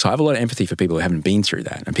get it. So I have a lot of empathy for people who haven't been through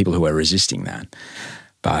that and people who are resisting that.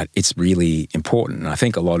 But it's really important. And I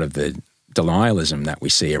think a lot of the denialism that we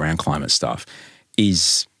see around climate stuff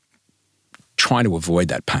is trying to avoid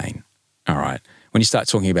that pain, all right? When you start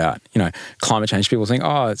talking about, climate change, people think,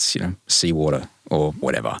 oh, it's, seawater or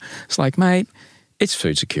whatever. It's like, mate, it's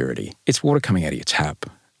food security. It's water coming out of your tap.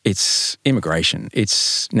 It's immigration.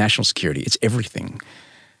 It's national security. It's everything.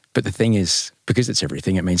 But the thing is, because it's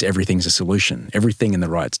everything, it means everything's a solution. Everything in the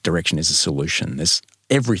right direction is a solution. There's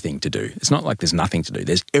everything to do. It's not like there's nothing to do.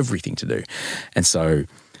 There's everything to do. And so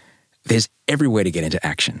there's everywhere to get into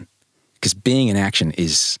action, because being in action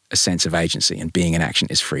is a sense of agency, and being in action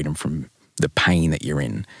is freedom from the pain that you're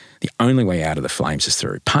in. The only way out of the flames is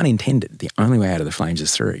through. Pun intended, the only way out of the flames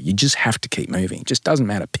is through. You just have to keep moving. It just doesn't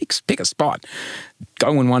matter. Pick a spot.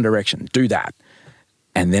 Go in one direction. Do that.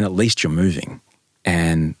 And then at least you're moving.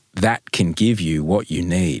 And that can give you what you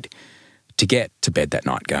need to get to bed that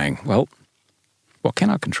night going, well, what can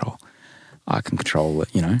I control? I can control,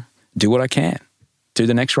 do what I can. Do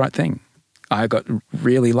the next right thing. I got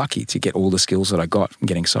really lucky to get all the skills that I got from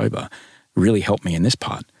getting sober. Really helped me in this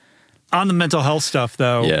part. On the mental health stuff,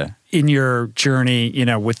 though, in your journey,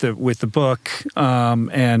 with the book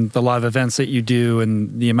and the live events that you do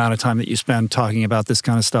and the amount of time that you spend talking about this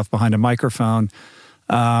kind of stuff behind a microphone,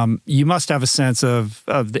 you must have a sense of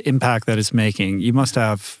the impact that it's making. You must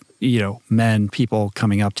have, people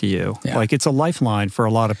coming up to you. Yeah. Like, it's a lifeline for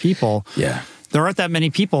a lot of people. Yeah. There aren't that many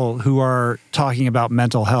people who are talking about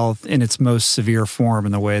mental health in its most severe form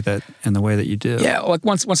in the way that you do. Yeah, like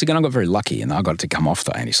once again, I got very lucky and I got to come off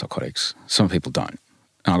the antipsychotics. Some people don't.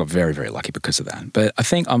 And I got very, very lucky because of that. But I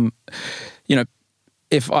think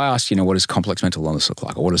if I asked, what does complex mental illness look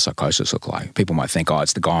like, or what does psychosis look like? People might think,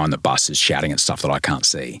 it's the guy on the bus is shouting at stuff that I can't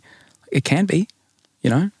see. It can be,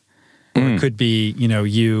 Or it could be,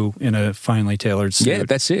 you in a finely tailored suit. Yeah,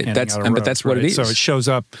 that's it. But that's what it is. So it shows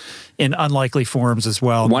up in unlikely forms as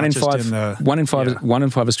well. One in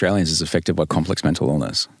five Australians is affected by complex mental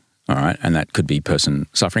illness. All right, and that could be person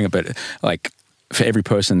suffering it, but like for every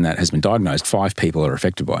person that has been diagnosed, 5 people are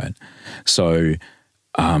affected by it. So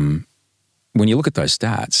when you look at those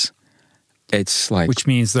stats, it's like, which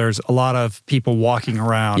means there's a lot of people walking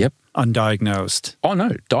around. Yep. Undiagnosed. Oh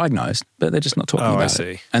no, diagnosed, but they're just not talking about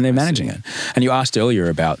it, and they're managing it. And you asked earlier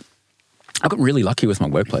about, I got really lucky with my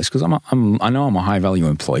workplace because I know I'm a high value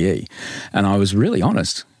employee, and I was really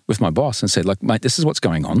honest with my boss and said, like, mate, this is what's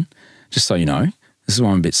going on. Just so you know, this is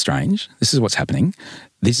why I'm a bit strange. This is what's happening.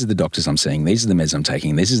 These are the doctors I'm seeing. These are the meds I'm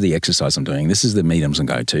taking. This is the exercise I'm doing. This is the meetings I'm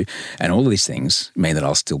going to, and all of these things mean that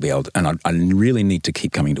I'll still be able to. And I really need to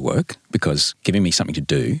keep coming to work because giving me something to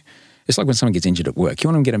do. It's like when someone gets injured at work, you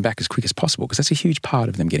want to get them back as quick as possible because that's a huge part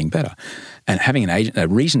of them getting better. And having a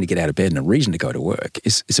reason to get out of bed and a reason to go to work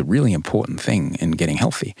is a really important thing in getting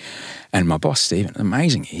healthy. And my boss, Stephen,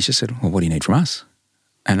 amazing, he just said, well, what do you need from us?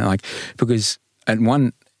 And because in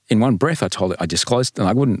one breath I disclosed, and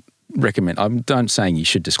I wouldn't recommend, I'm saying you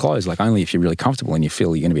should disclose, like only if you're really comfortable and you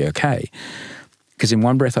feel you're going to be okay. Because in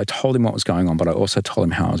one breath I told him what was going on, but I also told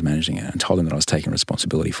him how I was managing it and told him that I was taking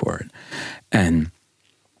responsibility for it. And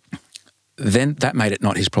then that made it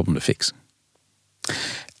not his problem to fix.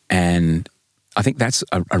 And I think that's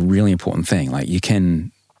a really important thing. Like it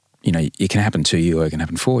can happen to you or it can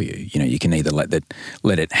happen for you. You can either let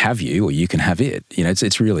it have you or you can have it.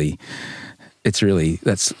 It's really,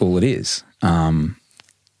 that's all it is. And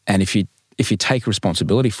if you take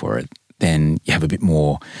responsibility for it, then you have a bit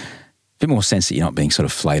more sense that you're not being sort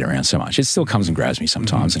of flayed around so much. It still comes and grabs me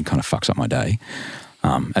sometimes and kind of fucks up my day,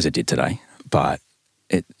 as it did today. But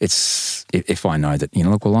it's if I know that,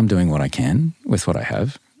 look, well, I'm doing what I can with what I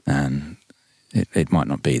have, and it might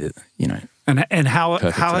not be that, And how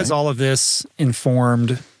has all of this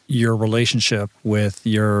informed your relationship with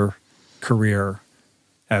your career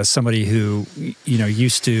as somebody who,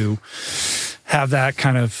 used to have that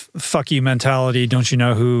kind of fuck you mentality, don't you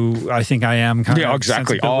know who I think I am kind of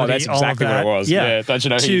exactly. Oh, that's exactly what it was. Yeah. Don't you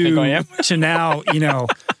know who you think I am? To now,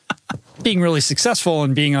 being really successful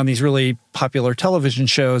and being on these really popular television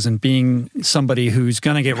shows and being somebody who's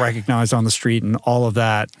going to get recognized on the street and all of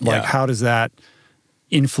that, like how does that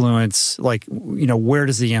influence, like, where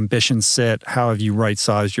does the ambition sit? How have you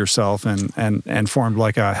right-sized yourself and formed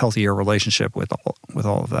like a healthier relationship with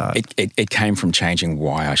all of that? It came from changing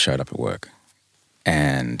why I showed up at work.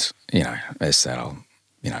 And, as I said,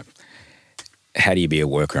 how do you be a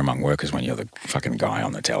worker among workers when you're the fucking guy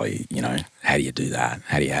on the telly? How do you do that?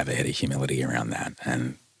 How do you have a head of humility around that?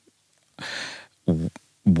 And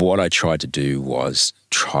what I tried to do was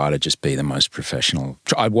try to just be the most professional.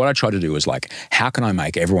 What I tried to do was like, how can I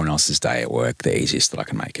make everyone else's day at work the easiest that I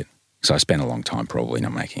can make it? So I spent a long time probably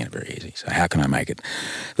not making it very easy. So how can I make it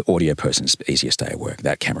the audio person's easiest day at work,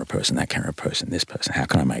 that camera person, this person? How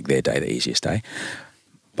can I make their day the easiest day?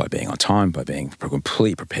 By being on time, by being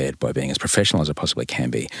completely prepared, by being as professional as I possibly can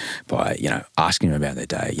be, by, asking them about their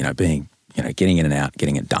day, being, getting in and out,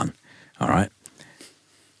 getting it done. All right.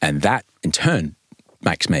 And that in turn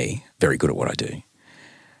makes me very good at what I do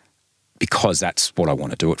because that's what I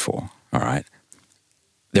want to do it for, all right?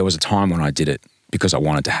 There was a time when I did it because I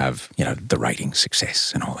wanted to have, the rating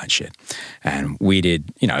success and all that shit. And we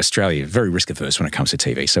did, Australia, very risk-averse when it comes to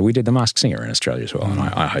TV. So we did The Masked Singer in Australia as well, and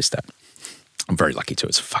I host that. I'm very lucky too.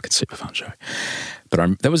 It's a fucking super fun show. But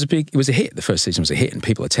it was a hit. The first season was a hit, and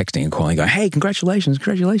people are texting and calling, going, hey, congratulations.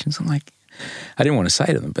 I'm like, I didn't want to say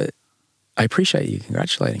to them, but I appreciate you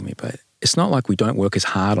congratulating me, but it's not like we don't work as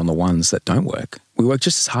hard on the ones that don't work. We work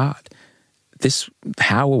just as hard.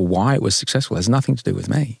 How or why it was successful has nothing to do with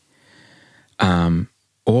me.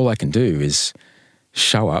 All I can do is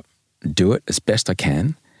show up, do it as best I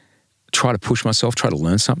can, try to push myself, try to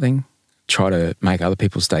learn something, try to make other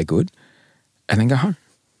people's day good, and then go home.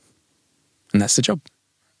 And that's the job.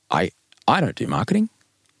 I don't do marketing.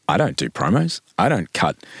 I don't do promos. I don't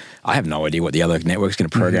cut. I have no idea what the other network's going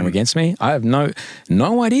to program against me. I have no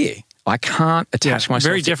idea. I can't attach myself.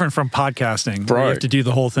 Very different from podcasting. Bro. Where you have to do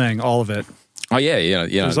the whole thing, all of it. Oh, yeah.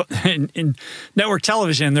 In network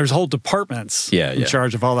television, there's whole departments in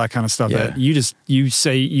charge of all that kind of stuff. Yeah. That you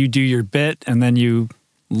say you do your bit and then you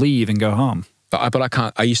leave and go home. But I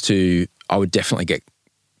can't. I would definitely get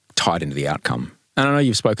tied into the outcome. And I know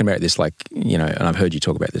you've spoken about this, and I've heard you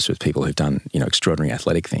talk about this with people who've done, extraordinary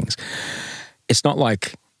athletic things. It's not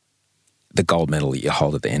like the gold medal that you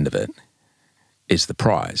hold at the end of it is the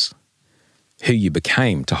prize. Who you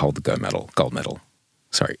became to hold the gold medal.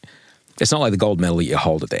 Sorry. It's not like the gold medal that you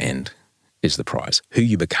hold at the end is the prize. Who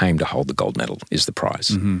you became to hold the gold medal is the prize.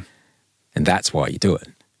 Mm-hmm. And that's why you do it.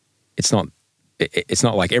 It's not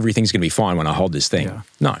like everything's going to be fine when I hold this thing. Yeah.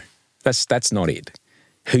 No, that's not it.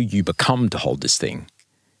 Who you become to hold this thing,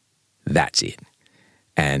 that's it.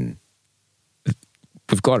 And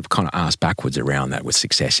we've got to kind of ask backwards around that with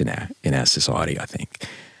success in our society, I think.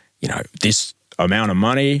 This amount of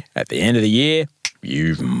money at the end of the year,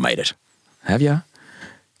 you've made it. Have you?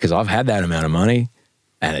 Because I've had that amount of money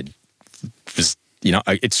and it was,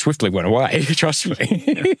 it swiftly went away, trust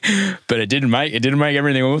me. But it didn't make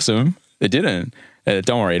everything awesome. It didn't.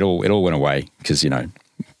 Don't worry, it all went away because,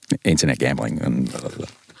 internet gambling and blah, blah, blah.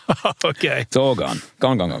 Okay. It's all gone.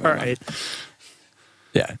 Gone. All right.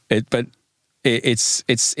 Yeah. But it's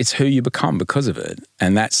who you become because of it.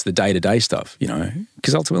 And that's the day-to-day stuff,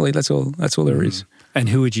 because ultimately that's all there is. And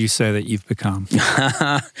who would you say that you've become?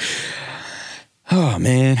 Oh,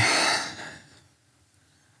 man.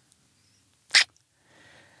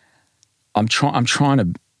 I'm trying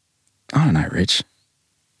to, I don't know, Rich.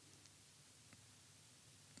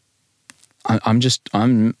 I don't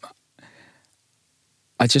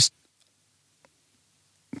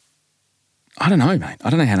know, mate. I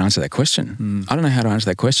don't know how to answer that question. I don't know how to answer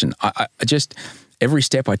that question. I just, every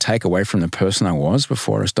step I take away from the person I was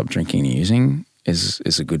before I stopped drinking and using is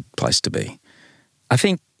a good place to be. I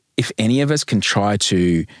think if any of us can try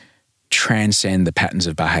to transcend the patterns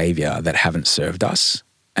of behavior that haven't served us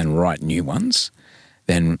and write new ones,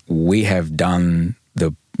 then we have done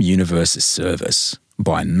the universe a service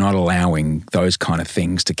by not allowing those kind of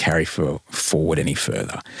things to carry forward any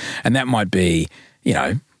further. And that might be,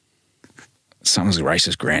 someone's a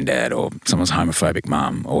racist granddad or someone's homophobic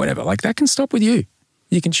mum or whatever. Like, that can stop with you.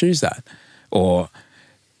 You can choose that. Or,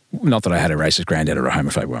 not that I had a racist granddad or a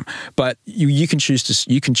homophobic mum, but you can choose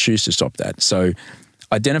to stop that. So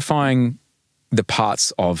identifying the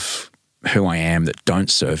parts of who I am that don't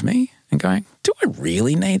serve me and going, do I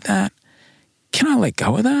really need that? Can I let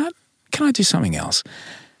go of that? Can I do something else?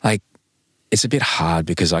 Like, it's a bit hard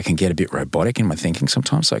because I can get a bit robotic in my thinking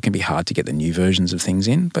sometimes, so it can be hard to get the new versions of things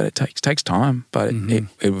in, but it takes time, but it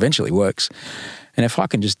eventually works. And if I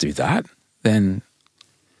can just do that, then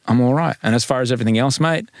I'm all right. And as far as everything else,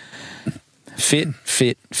 mate, fit,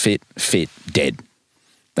 dead.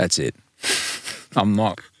 That's it.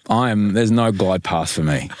 There's no glide path for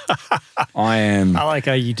me. I like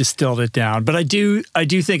how you distilled it down, but I do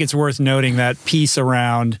think it's worth noting that piece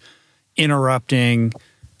around interrupting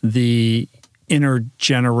the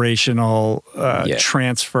intergenerational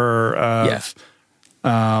transfer of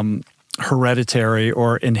hereditary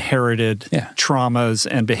or inherited traumas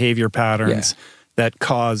and behavior patterns that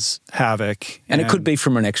cause havoc. And it could be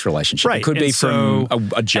from an ex-relationship. Right. It could be from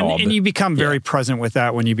a job. And you become very present with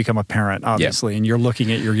that when you become a parent, obviously, and you're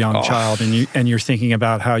looking at your young child and you're thinking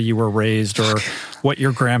about how you were raised or what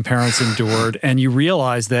your grandparents endured, and you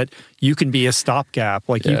realize that you can be a stopgap.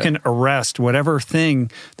 Like you can arrest whatever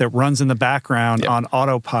thing that runs in the background on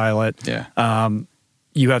autopilot.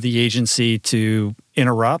 You have the agency to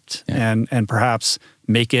interrupt and perhaps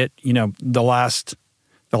make it, the last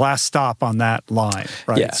stop on that line,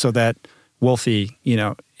 right? Yeah. So that Wolfie,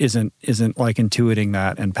 isn't like intuiting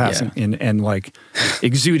that and passing and like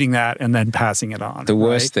exuding that and then passing it on. The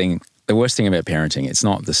worst thing about parenting, it's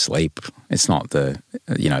not the sleep, it's not the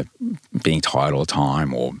being tired all the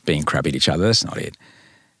time or being crappy at each other. That's not it.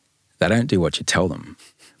 They don't do what you tell them,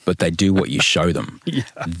 but they do what you show them.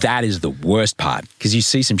 That is the worst part, because you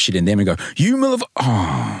see some shit in them and go, "You motherfucker!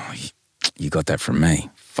 Oh, you got that from me.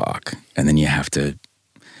 Fuck!" And then you have to.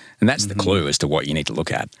 And that's the clue as to what you need to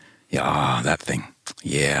look at. That thing.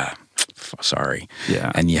 Yeah, sorry.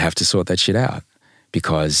 Yeah. And you have to sort that shit out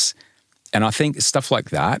and I think stuff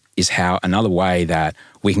like that is another way that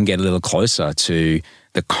we can get a little closer to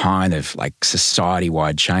the kind of like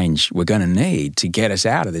society-wide change we're going to need to get us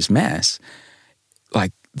out of this mess.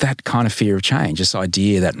 Like that kind of fear of change, this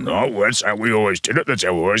idea that, no, that's how we always did it. That's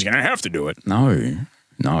how we're always going to have to do it.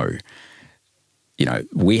 No.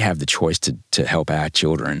 We have the choice to help our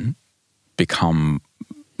children become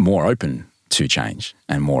more open to change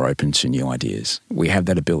and more open to new ideas. We have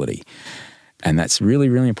that ability. And that's really,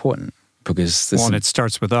 really important because... and it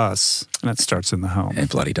starts with us, and it starts in the home. It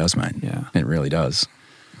bloody does, mate. Yeah. It really does.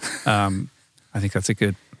 I think that's a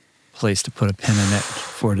good place to put a pin in it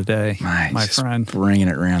for today, mate, my friend. Bringing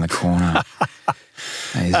it around the corner.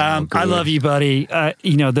 I love you, buddy.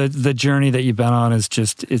 The journey that you've been on is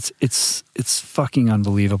just it's fucking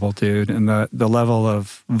unbelievable, dude. And the level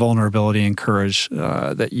of vulnerability and courage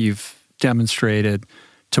that you've demonstrated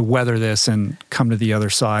to weather this and come to the other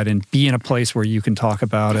side and be in a place where you can talk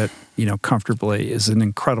about it, comfortably is an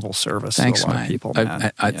incredible service. Thanks, to a lot mate. of people,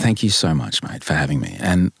 man. I thank you so much, mate, for having me.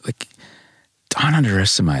 And don't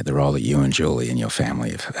underestimate the role that you and Julie and your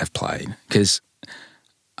family have played, because.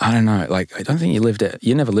 I don't know, I don't think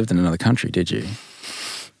you never lived in another country, did you?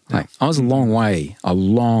 I was a long way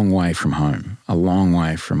from home, a long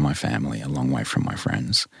way from my family, a long way from my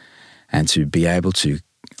friends. And to be able to,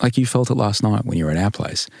 like you felt it last night when you were at our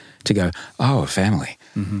place, to go, a family.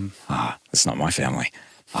 That's not my family.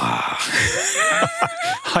 I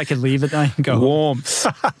could leave at night and go. Warmth,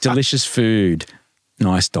 delicious food,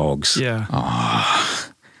 nice dogs. Yeah.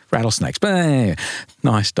 Rattlesnakes, but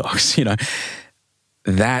nice dogs,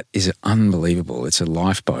 That is unbelievable. It's a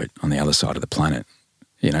lifeboat on the other side of the planet.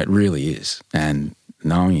 It really is. And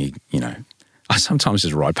knowing I sometimes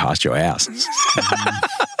just ride past your house.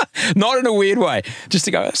 Not in a weird way. Just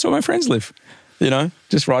to go, that's where my friends live.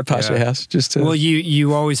 Just ride past your house. Just to... Well,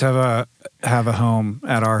 you always have a home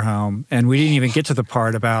at our home. And we didn't even get to the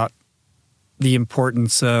part about the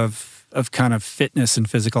importance of kind of fitness and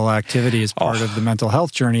physical activity as part of the mental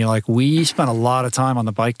health journey. Like we spent a lot of time on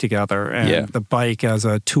the bike together, and the bike as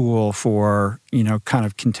a tool for, kind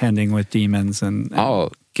of contending with demons and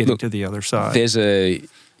getting to the other side. There's a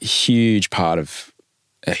huge part of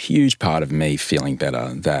me feeling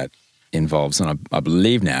better that involves, and I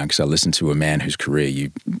believe now, because I listened to a man whose career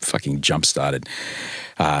you fucking jump-started,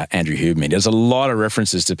 Andrew Huberman. There's a lot of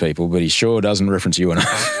references to people, but he sure doesn't reference you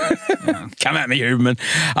enough. Come at me, Huberman.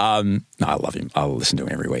 No, I love him. I'll listen to him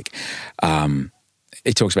every week.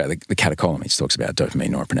 He talks about the catecholamines. He talks about dopamine,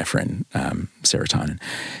 norepinephrine, serotonin.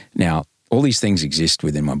 Now, all these things exist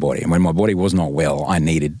within my body. And when my body was not well, I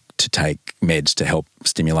needed to take meds to help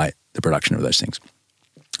stimulate the production of those things.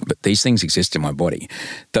 But these things exist in my body.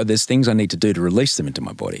 Though there's things I need to do to release them into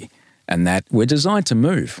my body. And that we're designed to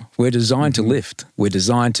move. We're designed to lift. We're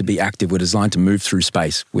designed to be active. We're designed to move through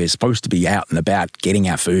space. We're supposed to be out and about, getting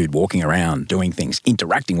our food, walking around, doing things,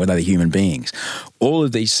 interacting with other human beings. All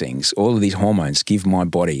of these things, all of these hormones give my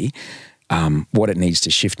body what it needs to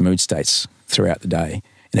shift mood states throughout the day.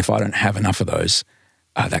 And if I don't have enough of those,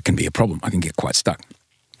 that can be a problem. I can get quite stuck.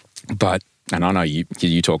 And I know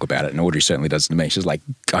you talk about it, and Audrey certainly does to me. She's like,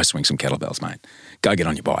 go swing some kettlebells, mate. Go get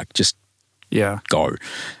on your bike. Just go.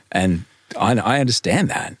 And I understand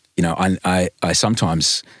that. I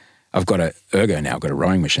sometimes, I've got a ergo now, I've got a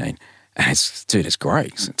rowing machine, and it's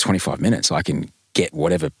great. It's 25 minutes. I can get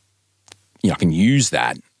whatever, I can use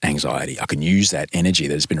that anxiety. I can use that energy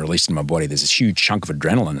that has been released in my body. There's this huge chunk of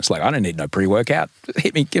adrenaline. It's like, I don't need no pre-workout.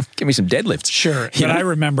 Hit me, give me some deadlifts. Sure. But I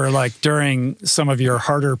remember during some of your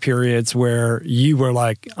harder periods where you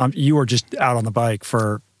were you were just out on the bike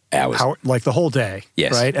for hours, the whole day.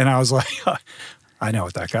 Yes. Right. And I was like, I know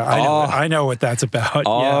what that guy. I know what that's about.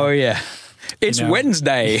 Oh yeah. It's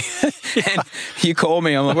Wednesday, and you call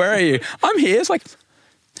me. I'm like, "Where are you?" I'm here. It's like,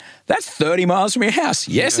 that's 30 miles from your house.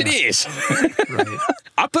 Yes, it is. Right.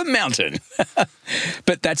 Up a mountain.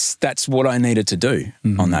 But that's what I needed to do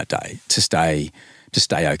on that day to stay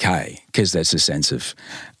okay, because there's a sense of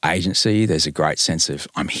agency. There's a great sense of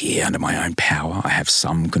I'm here under my own power. I have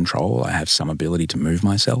some control. I have some ability to move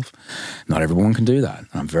myself. Not everyone can do that.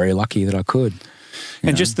 I'm very lucky that I could.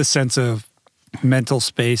 And just the sense of mental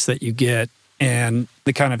space that you get and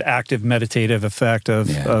the kind of active meditative effect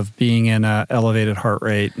of being in an elevated heart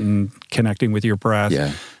rate and connecting with your breath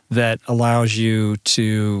that allows you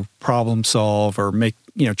to problem solve or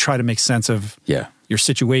try to make sense of your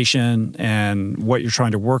situation and what you're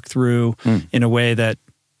trying to work through in a way that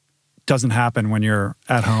doesn't happen when you're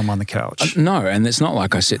at home on the couch. No, and it's not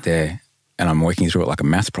like I sit there and I'm working through it like a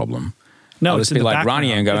math problem. No, I'll it's just be like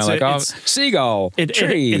running and going seagull,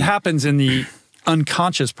 tree. It happens in the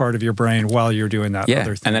unconscious part of your brain while you're doing that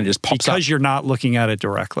other thing. And then it just pops up. Because you're not looking at it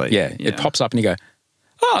directly. Yeah, it pops up and you go,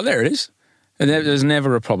 oh, there it is. And there's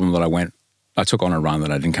never a problem that I took on a run that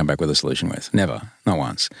I didn't come back with a solution with. Never, not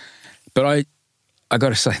once. But I got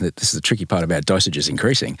to say that this is the tricky part about dosages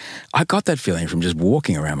increasing. I got that feeling from just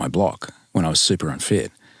walking around my block when I was super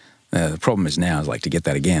unfit. The problem is now to get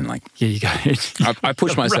that again. You got it. I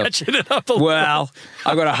push myself. Ratchet it up a little. Well,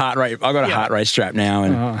 I got a heart rate. I got a heart rate strap now,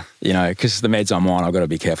 and because the meds I'm on, I've got to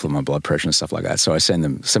be careful of my blood pressure and stuff like that. So I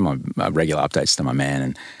send my regular updates to my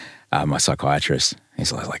man and my psychiatrist.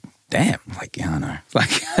 He's like, "Damn!" I'm like, yeah, I know.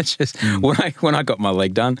 It's just when I got my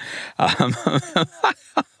leg done, I'm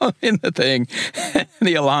in the thing, and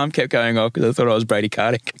the alarm kept going off because I thought I was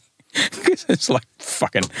bradycardic. Because it's like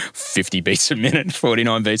fucking 50 beats a minute,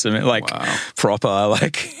 49 beats a minute, proper,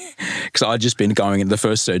 because I'd just been going into the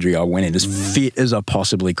first surgery. I went in as fit as I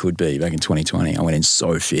possibly could be back in 2020. I went in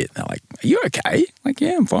so fit. They're like, "Are you okay?"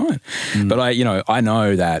 Yeah, I'm fine. But I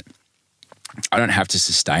know that I don't have to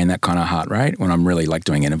sustain that kind of heart rate when I'm really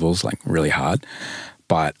doing intervals, really hard.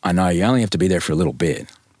 But I know you only have to be there for a little bit,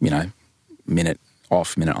 minute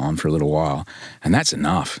off, minute on for a little while. And that's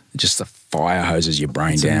enough. Just the fire hoses your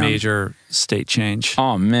brain down. It's a major state change.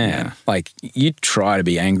 Oh, man. Yeah. You try to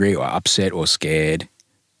be angry or upset or scared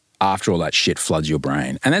after all that shit floods your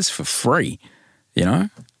brain. And that's for free, That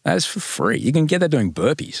is for free. You can get that doing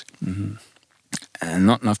burpees. Mm-hmm. And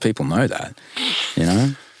not enough people know that,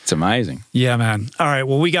 It's amazing. Yeah, man. All right.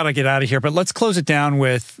 Well, we got to get out of here, but let's close it down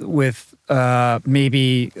with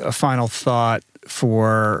maybe a final thought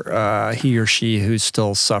for he or she who's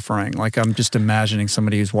still suffering. I'm just imagining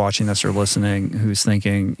somebody who's watching this or listening who's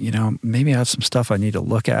thinking, maybe I have some stuff I need to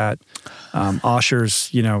look at. Osher's,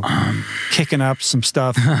 kicking up some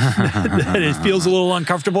stuff that it feels a little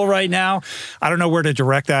uncomfortable right now. I don't know where to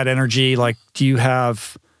direct that energy. Do you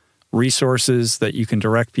have resources that you can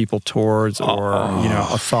direct people towards or,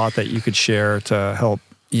 a thought that you could share to help,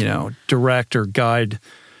 direct or guide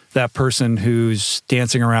that person who's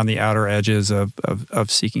dancing around the outer edges of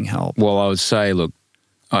seeking help? Well, I would say, look,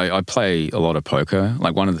 I play a lot of poker.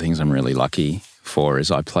 One of the things I'm really lucky for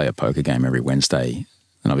is I play a poker game every Wednesday,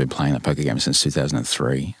 and I've been playing that poker game since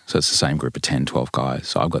 2003. So it's the same group of 10, 12 guys.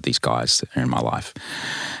 So I've got these guys that are in my life.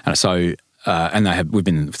 And so, we've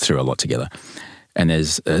been through a lot together. And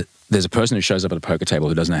there's a person who shows up at a poker table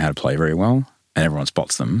who doesn't know how to play very well, and everyone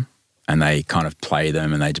spots them. And they kind of play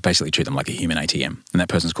them and they basically treat them like a human ATM. And that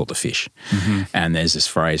person's called the fish. Mm-hmm. And there's this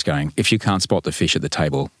phrase going, if you can't spot the fish at the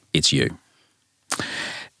table, it's you.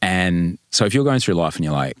 And so if you're going through life and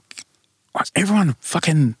you're like, everyone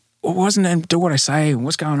fucking wasn't do what I say.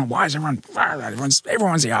 What's going on? Why is everyone's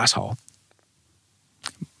the asshole?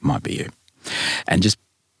 Might be you. And just,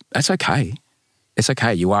 that's okay. It's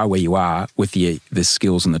okay. You are where you are with the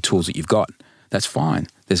skills and the tools that you've got. That's fine.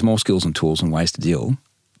 There's more skills and tools and ways to deal.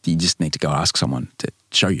 You just need to go ask someone to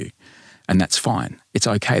show you. And that's fine. It's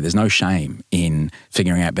okay. There's no shame in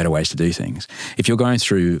figuring out better ways to do things. If you're going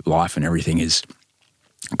through life and everything is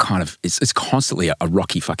it's constantly a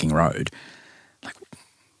rocky fucking road,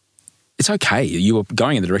 it's okay. You're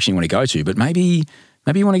going in the direction you want to go to, but maybe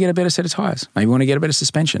you want to get a better set of tires. Maybe you want to get a better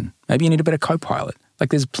suspension. Maybe you need a better co-pilot.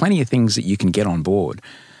 There's plenty of things that you can get on board.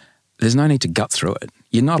 There's no need to gut through it.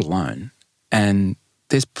 You're not alone. And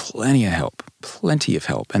there's plenty of help.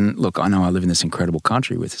 And look, I know I live in this incredible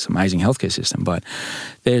country with this amazing healthcare system, but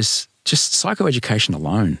there's just psychoeducation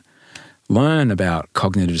alone. Learn about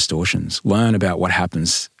cognitive distortions. Learn about what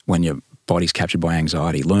happens when your body's captured by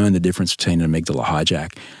anxiety. Learn the difference between an amygdala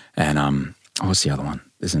hijack and, what's the other one?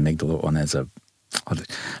 There's an amygdala one. I can't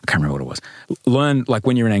remember what it was. Learn,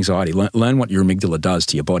 when you're in anxiety, learn what your amygdala does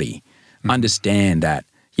to your body. Mm-hmm. Understand that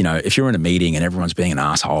if you're in a meeting and everyone's being an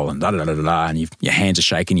asshole and da-da-da-da-da, and your hands are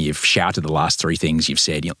shaking, you've shouted the last 3 things you've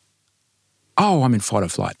said, I'm in fight or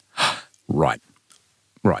flight. Right.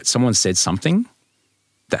 Someone said something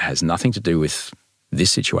that has nothing to do with this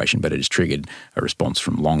situation, but it has triggered a response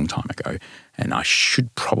from a long time ago, and I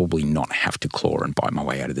should probably not have to claw and bite my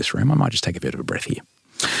way out of this room. I might just take a bit of a breath here.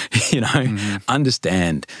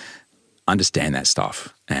 Understand that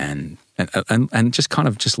stuff and just kind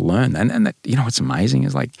of just learn. And that, what's amazing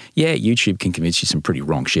is YouTube can convince you some pretty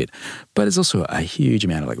wrong shit, but there's also a huge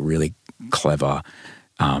amount of really clever,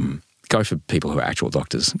 go for people who are actual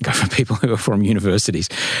doctors, go for people who are from universities.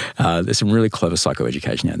 There's some really clever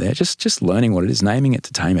psychoeducation out there. Just learning what it is, naming it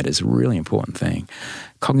to tame it is a really important thing.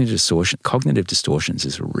 Cognitive distortions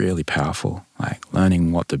is really powerful.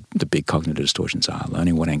 Learning what the big cognitive distortions are,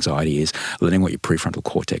 learning what anxiety is, learning what your prefrontal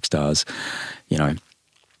cortex does,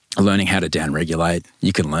 learning how to downregulate.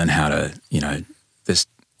 You can learn how to,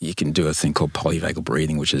 you can do a thing called polyvagal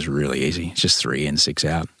breathing, which is really easy. It's just 3 in, 6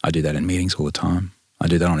 out. I do that in meetings all the time. I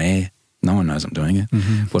do that on air. No one knows I'm doing it.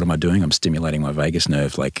 Mm-hmm. What am I doing? I'm stimulating my vagus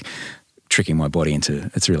nerve, tricking my body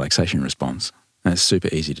into its relaxation response. And it's super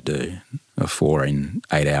easy to do. 4 in,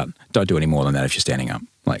 8 out. Don't do any more than that if you're standing up,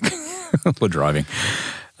 or driving.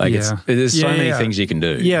 There's so many things you can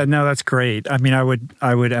do. Yeah, no, that's great. I mean, I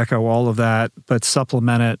would echo all of that, but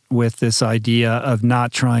supplement it with this idea of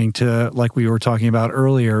not trying to, like we were talking about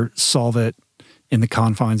earlier, solve it in the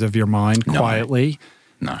confines of your mind quietly.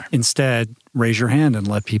 No. Instead, raise your hand and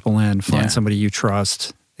let people in. Find somebody you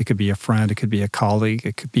trust. It could be a friend. It could be a colleague.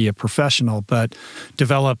 It could be a professional. But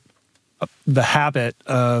develop the habit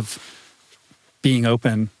of being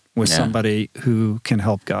open with somebody who can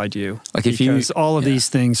help guide you. Because all of these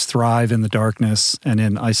things thrive in the darkness and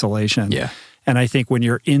in isolation. Yeah. And I think when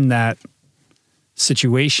you're in that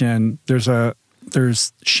situation, there's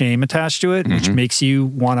shame attached to it, which makes you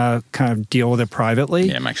want to kind of deal with it privately.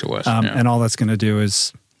 Yeah, it makes it worse. And all that's going to do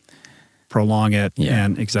is prolong it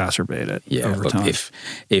and exacerbate it over time.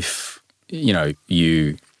 If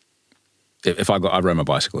I rode my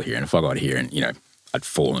bicycle here, and if I got here and, I'd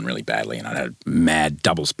fallen really badly and I'd had a mad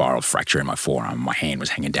double spiral fracture in my forearm, my hand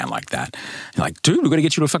was hanging down like that. And dude, we've got to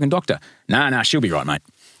get you to a fucking doctor. Nah, she'll be right, mate.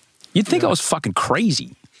 You'd think I was fucking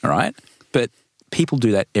crazy, all right? But people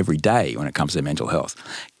do that every day when it comes to their mental health.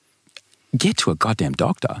 Get to a goddamn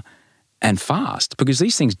doctor and fast, because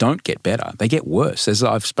these things don't get better. They get worse, as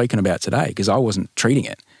I've spoken about today, because I wasn't treating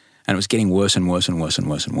it. And it was getting worse and worse and worse and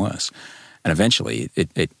worse and worse. And eventually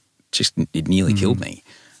it nearly killed me.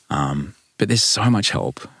 But there's so much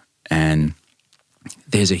help, and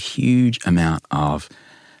there's a huge amount of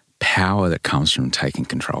power that comes from taking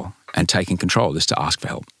control. And taking control is to ask for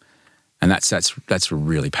help. And that's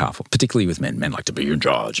really powerful, particularly with men. Men like to be in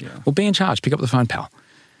charge. Yeah. Well, be in charge. Pick up the phone, pal.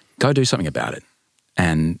 Go do something about it.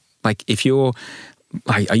 And if you're,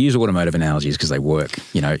 I use automotive analogies because they work.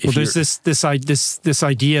 There's this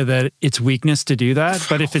idea that it's weakness to do that.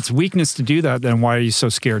 But if it's weakness to do that, then why are you so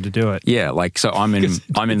scared to do it? Yeah, so I'm in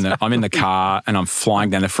the car and I'm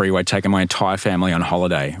flying down the freeway, taking my entire family on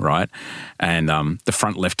holiday, right? And the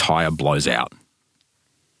front left tire blows out.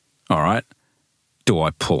 All right, do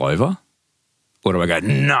I pull over? Or do I go,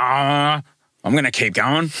 nah, I'm going to keep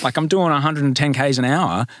going? I'm doing 110 Ks an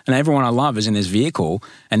hour and everyone I love is in this vehicle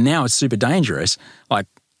and now it's super dangerous.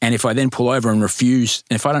 And if I then pull over and refuse,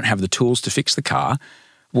 and if I don't have the tools to fix the car,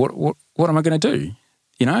 what am I going to do?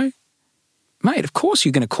 Mate, of course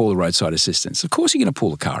you're going to call the roadside assistance. Of course you're going to pull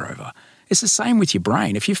the car over. It's the same with your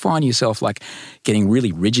brain. If you find yourself getting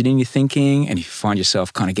really rigid in your thinking and you find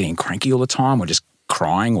yourself kind of getting cranky all the time or just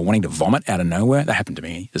crying or wanting to vomit out of nowhere. That happened to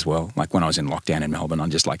me as well. When I was in lockdown in Melbourne, I'm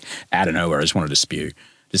just out of nowhere, I just wanted to spew.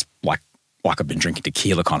 Just like I've been drinking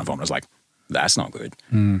tequila kind of vomit. I was like, that's not good.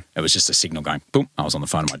 It was just a signal going, boom, I was on the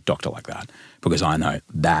phone to my doctor like that, because I know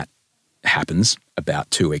that happens about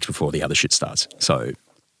 2 weeks before the other shit starts. So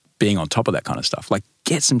being on top of that kind of stuff,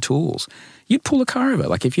 get some tools. You'd pull a car over.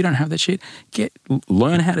 If you don't have that shit,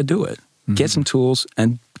 learn how to do it. Get some tools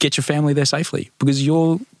and get your family there safely, because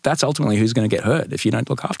that's ultimately who's going to get hurt if you don't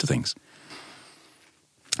look after things.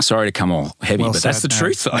 Sorry to come all heavy, but that's the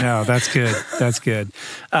truth, though. No, that's good. That's good.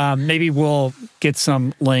 Maybe we'll get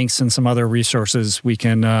some links and some other resources we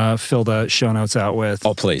can fill the show notes out with.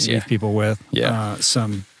 Oh, please, leave people with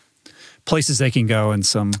some places they can go and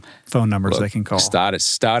some phone numbers they can call. Start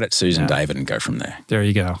at Susan David and go from there. There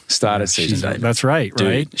you go. Start at Susan David. That's right, Dude,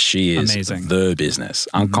 right? She is amazing. The business.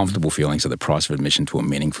 Uncomfortable feelings are the price of admission to a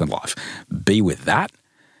meaningful life. Be with that,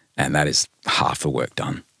 and that is half the work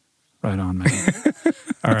done. Right on, man.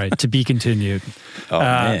 All right, to be continued. Oh,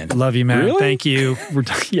 man. Love you, man. Really? Thank you.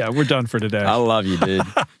 We're done for today. I love you, dude.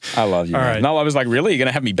 I love you. All man. right. No, I was like, really? You're going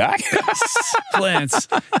to have me back? Lance.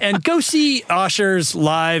 And go see Osher's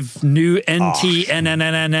live new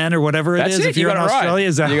NTNNNN or whatever it is. That's it. If you're in Australia,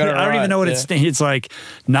 is that, You got it I don't even know what right. it's. It's like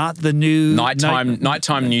not the new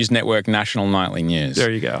Nighttime News Network, National Nightly News.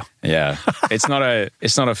 There you go. Yeah, it's not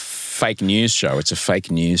a fake news show. It's a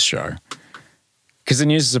fake news show because the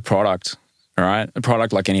news is a product, all right? A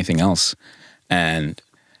product like anything else, and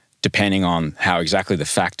depending on how exactly the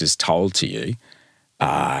fact is told to you,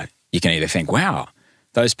 you can either think, "Wow,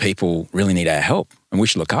 those people really need our help, and we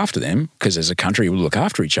should look after them because as a country we look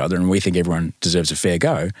after each other, and we think everyone deserves a fair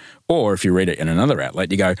go." Or if you read it in another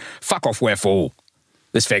outlet, you go, "Fuck off, we're full.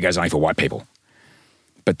 This fair go's only for white people."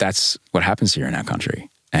 But that's what happens here in our country.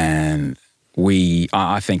 And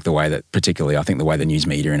I think the way the news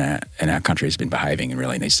media in our country has been behaving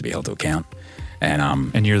really needs to be held to account.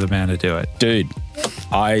 And you're the man to do it. Dude,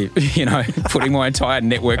 putting my entire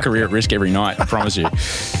network career at risk every night, I promise you.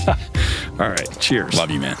 All right, cheers.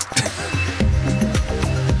 Love you, man.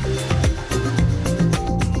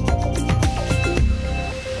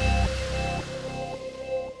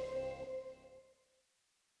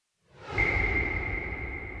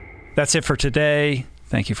 That's it for today.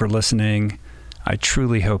 Thank you for listening. I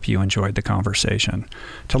truly hope you enjoyed the conversation.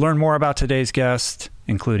 To learn more about today's guest,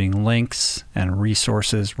 including links and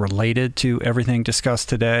resources related to everything discussed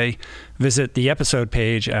today, visit the episode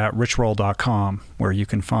page at richroll.com, where you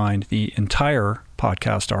can find the entire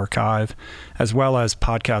podcast archive, as well as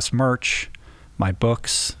podcast merch, my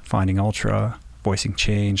books, Finding Ultra, Voicing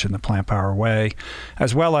Change in the Plant Power Way,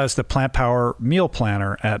 as well as the Plant Power Meal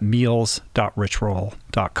Planner at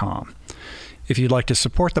meals.richroll.com. If you'd like to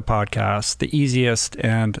support the podcast, the easiest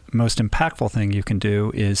and most impactful thing you can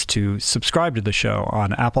do is to subscribe to the show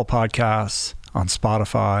on Apple Podcasts, on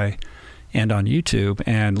Spotify, and on YouTube,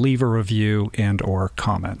 and leave a review and or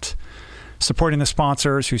comment. Supporting the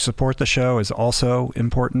sponsors who support the show is also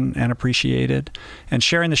important and appreciated, and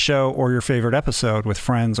sharing the show or your favorite episode with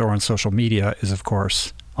friends or on social media is, of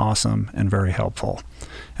course, awesome and very helpful.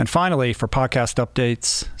 And finally, for podcast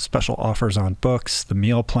updates, special offers on books, the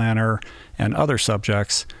meal planner, and other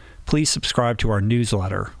subjects, please subscribe to our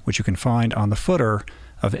newsletter, which you can find on the footer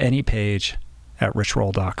of any page at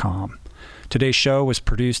richroll.com. Today's show was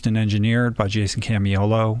produced and engineered by Jason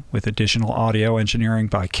Camiolo, with additional audio engineering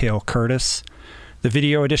by Cale Curtis. The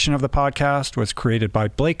video edition of the podcast was created by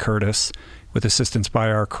Blake Curtis, with assistance by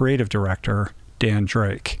our creative director, Dan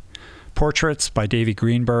Drake. Portraits by Davey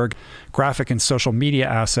Greenberg, graphic and social media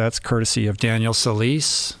assets courtesy of Daniel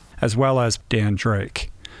Solis, as well as Dan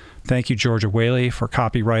Drake. Thank you, Georgia Whaley, for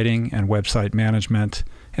copywriting and website management.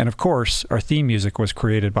 And of course, our theme music was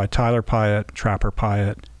created by Tyler Pyatt, Trapper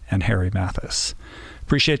Pyatt, and Harry Mathis.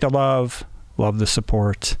 Appreciate the love the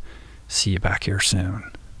support. See you back here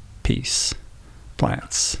soon. Peace.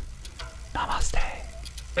 Plants.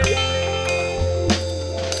 Namaste.